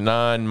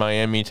 29,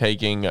 Miami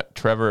taking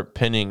Trevor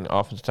Penning,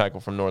 offensive tackle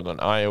from Northern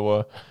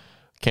Iowa.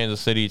 Kansas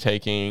City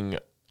taking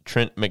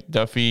Trent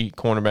McDuffie,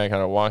 cornerback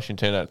out of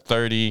Washington at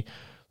 30.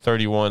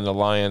 31, the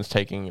Lions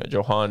taking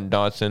Jahan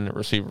Dotson,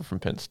 receiver from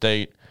Penn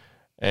State.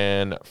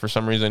 And for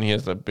some reason, he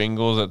has the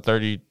Bengals at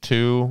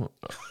 32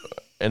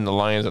 and the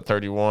Lions at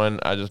 31.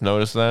 I just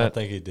noticed that. I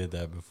think he did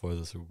that before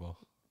the Super Bowl.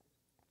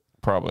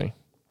 Probably.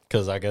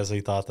 Because I guess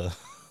he thought the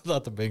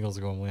Bengals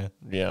were going to win.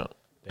 Yeah.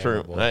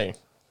 True. Boy. Hey,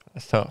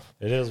 that's tough.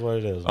 It is what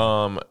it is.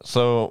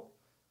 So,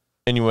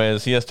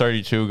 anyways, he has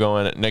 32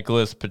 going at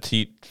Nicolas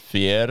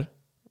Petit-Fier.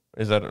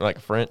 Is that like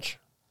French?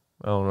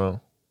 I don't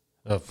know.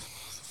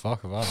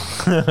 Fuck if I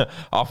don't.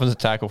 Offensive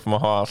tackle from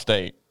Ohio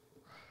State.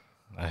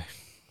 Hey,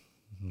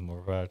 more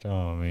about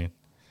I mean,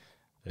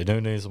 they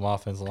do need some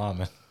offensive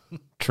linemen.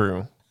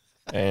 True.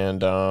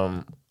 And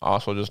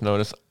also just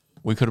noticed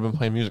we could have been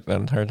playing music that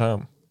entire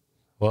time.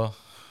 Well,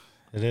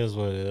 it is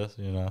what it is,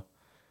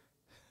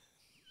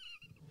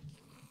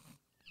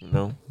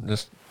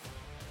 Just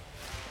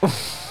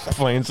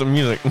playing some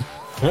music.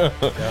 God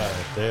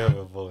damn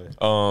it, boy.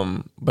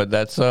 But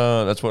that's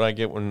what I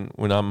get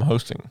when I'm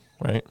hosting,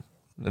 right?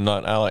 And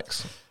not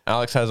Alex.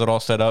 Alex has it all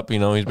set up.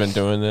 He's been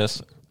doing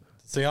this.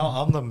 See,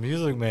 I'm the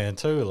music man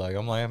too. Like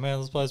I'm like, man,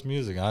 let's play some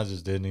music. I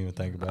just didn't even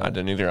think about it. I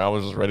didn't either. I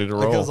was just ready to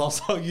roll. Because I'm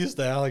so used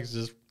to Alex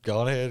just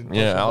going ahead. And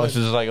Alex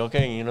is just like,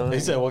 okay, He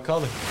said, what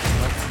color?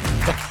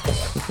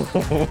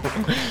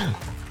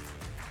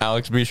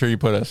 Alex, be sure you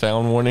put a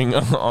sound warning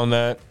on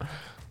that.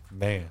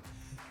 Man.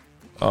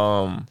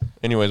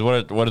 Anyways,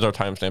 what is our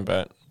timestamp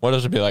at? What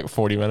does it be like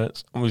 40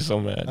 minutes? I'm gonna be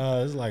so mad.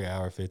 It's like an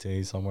hour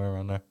 15, somewhere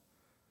around there.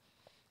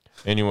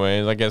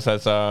 Anyways, I guess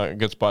that's a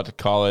good spot to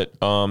call it.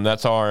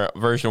 That's our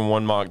version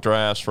 1 mock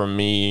drafts from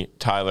me,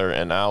 Tyler,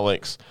 and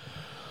Alex.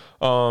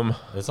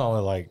 It's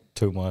only like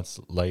 2 months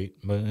late,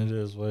 but it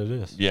is what it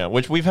is. Yeah,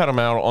 which we've had them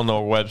out on the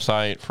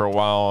website for a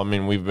while. I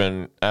mean, we've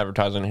been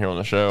advertising here on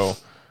the show.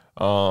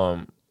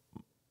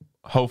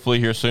 Hopefully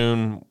here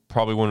soon,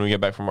 probably when we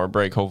get back from our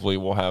break, hopefully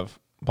we'll have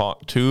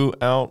mock 2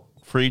 out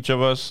for each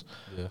of us.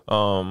 Yeah.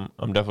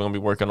 I'm definitely going to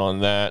be working on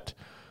that.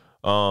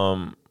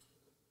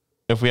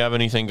 if we have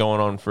anything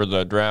going on for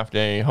the draft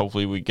day,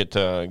 hopefully we get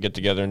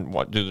together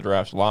and do the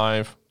drafts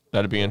live.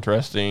 That'd be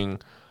interesting.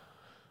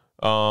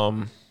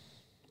 Anything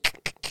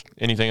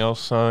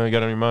else you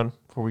got on your mind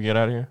before we get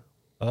out of here?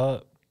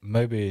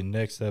 Maybe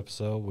next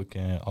episode we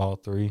can all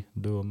three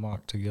do a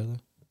mock together.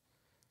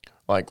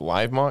 Like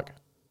live mock?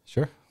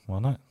 Sure, why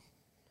not?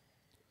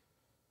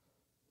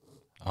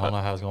 I don't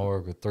know how it's gonna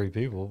work with 3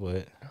 people,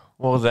 but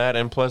well, that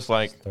and plus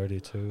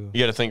 32. You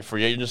got to think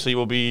free agency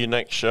will be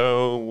next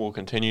show. We'll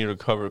continue to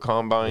cover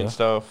combine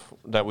stuff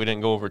that we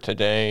didn't go over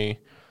today.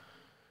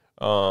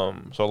 So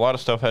a lot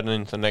of stuff heading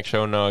into the next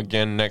show. Now,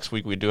 again, next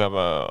week we do have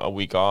a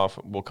week off.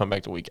 We'll come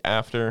back the week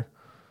after.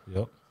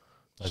 Yep.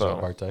 That's your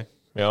birthday.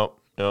 Yep.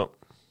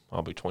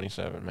 I'll be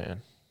 27,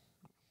 man.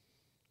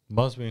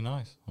 Must be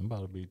nice. I'm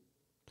about to be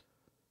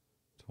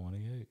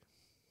 28.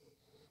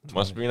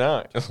 Must be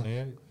nice.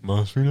 28.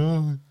 Must be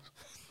nice.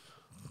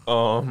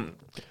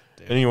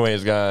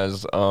 Anyways,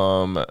 guys,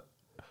 I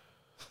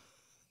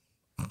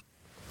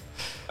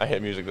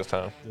hit music this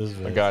time.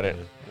 I got it.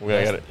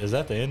 I got it. Is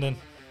that the ending?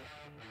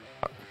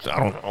 I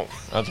don't know.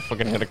 I just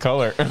fucking hit a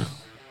color.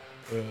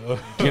 Do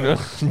you know?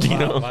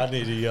 I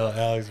need to yell,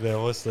 Alex,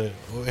 man. What's that?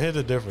 Hit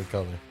a different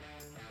color.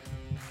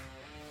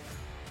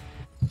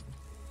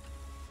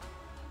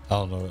 I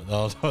don't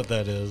know what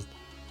that is.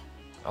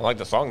 I like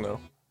the song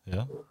though.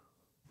 Yeah.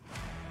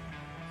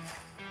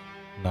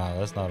 Nah,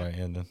 that's not our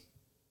ending.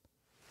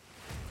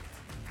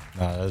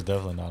 Nah, that's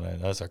definitely not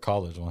it. That's our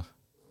college one.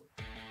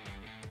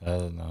 No, I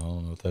don't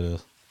know what that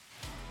is.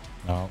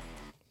 No.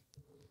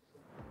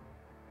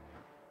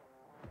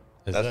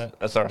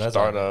 That's our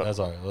startup. That's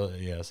our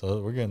yeah.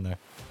 So we're getting there.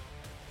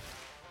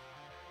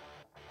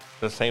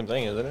 The same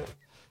thing, isn't it?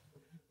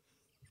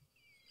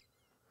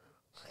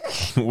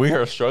 We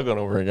are struggling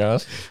over it,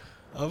 guys.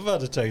 I'm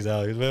about to text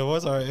Alex, man.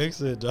 What's our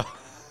exit, John?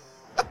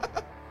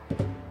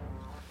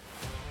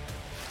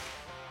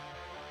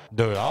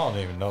 Dude, I don't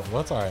even know.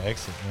 What's our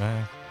exit,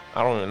 man?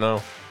 I don't even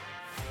know.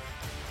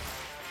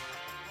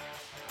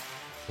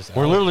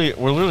 We're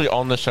literally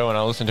on the show, and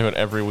I listen to it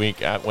every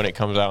week when it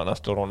comes out, and I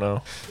still don't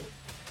know.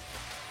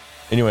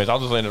 Anyways, I'll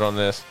just land it on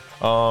this.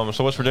 So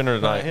what's for dinner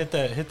tonight? Hit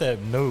that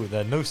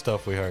new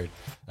stuff we heard.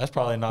 That's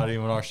probably not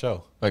even our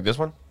show. Like this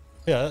one?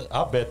 Yeah,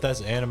 I bet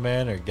that's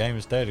Animan or Game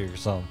of Static or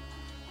something.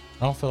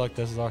 I don't feel like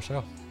this is our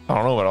show. I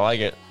don't know, but I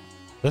like it.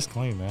 This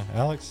clean, man.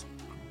 Alex,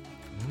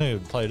 you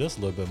need to play this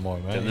a little bit more,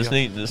 man. Yeah, this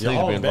needs to be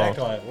involved.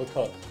 What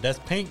color? That's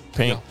pink.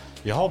 Pink.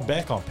 You hold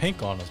back on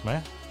pink on us,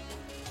 man.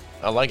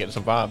 I like it. It's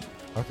a vibe.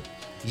 Okay.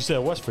 You said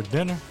what's for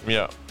dinner?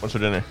 Yeah. What's for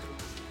dinner?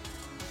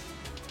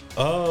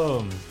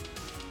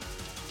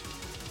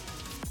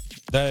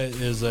 That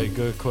is a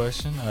good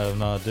question. I have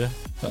no idea.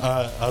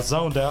 I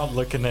zoned out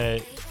looking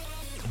at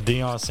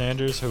Deion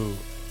Sanders, who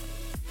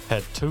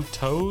had 2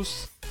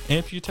 toes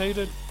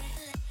amputated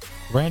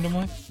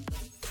randomly.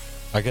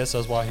 I guess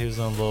that's why he was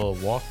in a little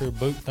walker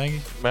boot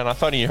thingy. Man, I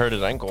thought he hurt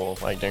his ankle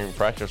like during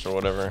practice or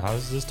whatever.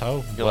 How's his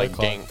toe? You're like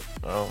gang.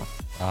 Oh.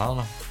 I don't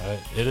know.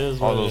 It is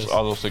all what those it is.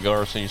 All those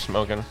cigars he's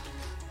smoking.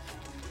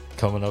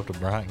 Coming up to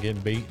Bryant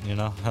getting beat,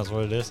 that's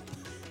what it is.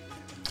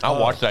 I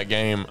watched that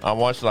game. I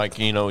watched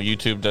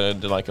YouTube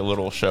did like a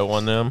little show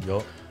on them.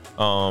 Yep.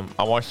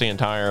 I watched the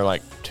entire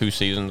 2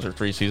 seasons or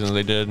 3 seasons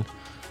they did,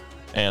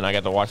 and I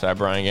got to watch that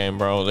Bryant game,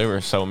 bro. They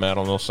were so mad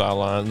on those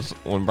sidelines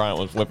when Bryant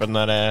was whipping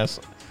that ass.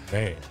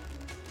 Man,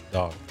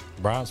 dog,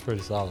 Bryant's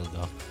pretty solid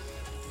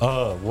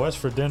though. What's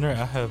for dinner?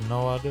 I have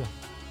no idea.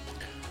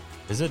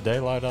 Is it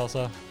daylight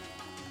outside?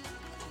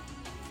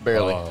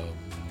 Barely.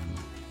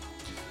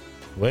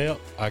 Well,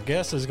 I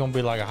guess it's gonna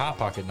be like a Hot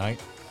Pocket night.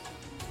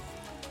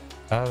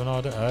 I have no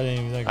idea. I didn't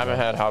even think. I haven't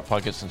had Hot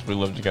Pockets since we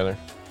lived together.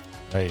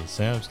 Hey,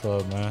 Sam's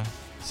Club, man.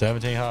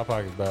 17 Hot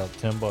Pockets, about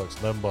 $10,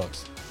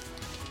 $11.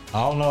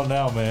 I don't know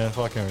now, man.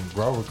 Fucking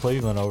Grover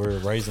Cleveland over here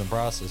raising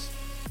prices.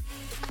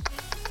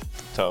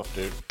 Tough,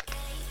 dude.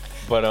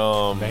 But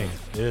man,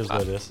 it is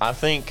what it is. I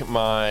think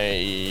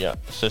my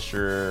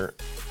sister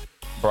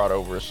brought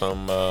over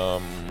some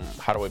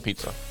hideaway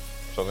pizza,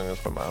 so I think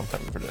that's what I'm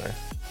having for dinner.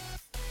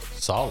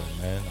 Solid,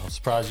 man. I'm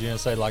surprised you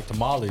didn't say like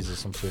tamales or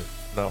some shit.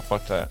 No,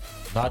 fuck that.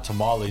 Not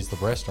tamales, the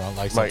restaurant,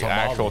 like some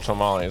tamales. Actual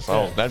tamales. Yeah.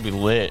 Oh, that'd be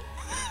lit.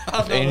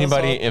 If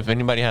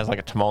anybody has like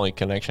a tamale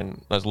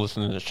connection that's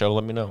listening to the show,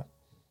 let me know.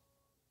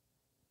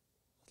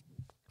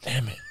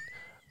 Damn it.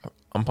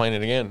 I'm playing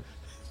it again.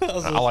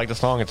 I like the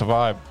song. It's a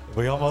vibe.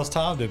 We almost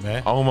timed it,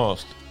 man.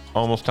 Almost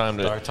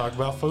timed it. Start talking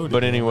about food.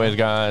 But anyways,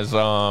 guys,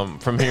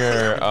 from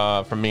here,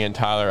 from me and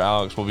Tyler,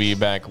 Alex will be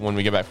back when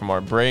we get back from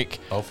our break.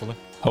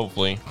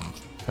 Hopefully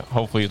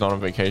he's not on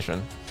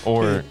vacation.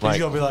 Or he's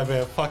gonna be like,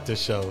 man, fuck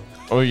this show.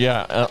 Oh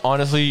yeah,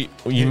 honestly,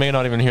 you may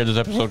not even hear this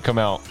episode come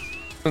out.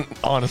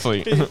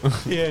 Honestly,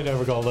 he ain't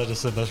ever gonna let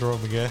us in this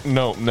room again.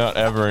 No, not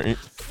ever.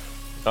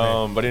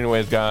 But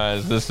anyways,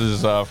 guys, this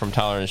is from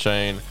Tyler and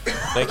Shane.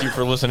 Thank you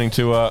for listening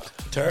to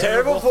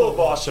Terrible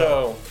Football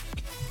Show.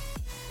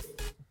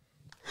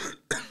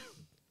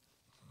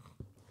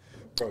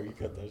 Bro, you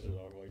cut that shit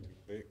off way too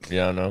big.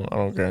 Yeah, I know. I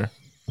don't care.